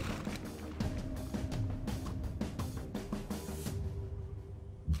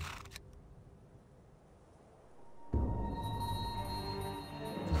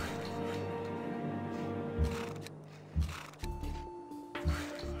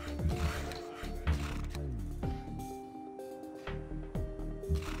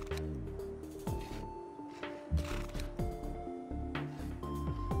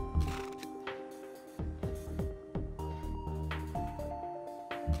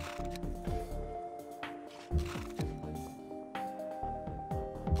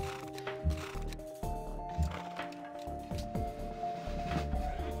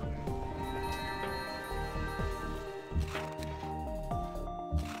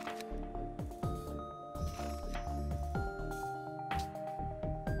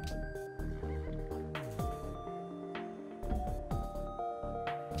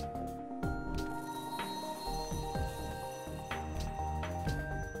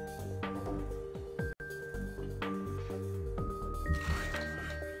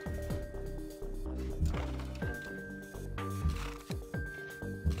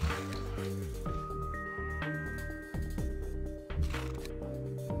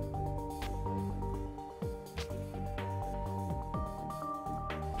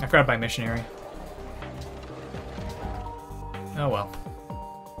 I forgot by missionary. Oh well.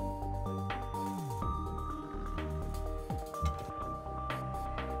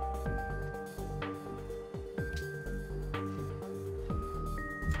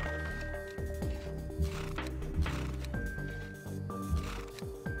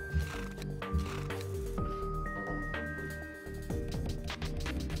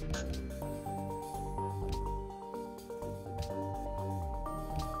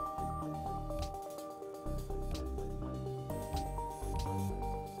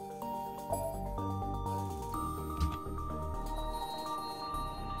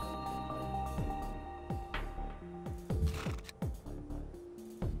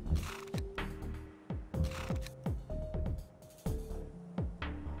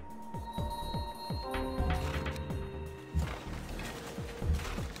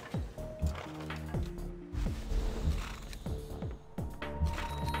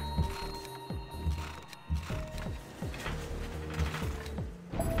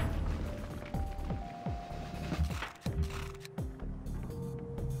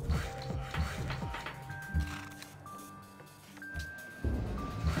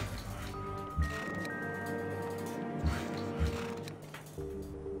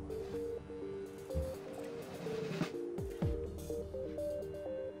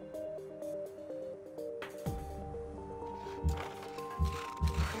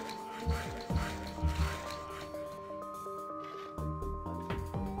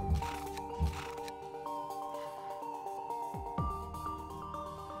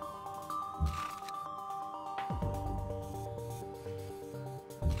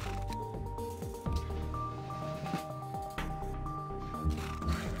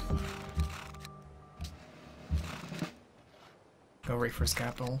 Go right for his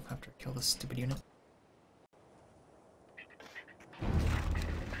capital after I kill this stupid unit.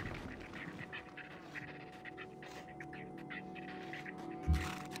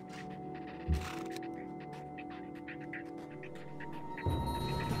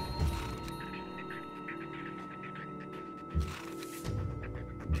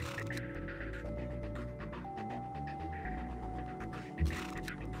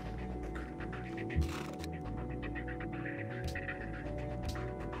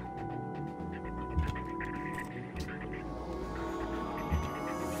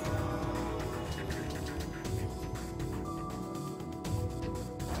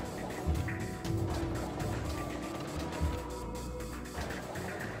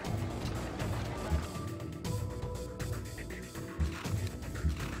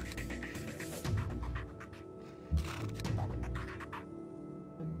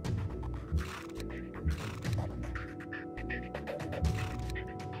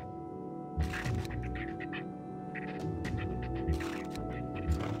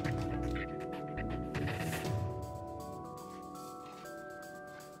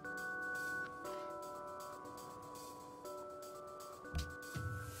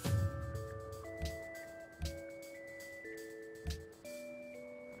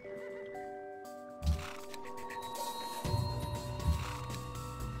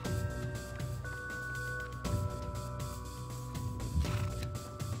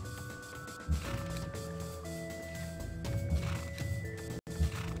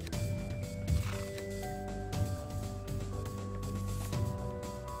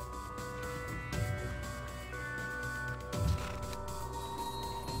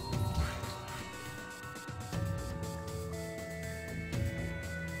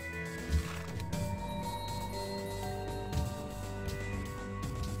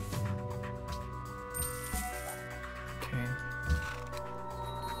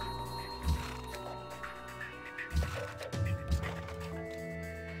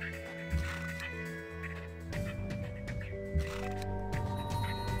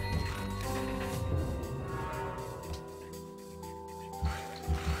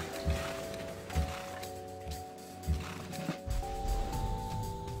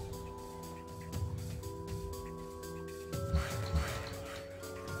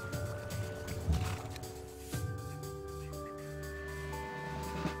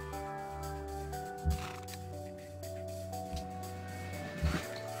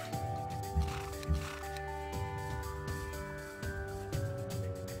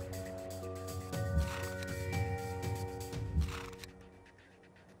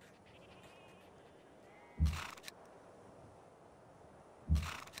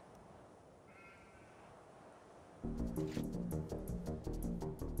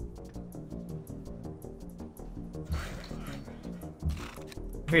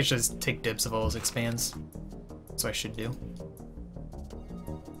 Maybe I should just take dibs of all those expands. That's what I should do.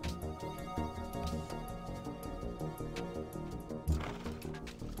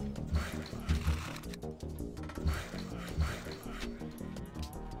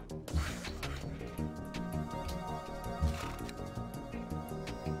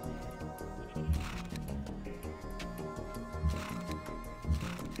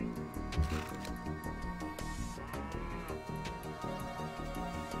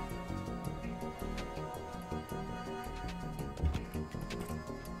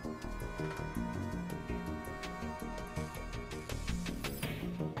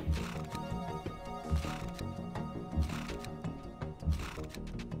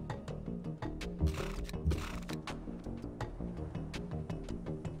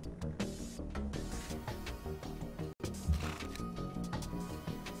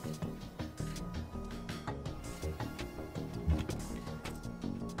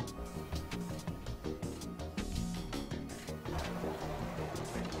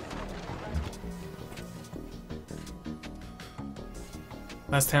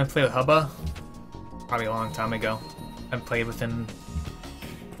 Last time I played with Hubba, probably a long time ago. I haven't played with him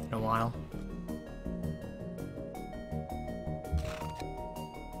in a while.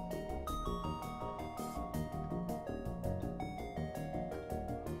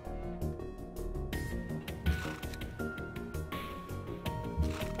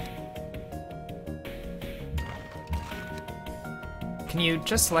 Can you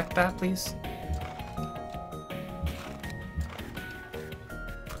just select that, please?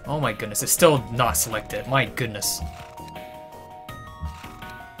 Oh my goodness, it's still not selected. My goodness.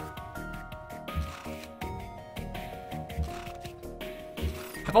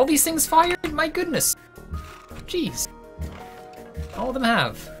 Have all these things fired? My goodness. Jeez. All of them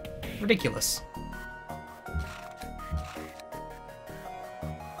have. Ridiculous.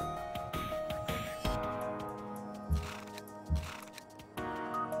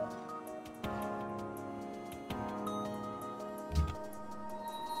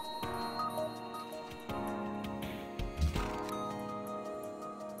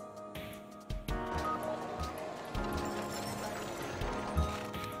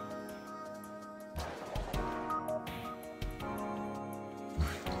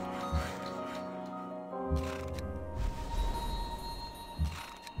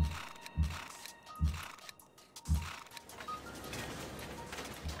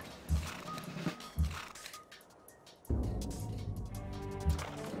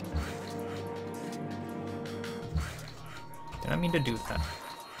 Did I mean to do that?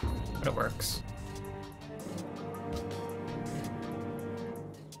 But it works.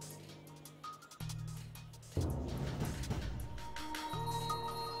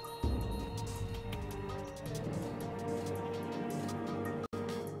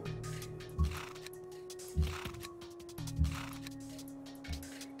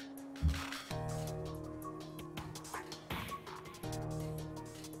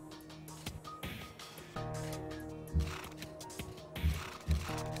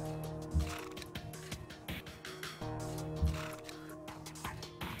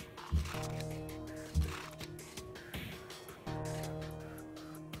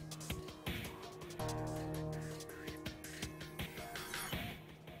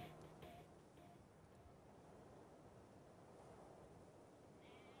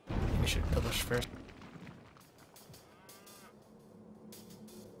 We should publish first.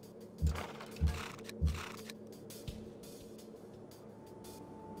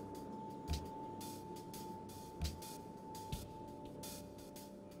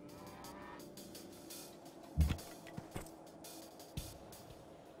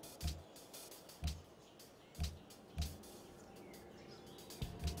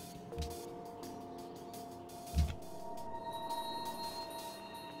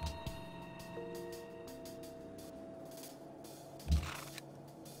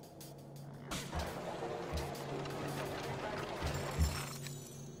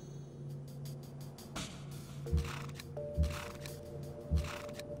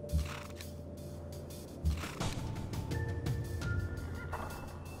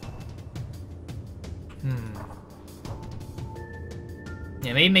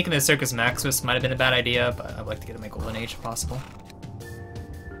 Yeah, maybe making the Circus Maximus might have been a bad idea, but I'd like to get to my Golden Age if possible.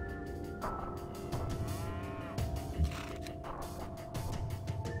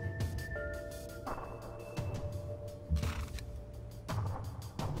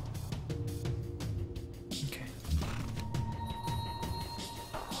 Okay.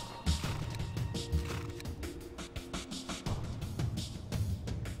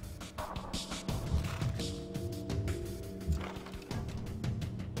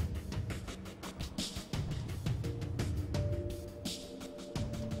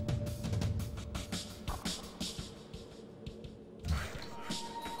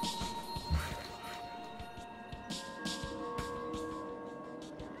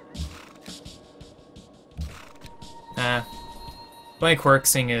 The only quirk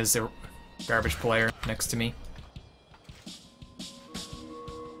seeing is a garbage player next to me.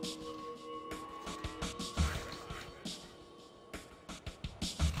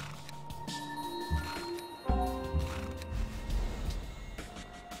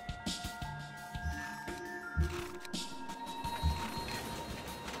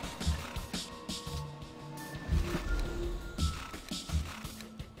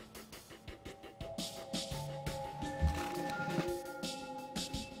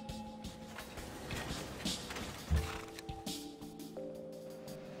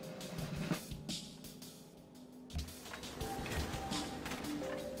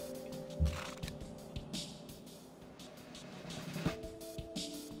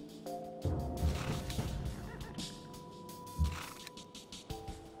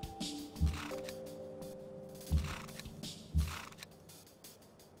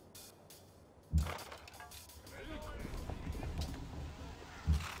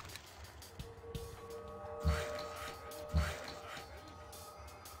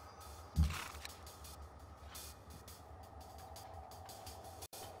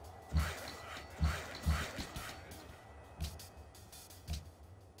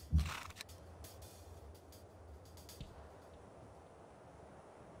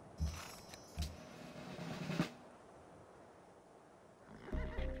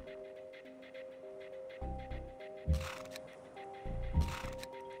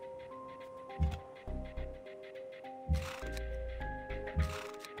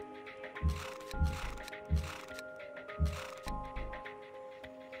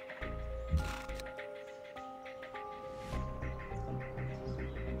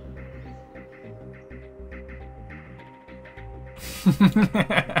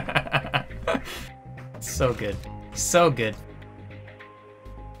 So good. So good.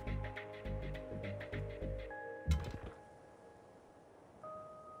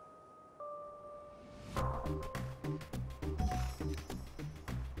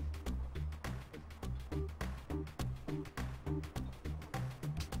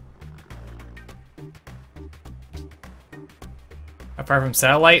 Apart from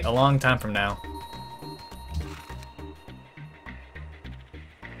Satellite, a long time from now.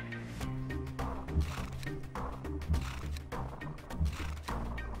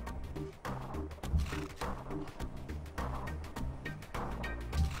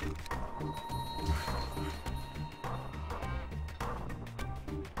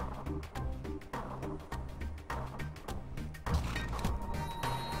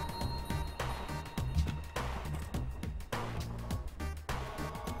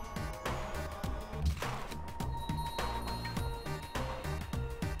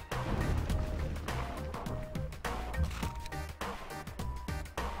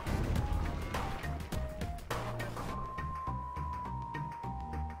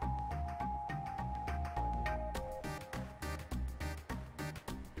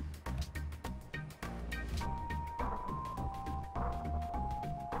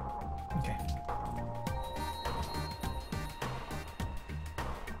 Okay.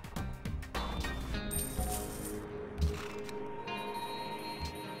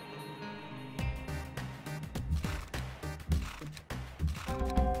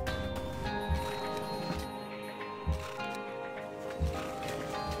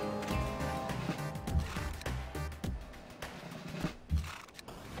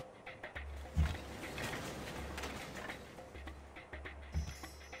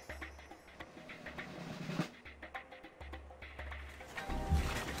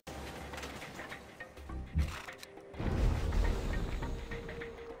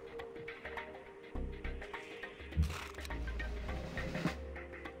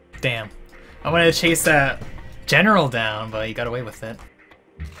 Damn. I wanted to chase that general down, but he got away with it.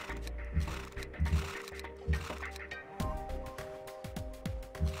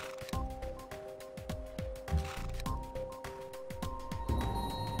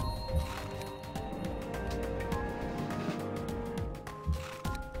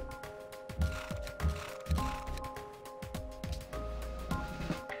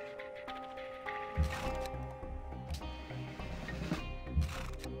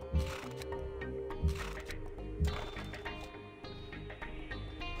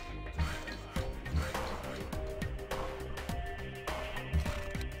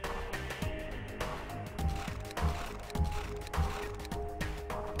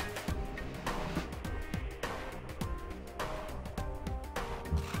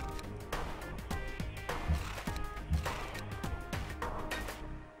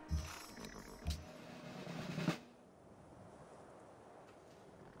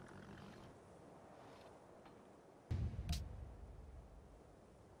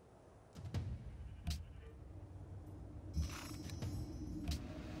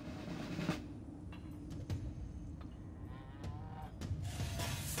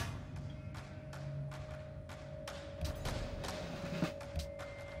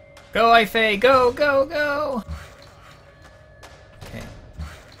 Go, Ifei! Go, go, go! Okay.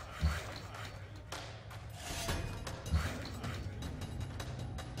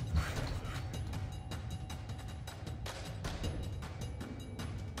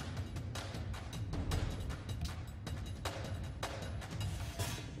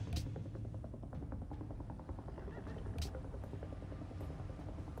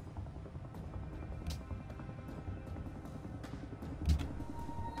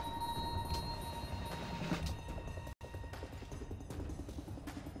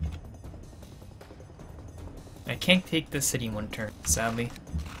 I can't take this city in one turn, sadly.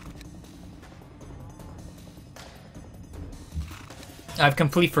 I have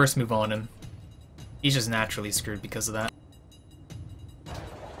complete first move on him. He's just naturally screwed because of that.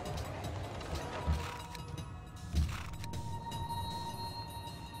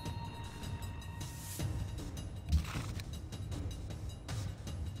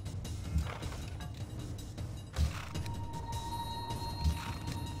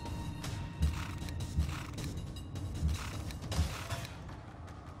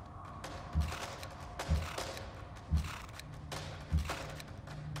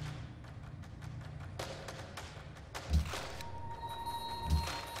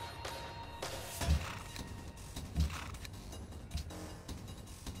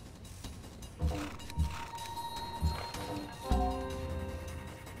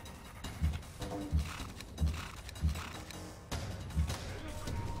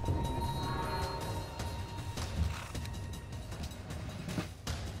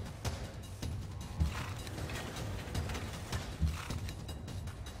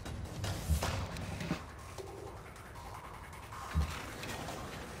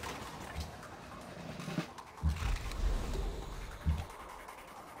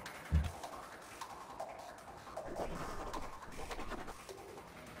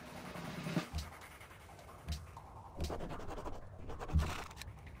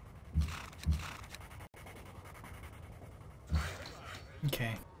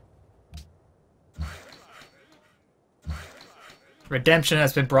 Okay. Redemption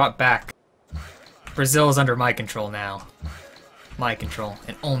has been brought back. Brazil is under my control now. My control,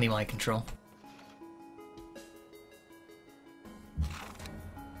 and only my control.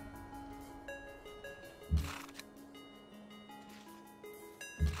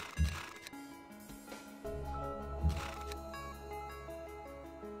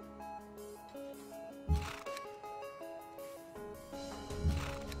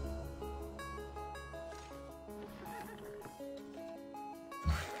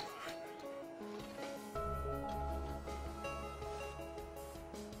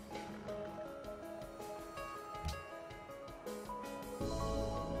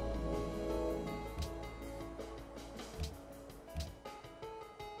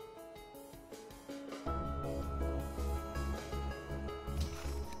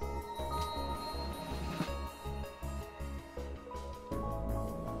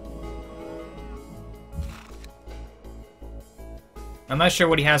 I'm not sure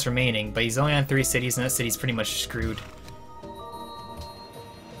what he has remaining, but he's only on 3 cities, and that city's pretty much screwed.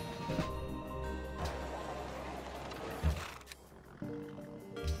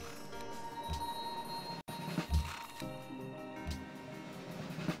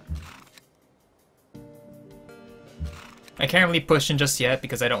 I can't really push in just yet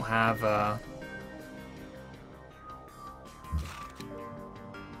because I don't have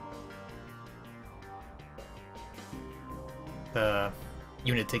the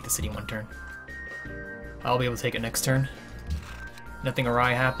unit to take the city in one turn. I'll be able to take it next turn. Nothing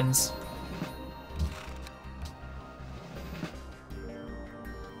awry happens.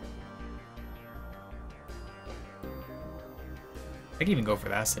 I could even go for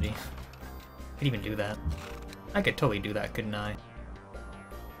that city. I could even do that. I could totally do that, couldn't I?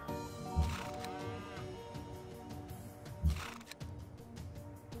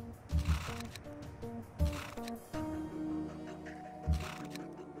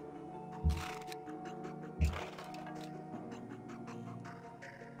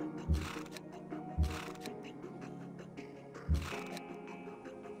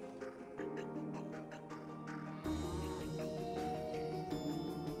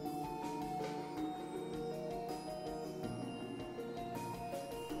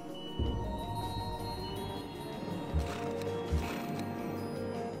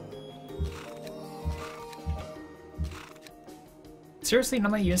 Seriously, none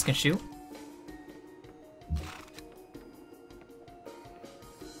of my units can shoot?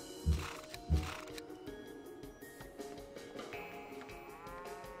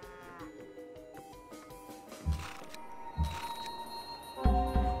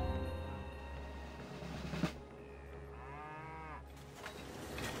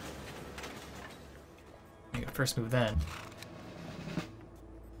 Make the first move then.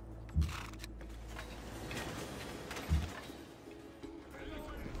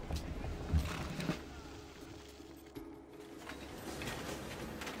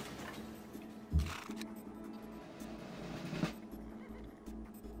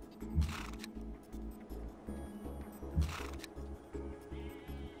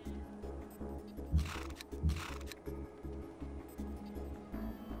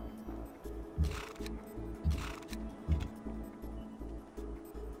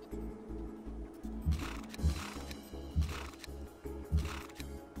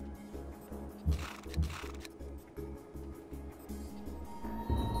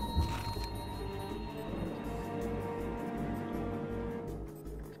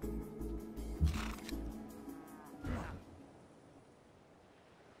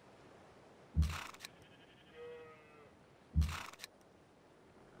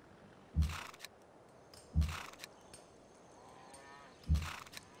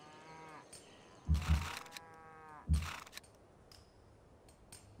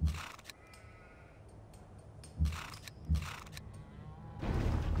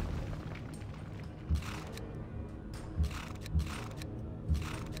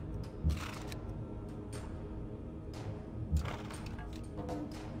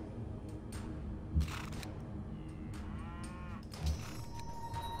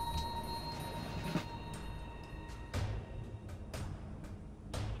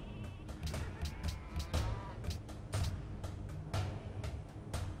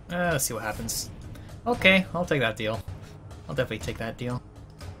 Let's see what happens. Okay, I'll take that deal. I'll definitely take that deal.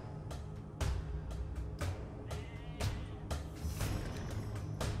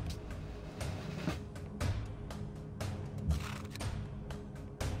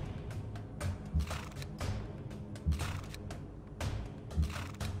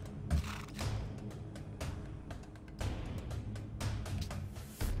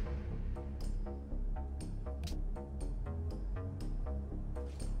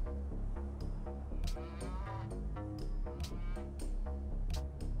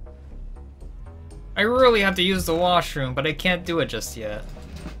 I really have to use the washroom, but I can't do it just yet.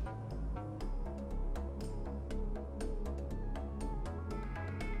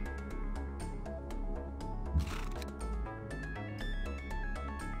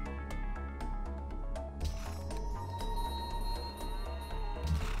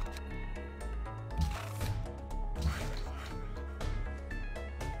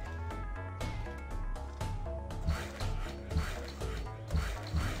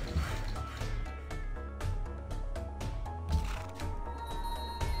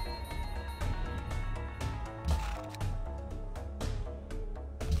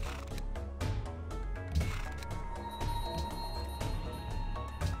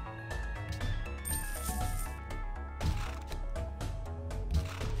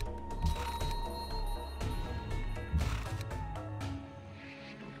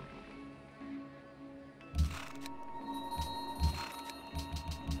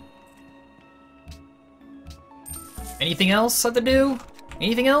 Anything else I have to do?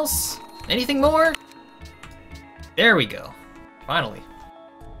 Anything else? Anything more? There we go. Finally.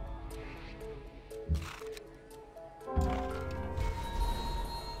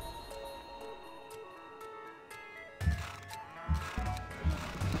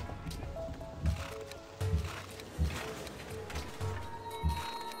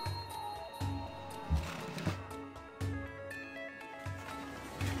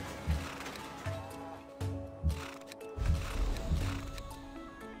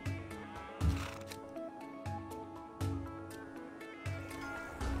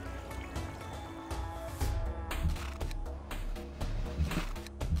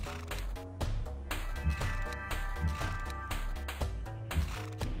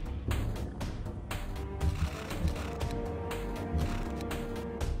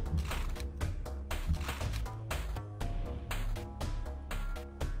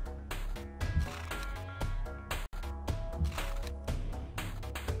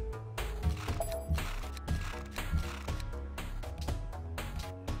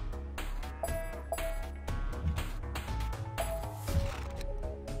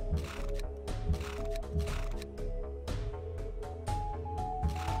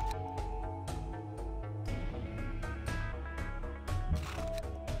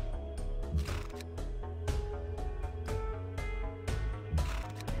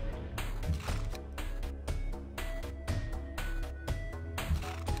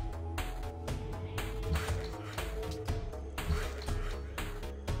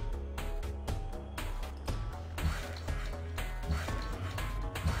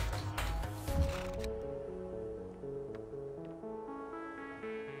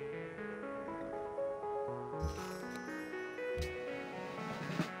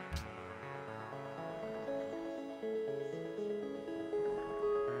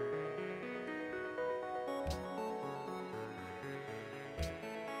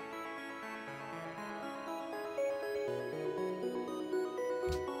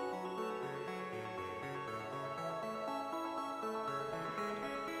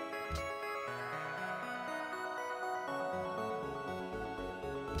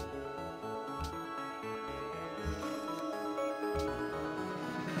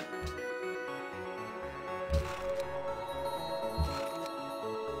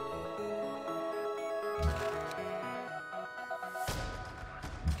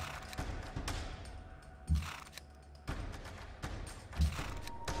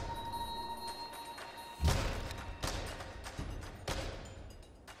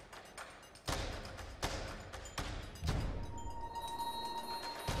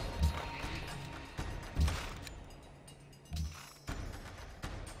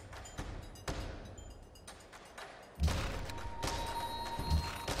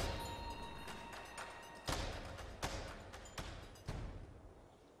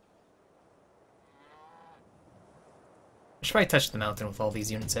 should probably touch the mountain with all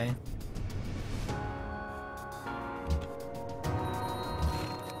these units, eh?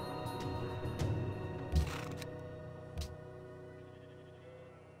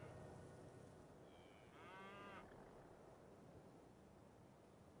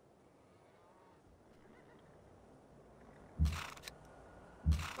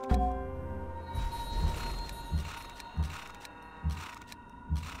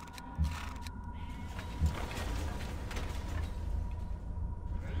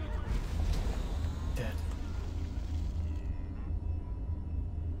 Dead.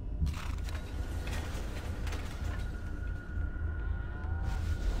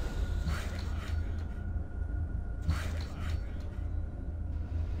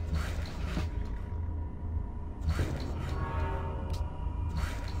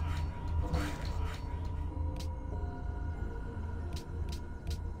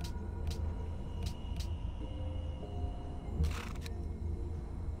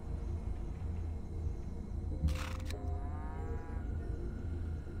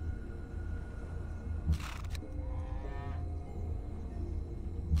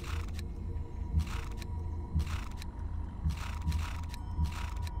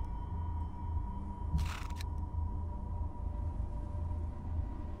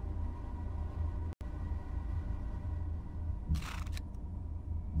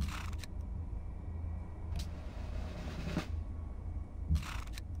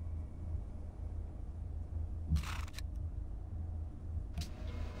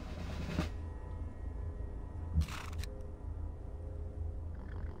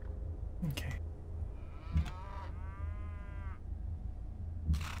 Okay.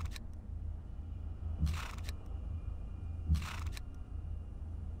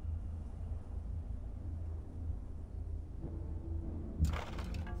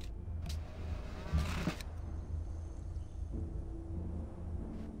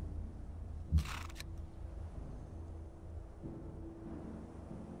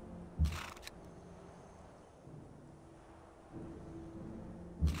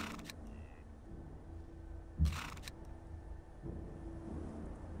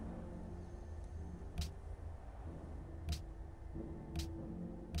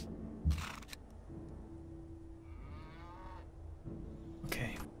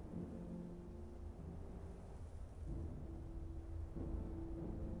 Okay.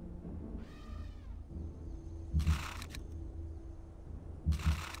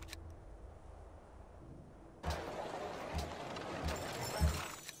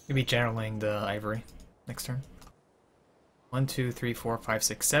 Maybe generaling the ivory next turn. 1, 2, 3, 4, 5,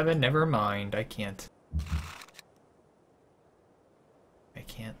 6, 7. Never mind. I can't. I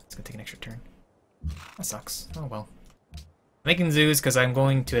can't. It's gonna take an extra turn. That sucks. Oh well. Making zoos because I'm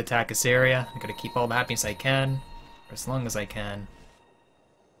going to attack this area. I'm gonna keep all the happiness I can for as long as I can.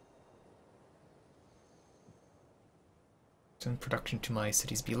 Send production to my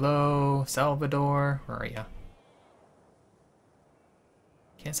cities below. Salvador, where are ya?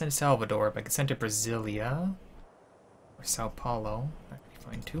 Can't send to Salvador, but I can send to Brasilia or Sao Paulo. That could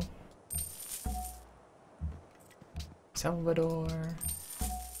be fine too. Salvador.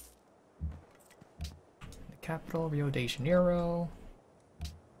 The capital, Rio de Janeiro.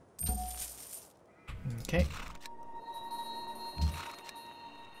 Okay.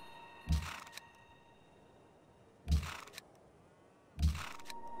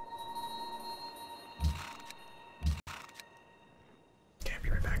 Okay, I'll be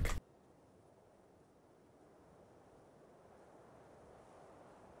right back.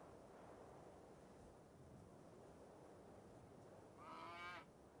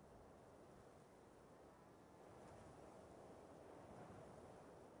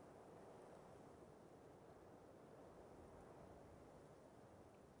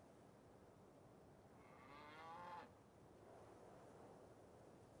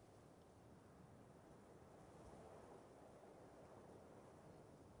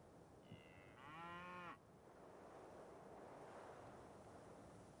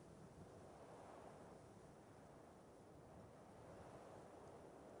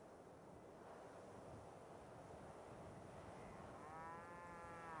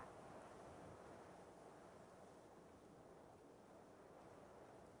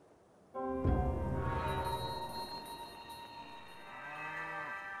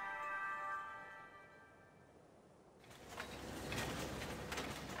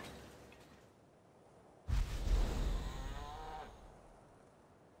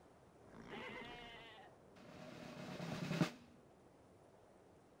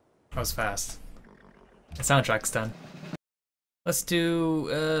 That was fast. The soundtrack's done. Let's do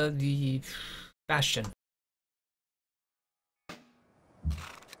the Bastion.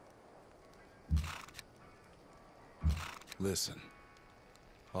 Listen,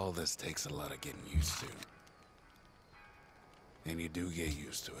 all this takes a lot of getting used to. And you do get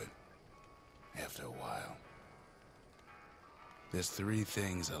used to it. After a while. There's 3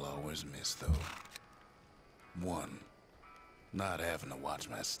 things I'll always miss, though. 1, not having to watch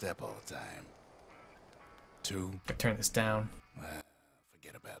my step all the time. 2, I turn this down.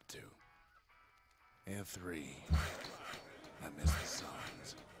 Forget about 2. And 3, I miss the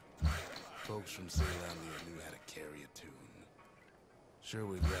songs. Folks from Ceylon knew how to carry a tune. Sure,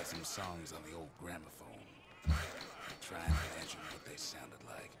 we've got some songs on the old gramophone. Try and imagine what they sounded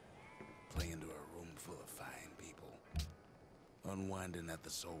like. Playing to a room full of fine people. Unwinding at the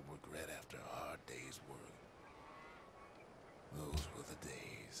soul regret after a hard day's work. Those were the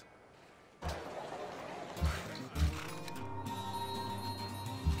days.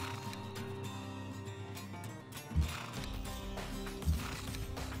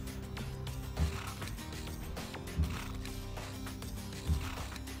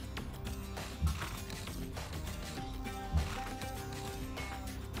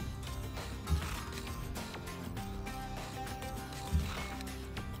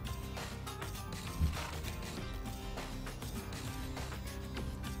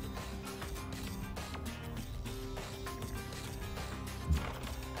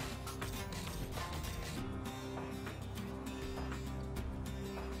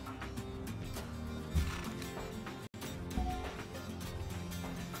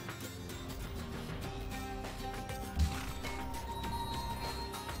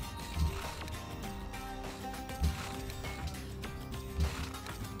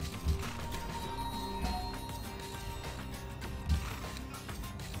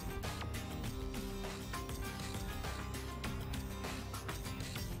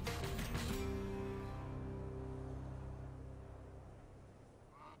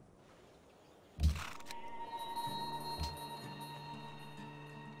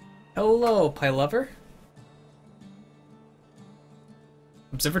 Hello, Pie Lover.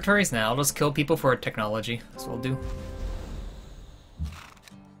 Observatories now. I'll just kill people for technology. That's what we'll do.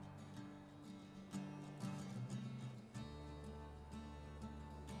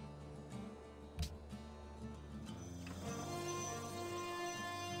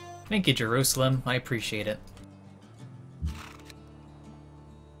 Thank you, Jerusalem. I appreciate it.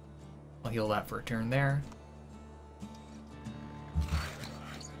 I'll heal that for a turn there.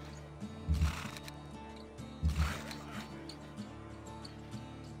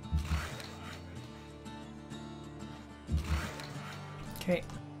 Okay.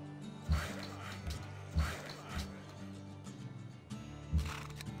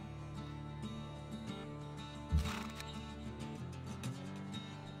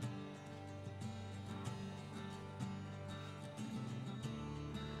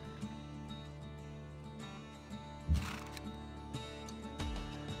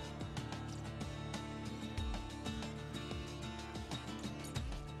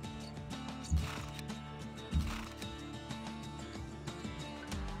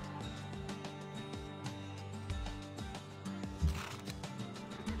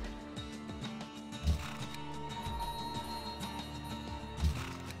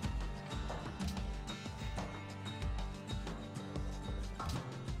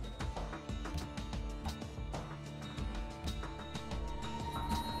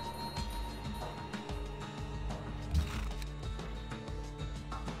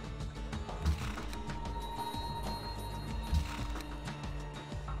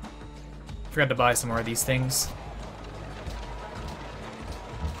 Forgot to buy some more of these things.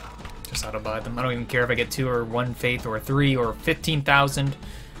 Just how to buy them. I don't even care if I get 2 or 1 faith or 3 or 15,000.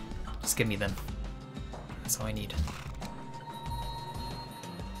 Just give me them. That's all I need.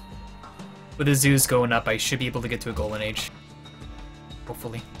 With the zoos going up, I should be able to get to a golden age.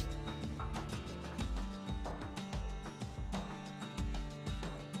 Hopefully.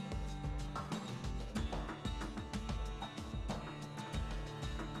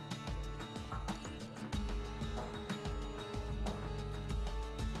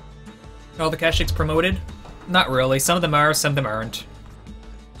 All the Kashyyyks promoted? Not really. Some of them are, some of them aren't.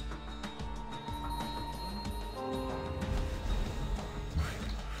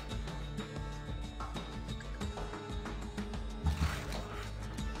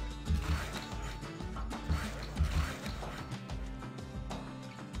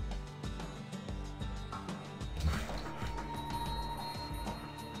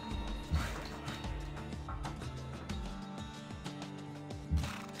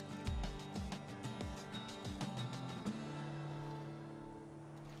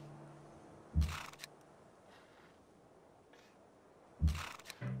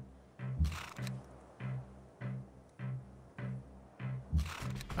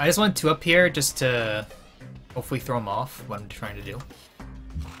 I just want two up here just to hopefully throw them off what I'm trying to do.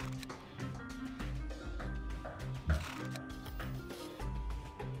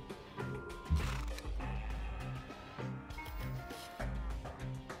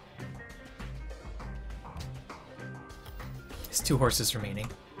 There's 2 horses remaining.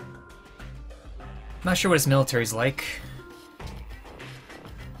 I'm not sure what his military's like.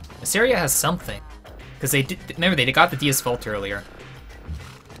 This area has something. Because they did, remember, they got the Diaz Fault earlier.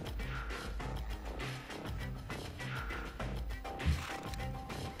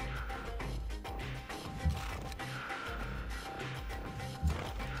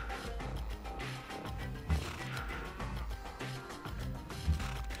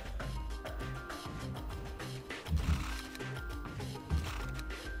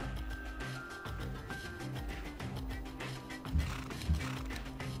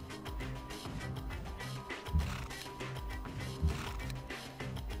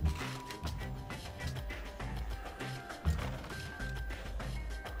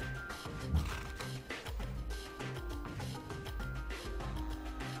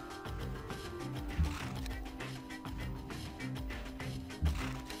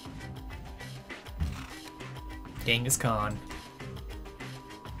 Genghis Khan.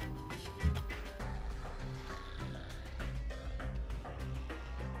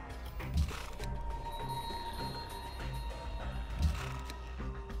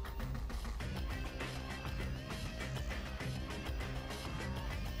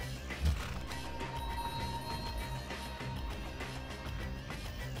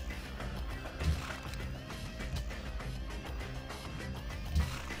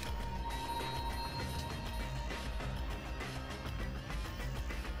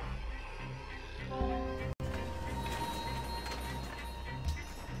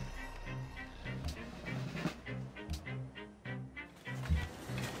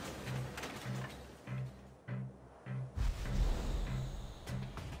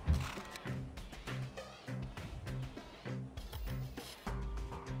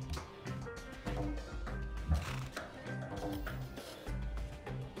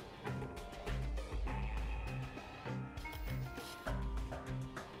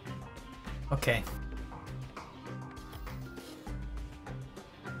 Okay.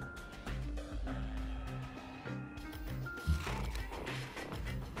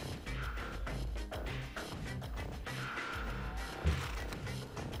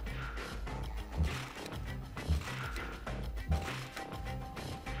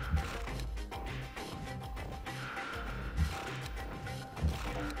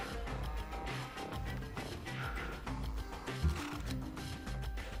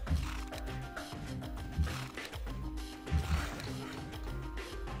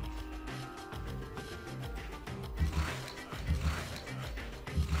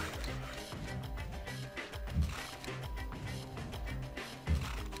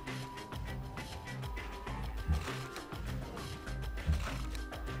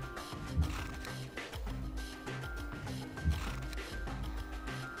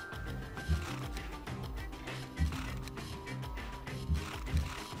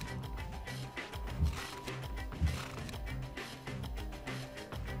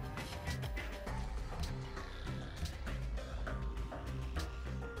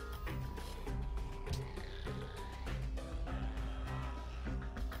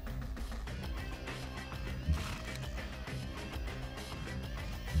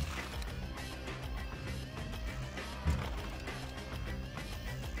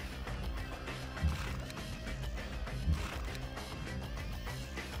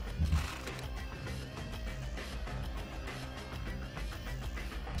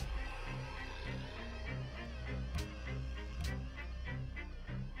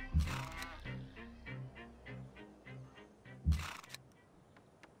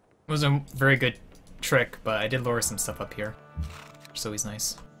 It was a very good trick, but I did lower some stuff up here, which is always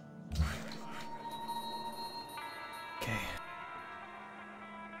nice. Okay.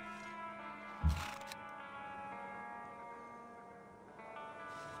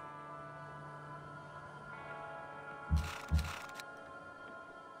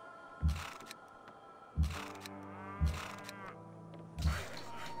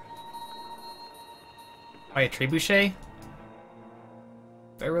 Buy a trebuchet?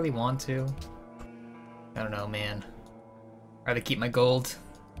 Do I really want to? I don't know, man. I'd rather keep my gold,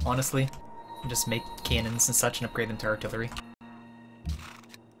 honestly, and just make cannons and such and upgrade them to artillery.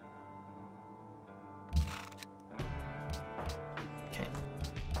 Okay.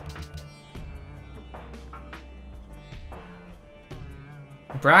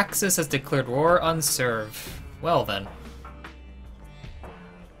 Braxis has declared war on Serv. Well then.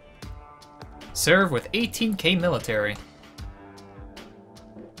 Serve with 18k military.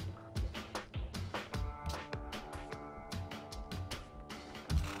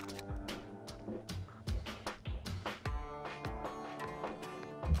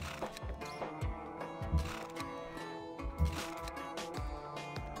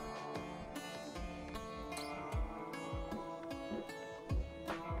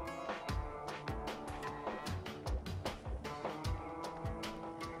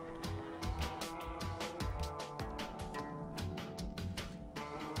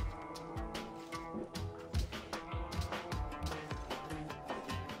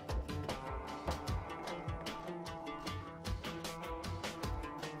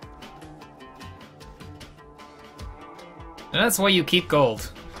 And that's why you keep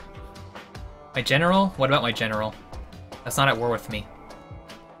gold. My general? What about my general? That's not at war with me.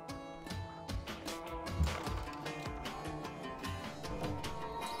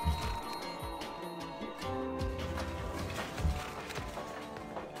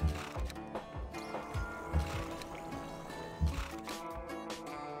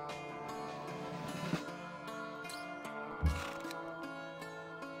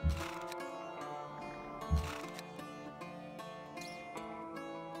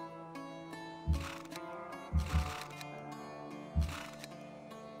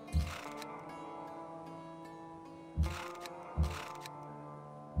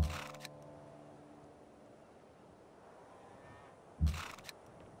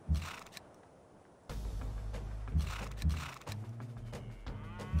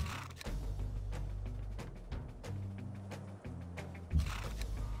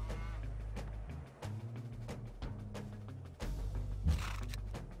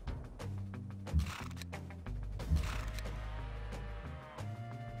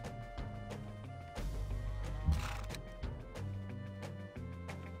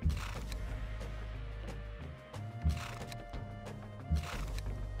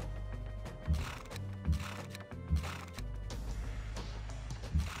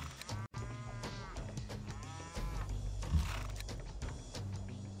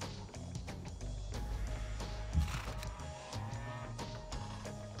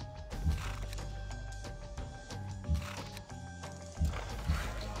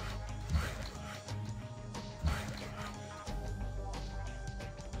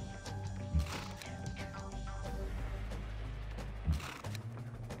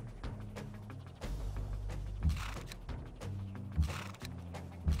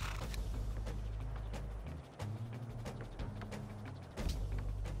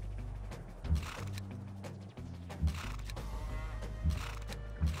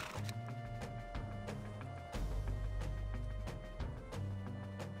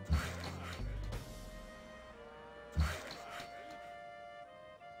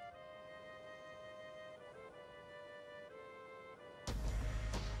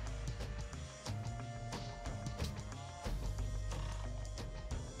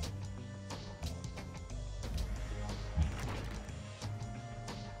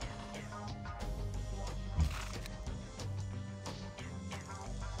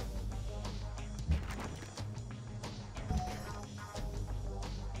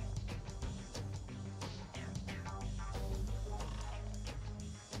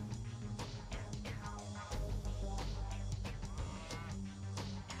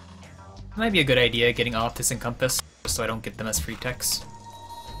 Might be a good idea getting off this Encompass, so I don't get them as free techs.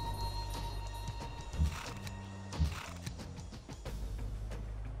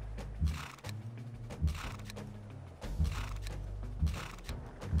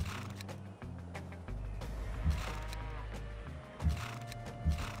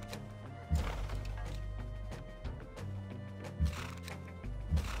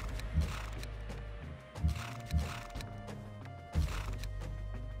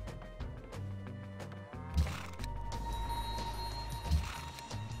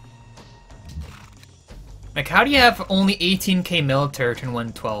 Like, how do you have only 18k military turn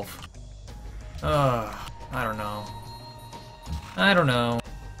 112? I don't know. I don't know.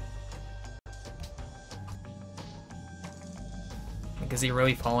 Like, is he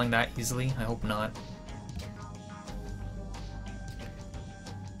really falling that easily? I hope not.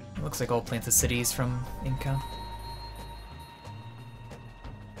 It looks like all planted cities from Inca.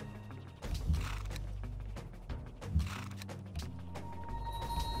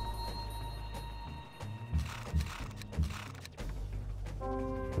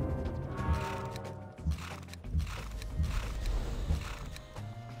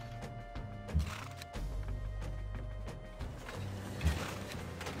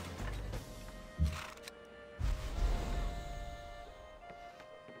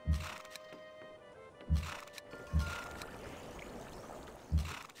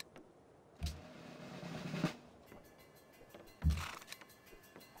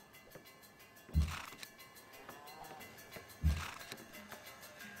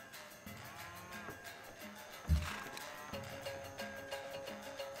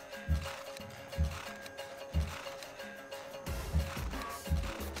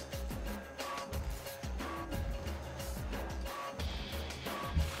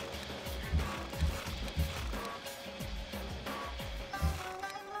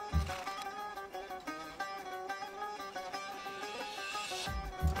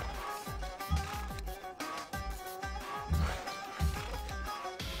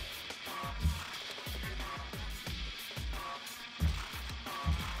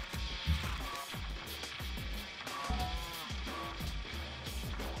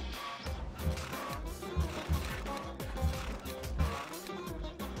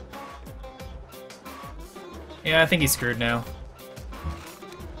 Yeah, I think he's screwed now.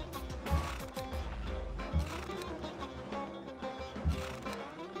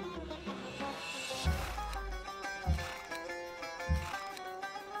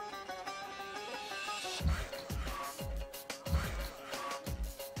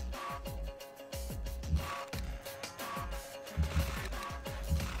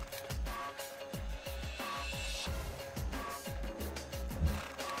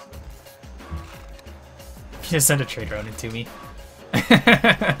 Just send a trade drone into me. Well,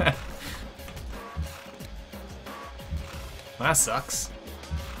 that sucks.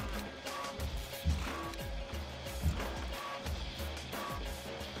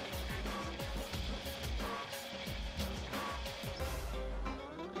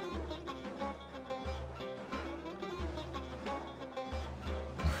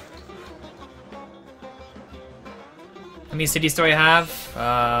 How many cities do I have?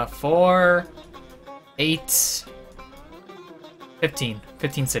 4, 8, 15.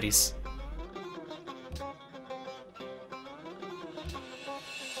 15 cities.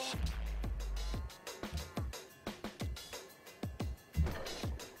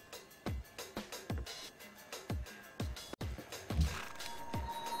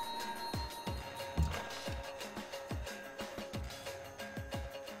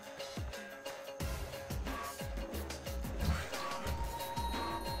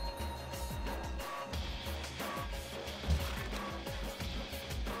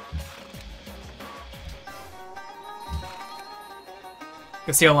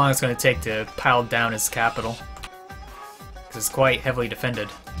 Let's see how long it's going to take to pile down his capital. Because it's quite heavily defended.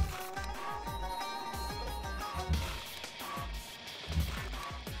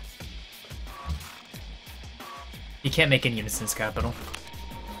 You can't make any units in his capital.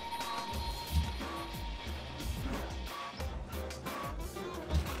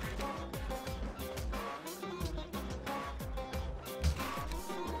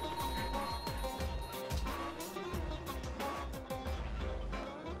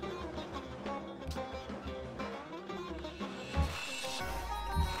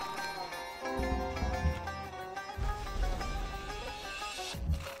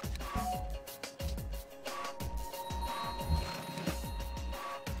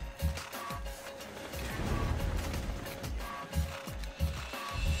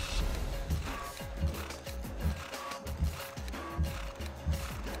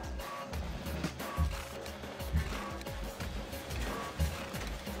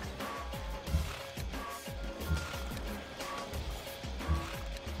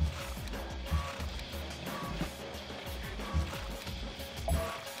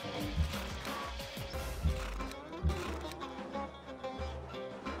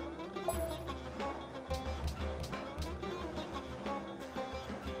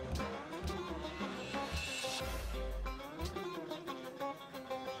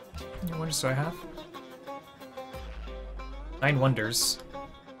 How many wonders do I have? 9 wonders.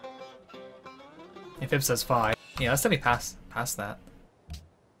 If Ib says 5. Yeah, let's let me pass that.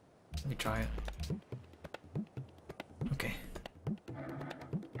 Let me try it. Okay.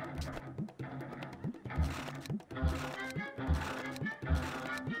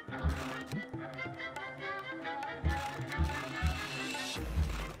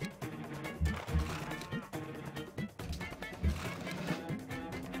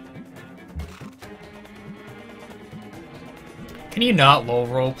 Can you not low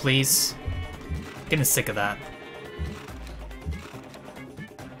roll, please? Getting sick of that.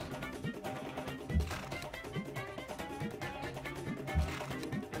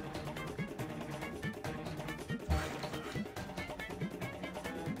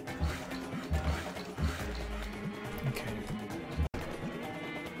 Okay.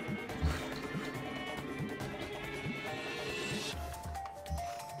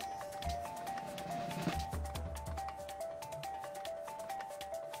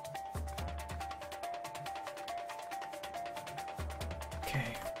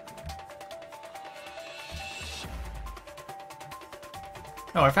 Okay.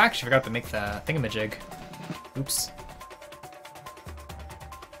 Oh, I actually forgot to make the thingamajig. Oops.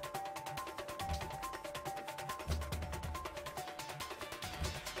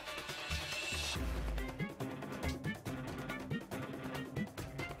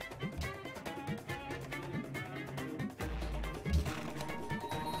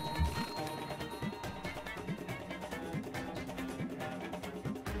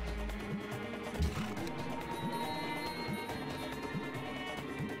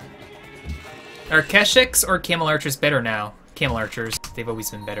 Are Keshiks or Camel Archers better now? Camel Archers. They've always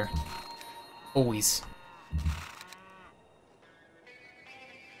been better. Always.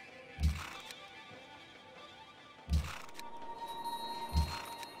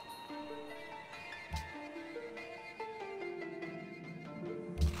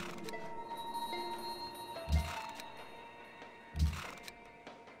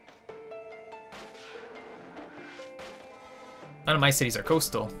 None of my cities are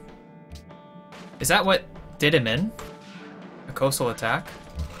coastal. Is that what did him in? A coastal attack?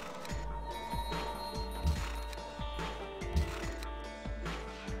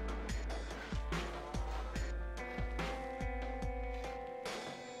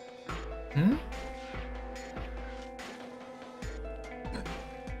 Hmm?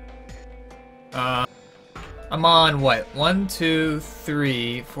 I'm on what? 1, 2,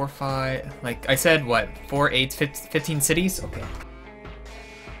 3, 4, 5. Like I said, what? 4, 8, 15 cities? Okay.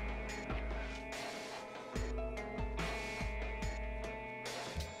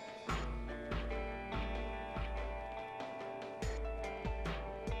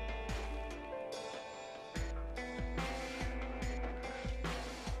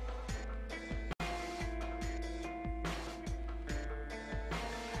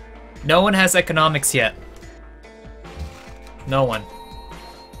 No one has economics yet. No one.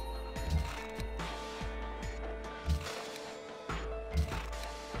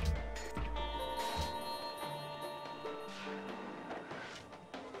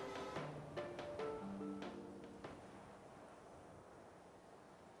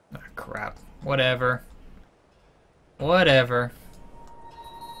 Ah, crap. Whatever. Whatever.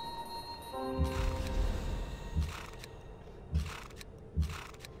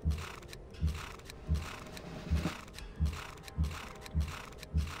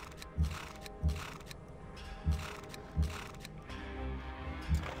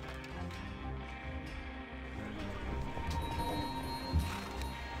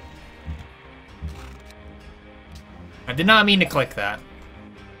 I did not mean to click that.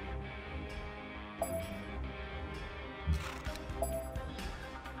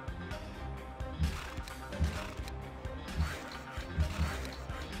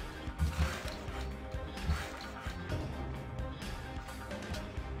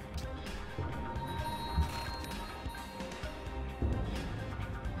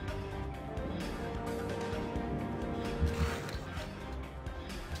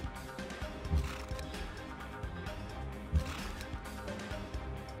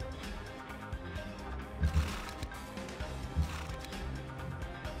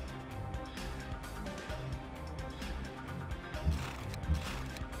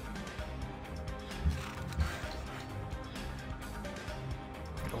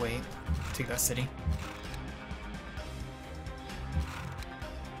 Wait, take that city.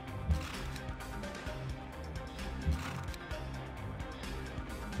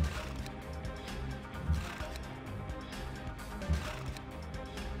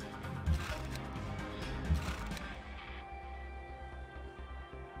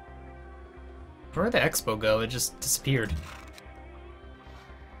 Where'd the expo go? It just disappeared.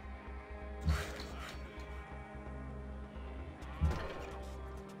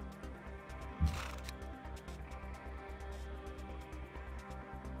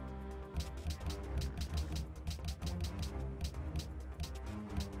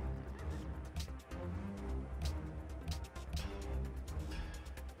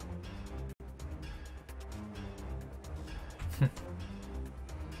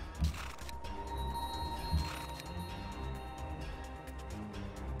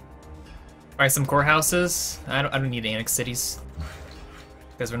 Buy some core houses. I don't need annex cities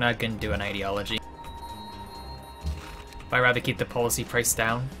because we're not going to do an ideology. But I'd rather keep the policy price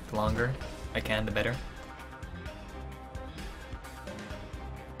down the longer I can, the better.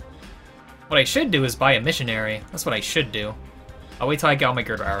 What I should do is buy a missionary. That's what I should do. I'll wait till I get all my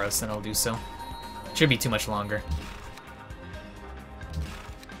Gurdwaras and I'll do so. Should be too much longer.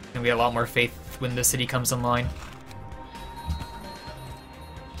 And we have a lot more faith when the city comes online.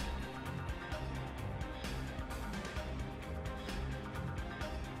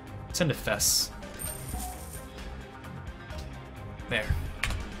 Send a Fess. There.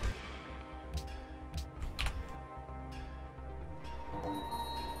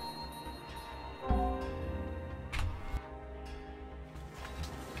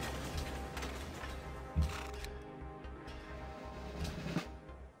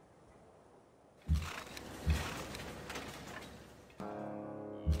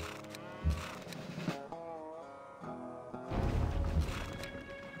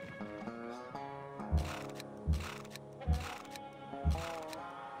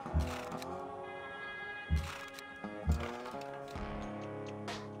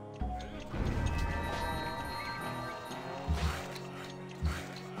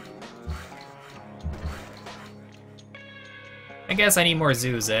 I guess I need more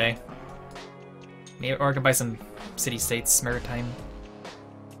zoos, eh? Maybe, or I can buy some city-states, maritime.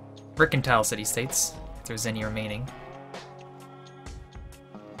 Mercantile city-states, if there's any remaining.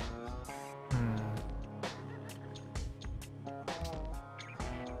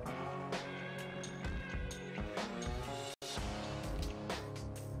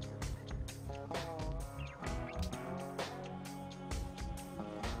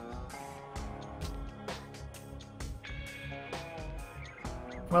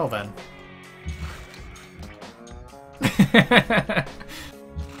 Well then.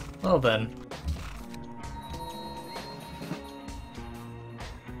 Well then.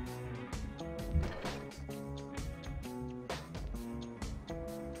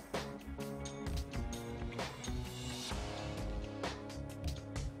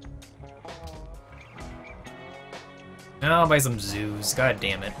 Now I'll buy some zoos. God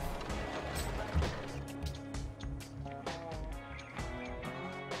damn it.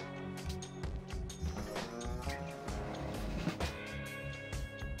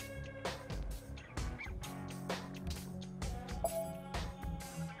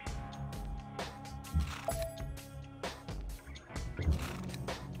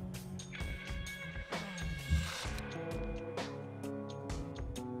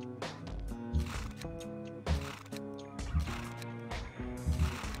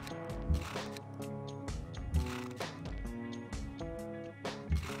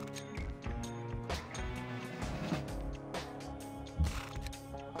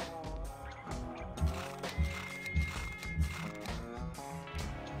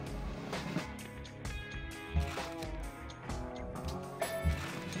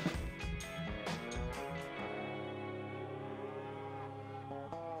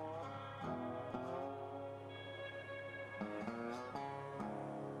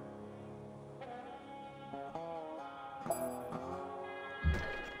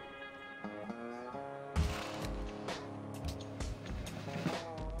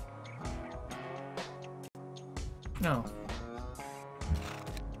 No.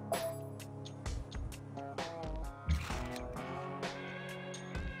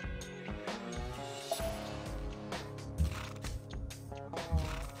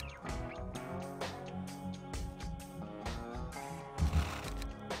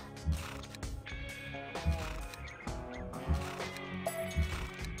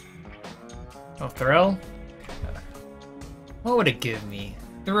 Oh, thrill? What would it give me?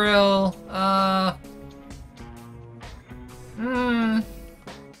 Thrill,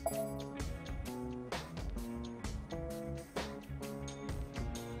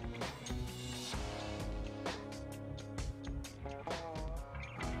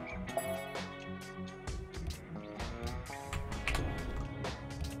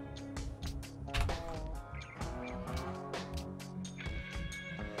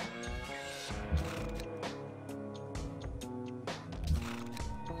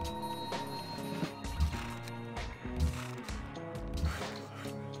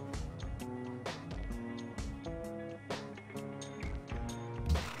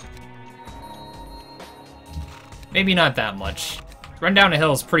 maybe not that much. Run down a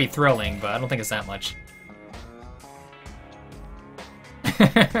hill is pretty thrilling, but I don't think it's that much.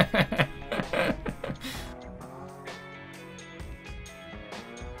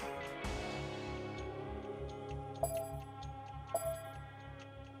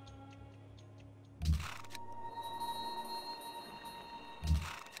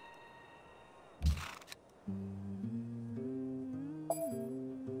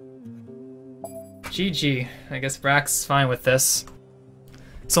 GG. I guess Brack's fine with this.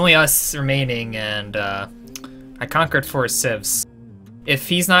 It's only us remaining, and I conquered 4 civs. If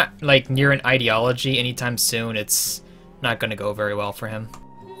he's not like near an ideology anytime soon, it's not gonna go very well for him.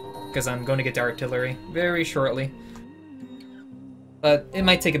 Because I'm going to get to artillery very shortly. But it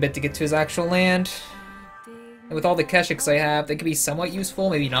might take a bit to get to his actual land. And with all the Keshiks I have, they could be somewhat useful.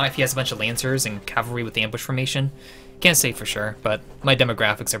 Maybe not if he has a bunch of lancers and cavalry with the ambush formation. Can't say for sure, but my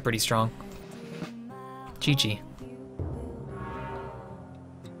demographics are pretty strong. GG.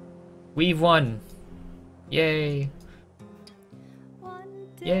 We've won. Yay.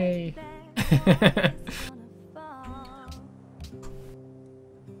 Yay.